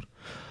controlled.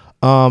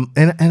 And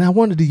I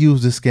wanted to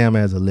use this scam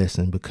as a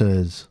lesson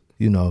because,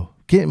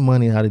 getting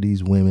money out of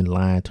these women,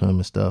 lying to them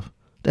and stuff,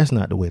 that's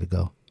not the way to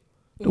go.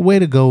 The way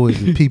to go is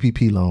with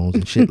PPP loans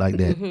and shit like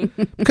that.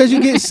 Because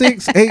you get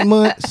 6-8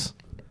 months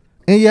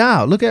and you're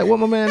out. Look at what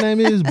my man's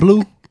name is,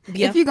 Blue.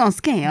 Yeah. If you're going to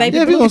scam. Baby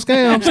Yeah, if you're going to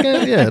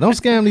scam, yeah. Don't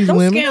scam these Don't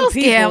women. scam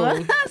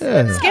people.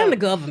 Yeah. Scam the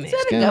government.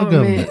 Scam the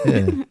government.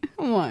 Yeah.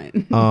 Come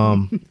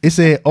on. It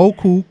said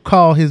Oku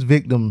called his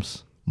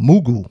victims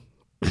Mugu,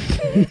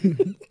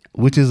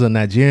 which is a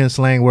Nigerian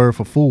slang word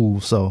for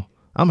fool. So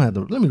I'm gonna have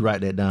to let me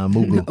write that down.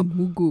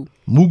 Mugu.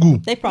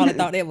 Mugu. They probably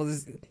thought that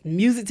was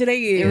music to their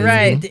ears.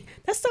 Right.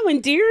 That's so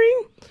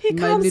endearing. He Might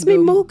calls be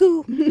me the-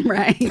 Mugu.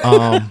 Right.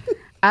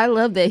 I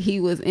love that he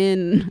was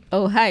in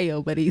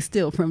Ohio, but he's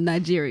still from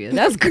Nigeria.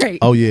 That's great.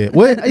 Oh yeah.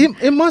 Well,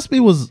 it must be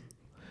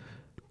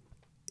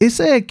it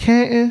said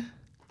Canton,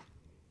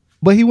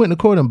 but he went to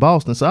court in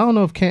Boston, so I don't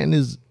know if Canton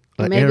is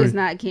an Maybe area. it's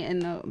not Canton.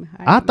 No,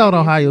 I thought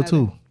maybe it's Ohio another-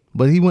 too,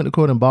 but he went to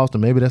court in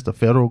Boston. Maybe that's the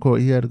federal court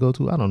he had to go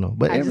to. I don't know,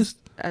 but I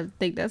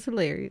think that's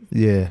hilarious.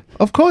 yeah,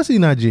 of course he's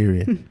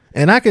Nigerian,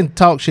 and I can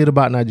talk shit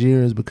about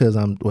Nigerians because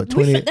I'm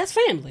 20. That's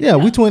family. Yeah,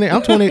 we 20.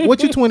 I'm 20.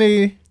 What you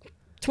 20?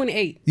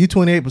 28. You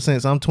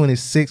 28%, so I'm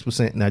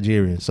 26%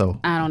 Nigerian. So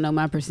I don't know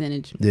my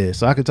percentage. yeah,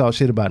 so I can talk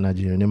shit about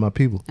Nigerian. They're my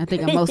people. I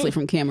think I'm mostly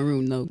from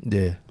Cameroon, though.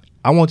 Yeah,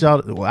 I want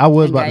y'all. I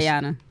was And about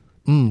Guyana.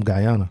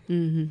 Guyana.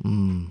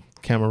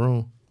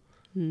 Cameroon.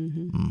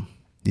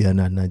 Yeah,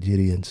 not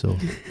Nigerian. So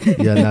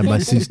yeah, not my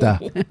sister.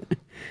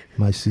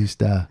 My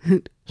sister.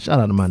 Shout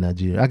out to my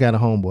Nigerian. I got a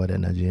homeboy that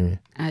Nigerian.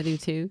 I do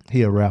too.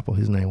 He a rapper.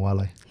 His name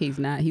Wale. He's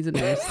not. He's a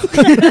nurse.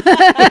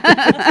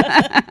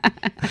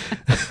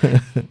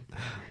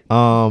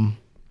 And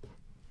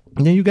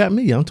then you got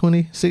me. I'm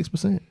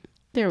 26%,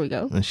 There we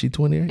go. and she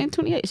 28. And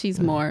 28, she's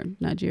more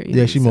Nigerian.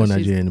 Yeah, she's more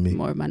Nigerian than me.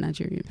 More of my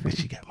Nigerian But friend.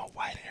 she got more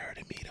white in her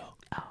than me though.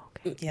 Oh,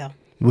 okay. Yeah.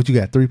 What you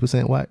got?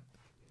 3% white.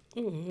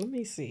 Let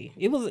me see.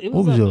 It was. What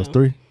was up yours? now.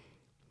 3.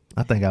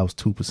 I think I was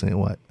 2%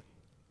 white.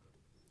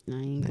 I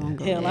ain't gonna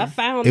go Hell, there. I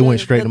found It went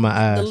straight to my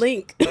eyes. The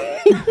link.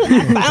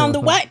 I found the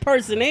white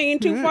person. They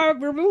ain't too far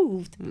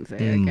removed.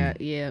 I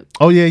got, yeah.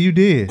 Oh yeah, you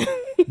did.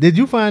 Did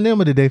you find them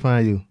or did they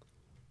find you?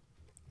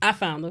 I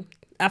found them.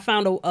 I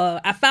found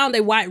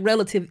a white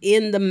relative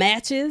in the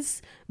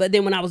matches, but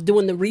then when I was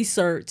doing the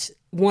research,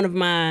 one of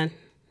mine,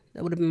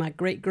 that would have been my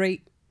great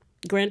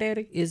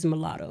granddaddy, is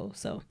mulatto.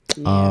 So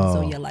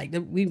so yeah, like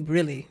we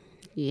really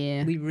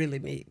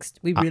mixed.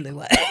 We really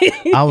white.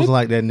 I was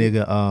like that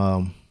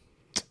nigga.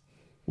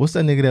 what's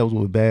that nigga that was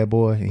with Bad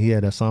Boy and he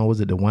had that song? Was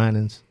it the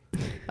Winans?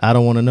 I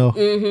don't want to know.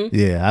 Mm-hmm.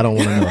 Yeah, I don't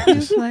want to know.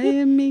 Just,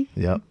 Playing me.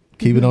 yep.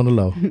 Keep it on the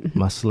low.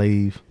 My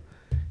slave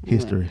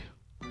history.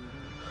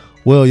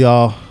 Well,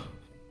 y'all,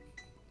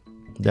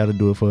 that'll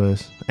do it for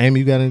us.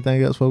 Amy, you got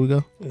anything else before we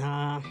go?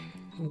 Nah,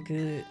 I'm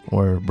good.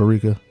 Or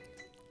Barika?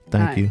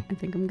 Thank you. I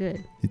think I'm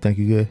good. You think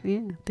you good? Yeah,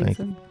 I think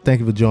so.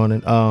 Thank you for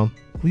joining. Will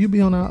you be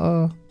on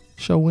our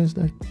show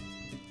Wednesday?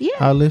 Yeah,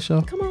 Our list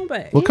show? Come on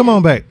back. Well, come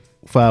on back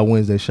for our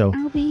Wednesday show.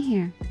 I'll be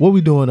here. What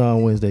we doing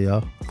on Wednesday,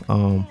 y'all?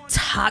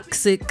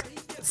 Toxic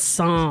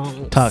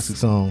songs. Toxic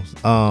songs.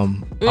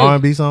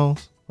 R&B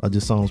songs or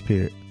just songs,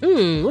 period?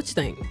 What you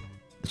think?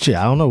 Shit,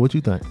 I don't know. What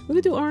you think? We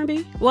could do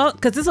R&B. Well,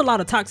 because there's a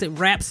lot of toxic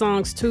rap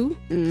songs too.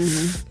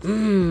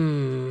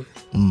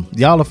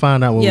 Y'all will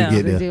find out when we get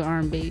We there. do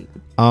R&B.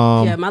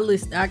 Yeah, my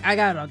list. I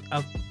got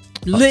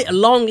a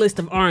long list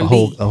of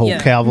R&B. A whole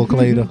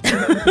cavalcade.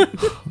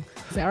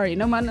 I already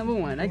know my number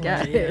one. I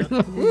got Yeah.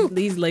 it.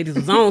 These ladies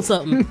was on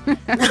something.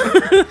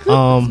 It's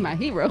my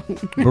hero.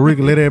 Barika,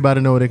 let everybody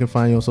know where they can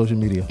find you on social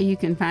media. You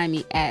can find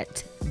me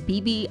at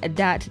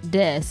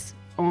bb.des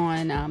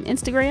on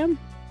Instagram,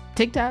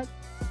 TikTok.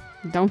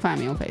 Don't find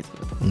me on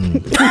Facebook.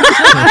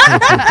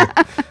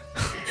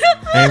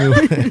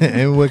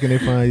 Amy, where can they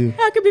find you?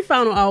 I can be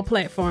found on all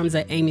platforms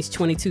at Amy's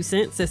 22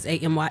 Cents. That's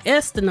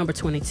AMYS, the number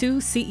 22,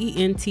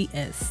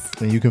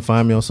 CENTS. And you can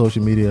find me on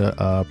social media,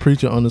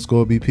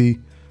 preacher_BP.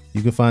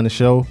 You can find the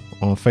show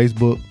on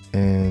Facebook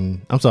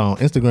on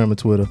Instagram and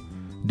Twitter,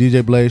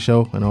 DJ Blaze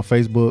Show, and on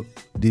Facebook,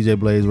 DJ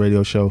Blaze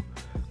Radio Show.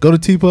 Go to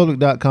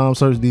tpublic.com,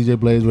 search DJ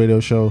Blaze Radio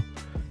Show,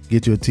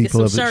 get you a Get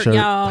some TPublic shirt,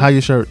 y'all. How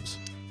your shirts?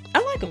 I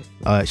like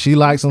them. She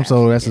likes them,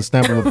 so that's a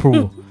stamp of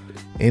approval.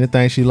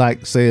 Anything she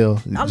like, sell.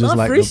 I just love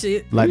like free the,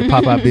 shit. like the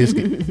Popeye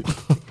biscuit.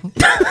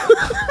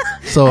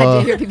 So I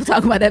did hear people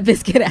talking about that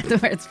biscuit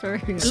afterwards.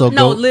 For real. So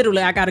No, go-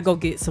 literally, I got to go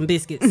get some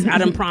biscuits. I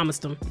done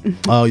promised them.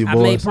 Oh, your I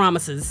made boys.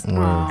 promises.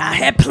 I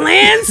had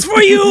plans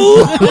for you.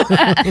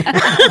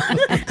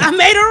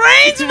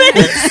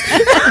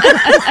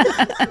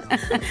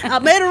 I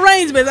made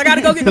arrangements. I got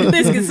to go get the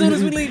biscuits as soon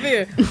as we leave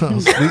here.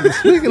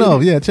 Speaking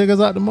of, yeah, check us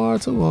out tomorrow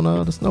too on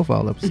the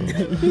Snowfall episode.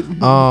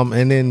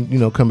 And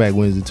then come back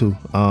Wednesday too.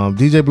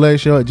 DJ Blaze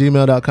Show at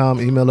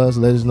gmail.com. Email us,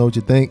 let us know what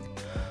you think.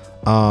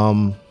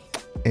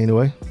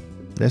 Anyway,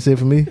 that's it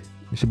for me.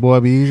 It's your boy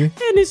Be Easy, And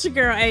it's your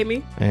girl,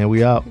 Amy. and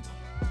we out.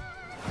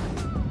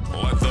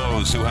 Let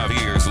those who have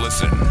ears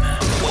listen.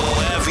 Well,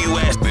 have you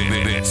asked?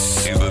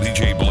 This is the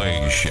DJ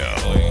Blaze Show.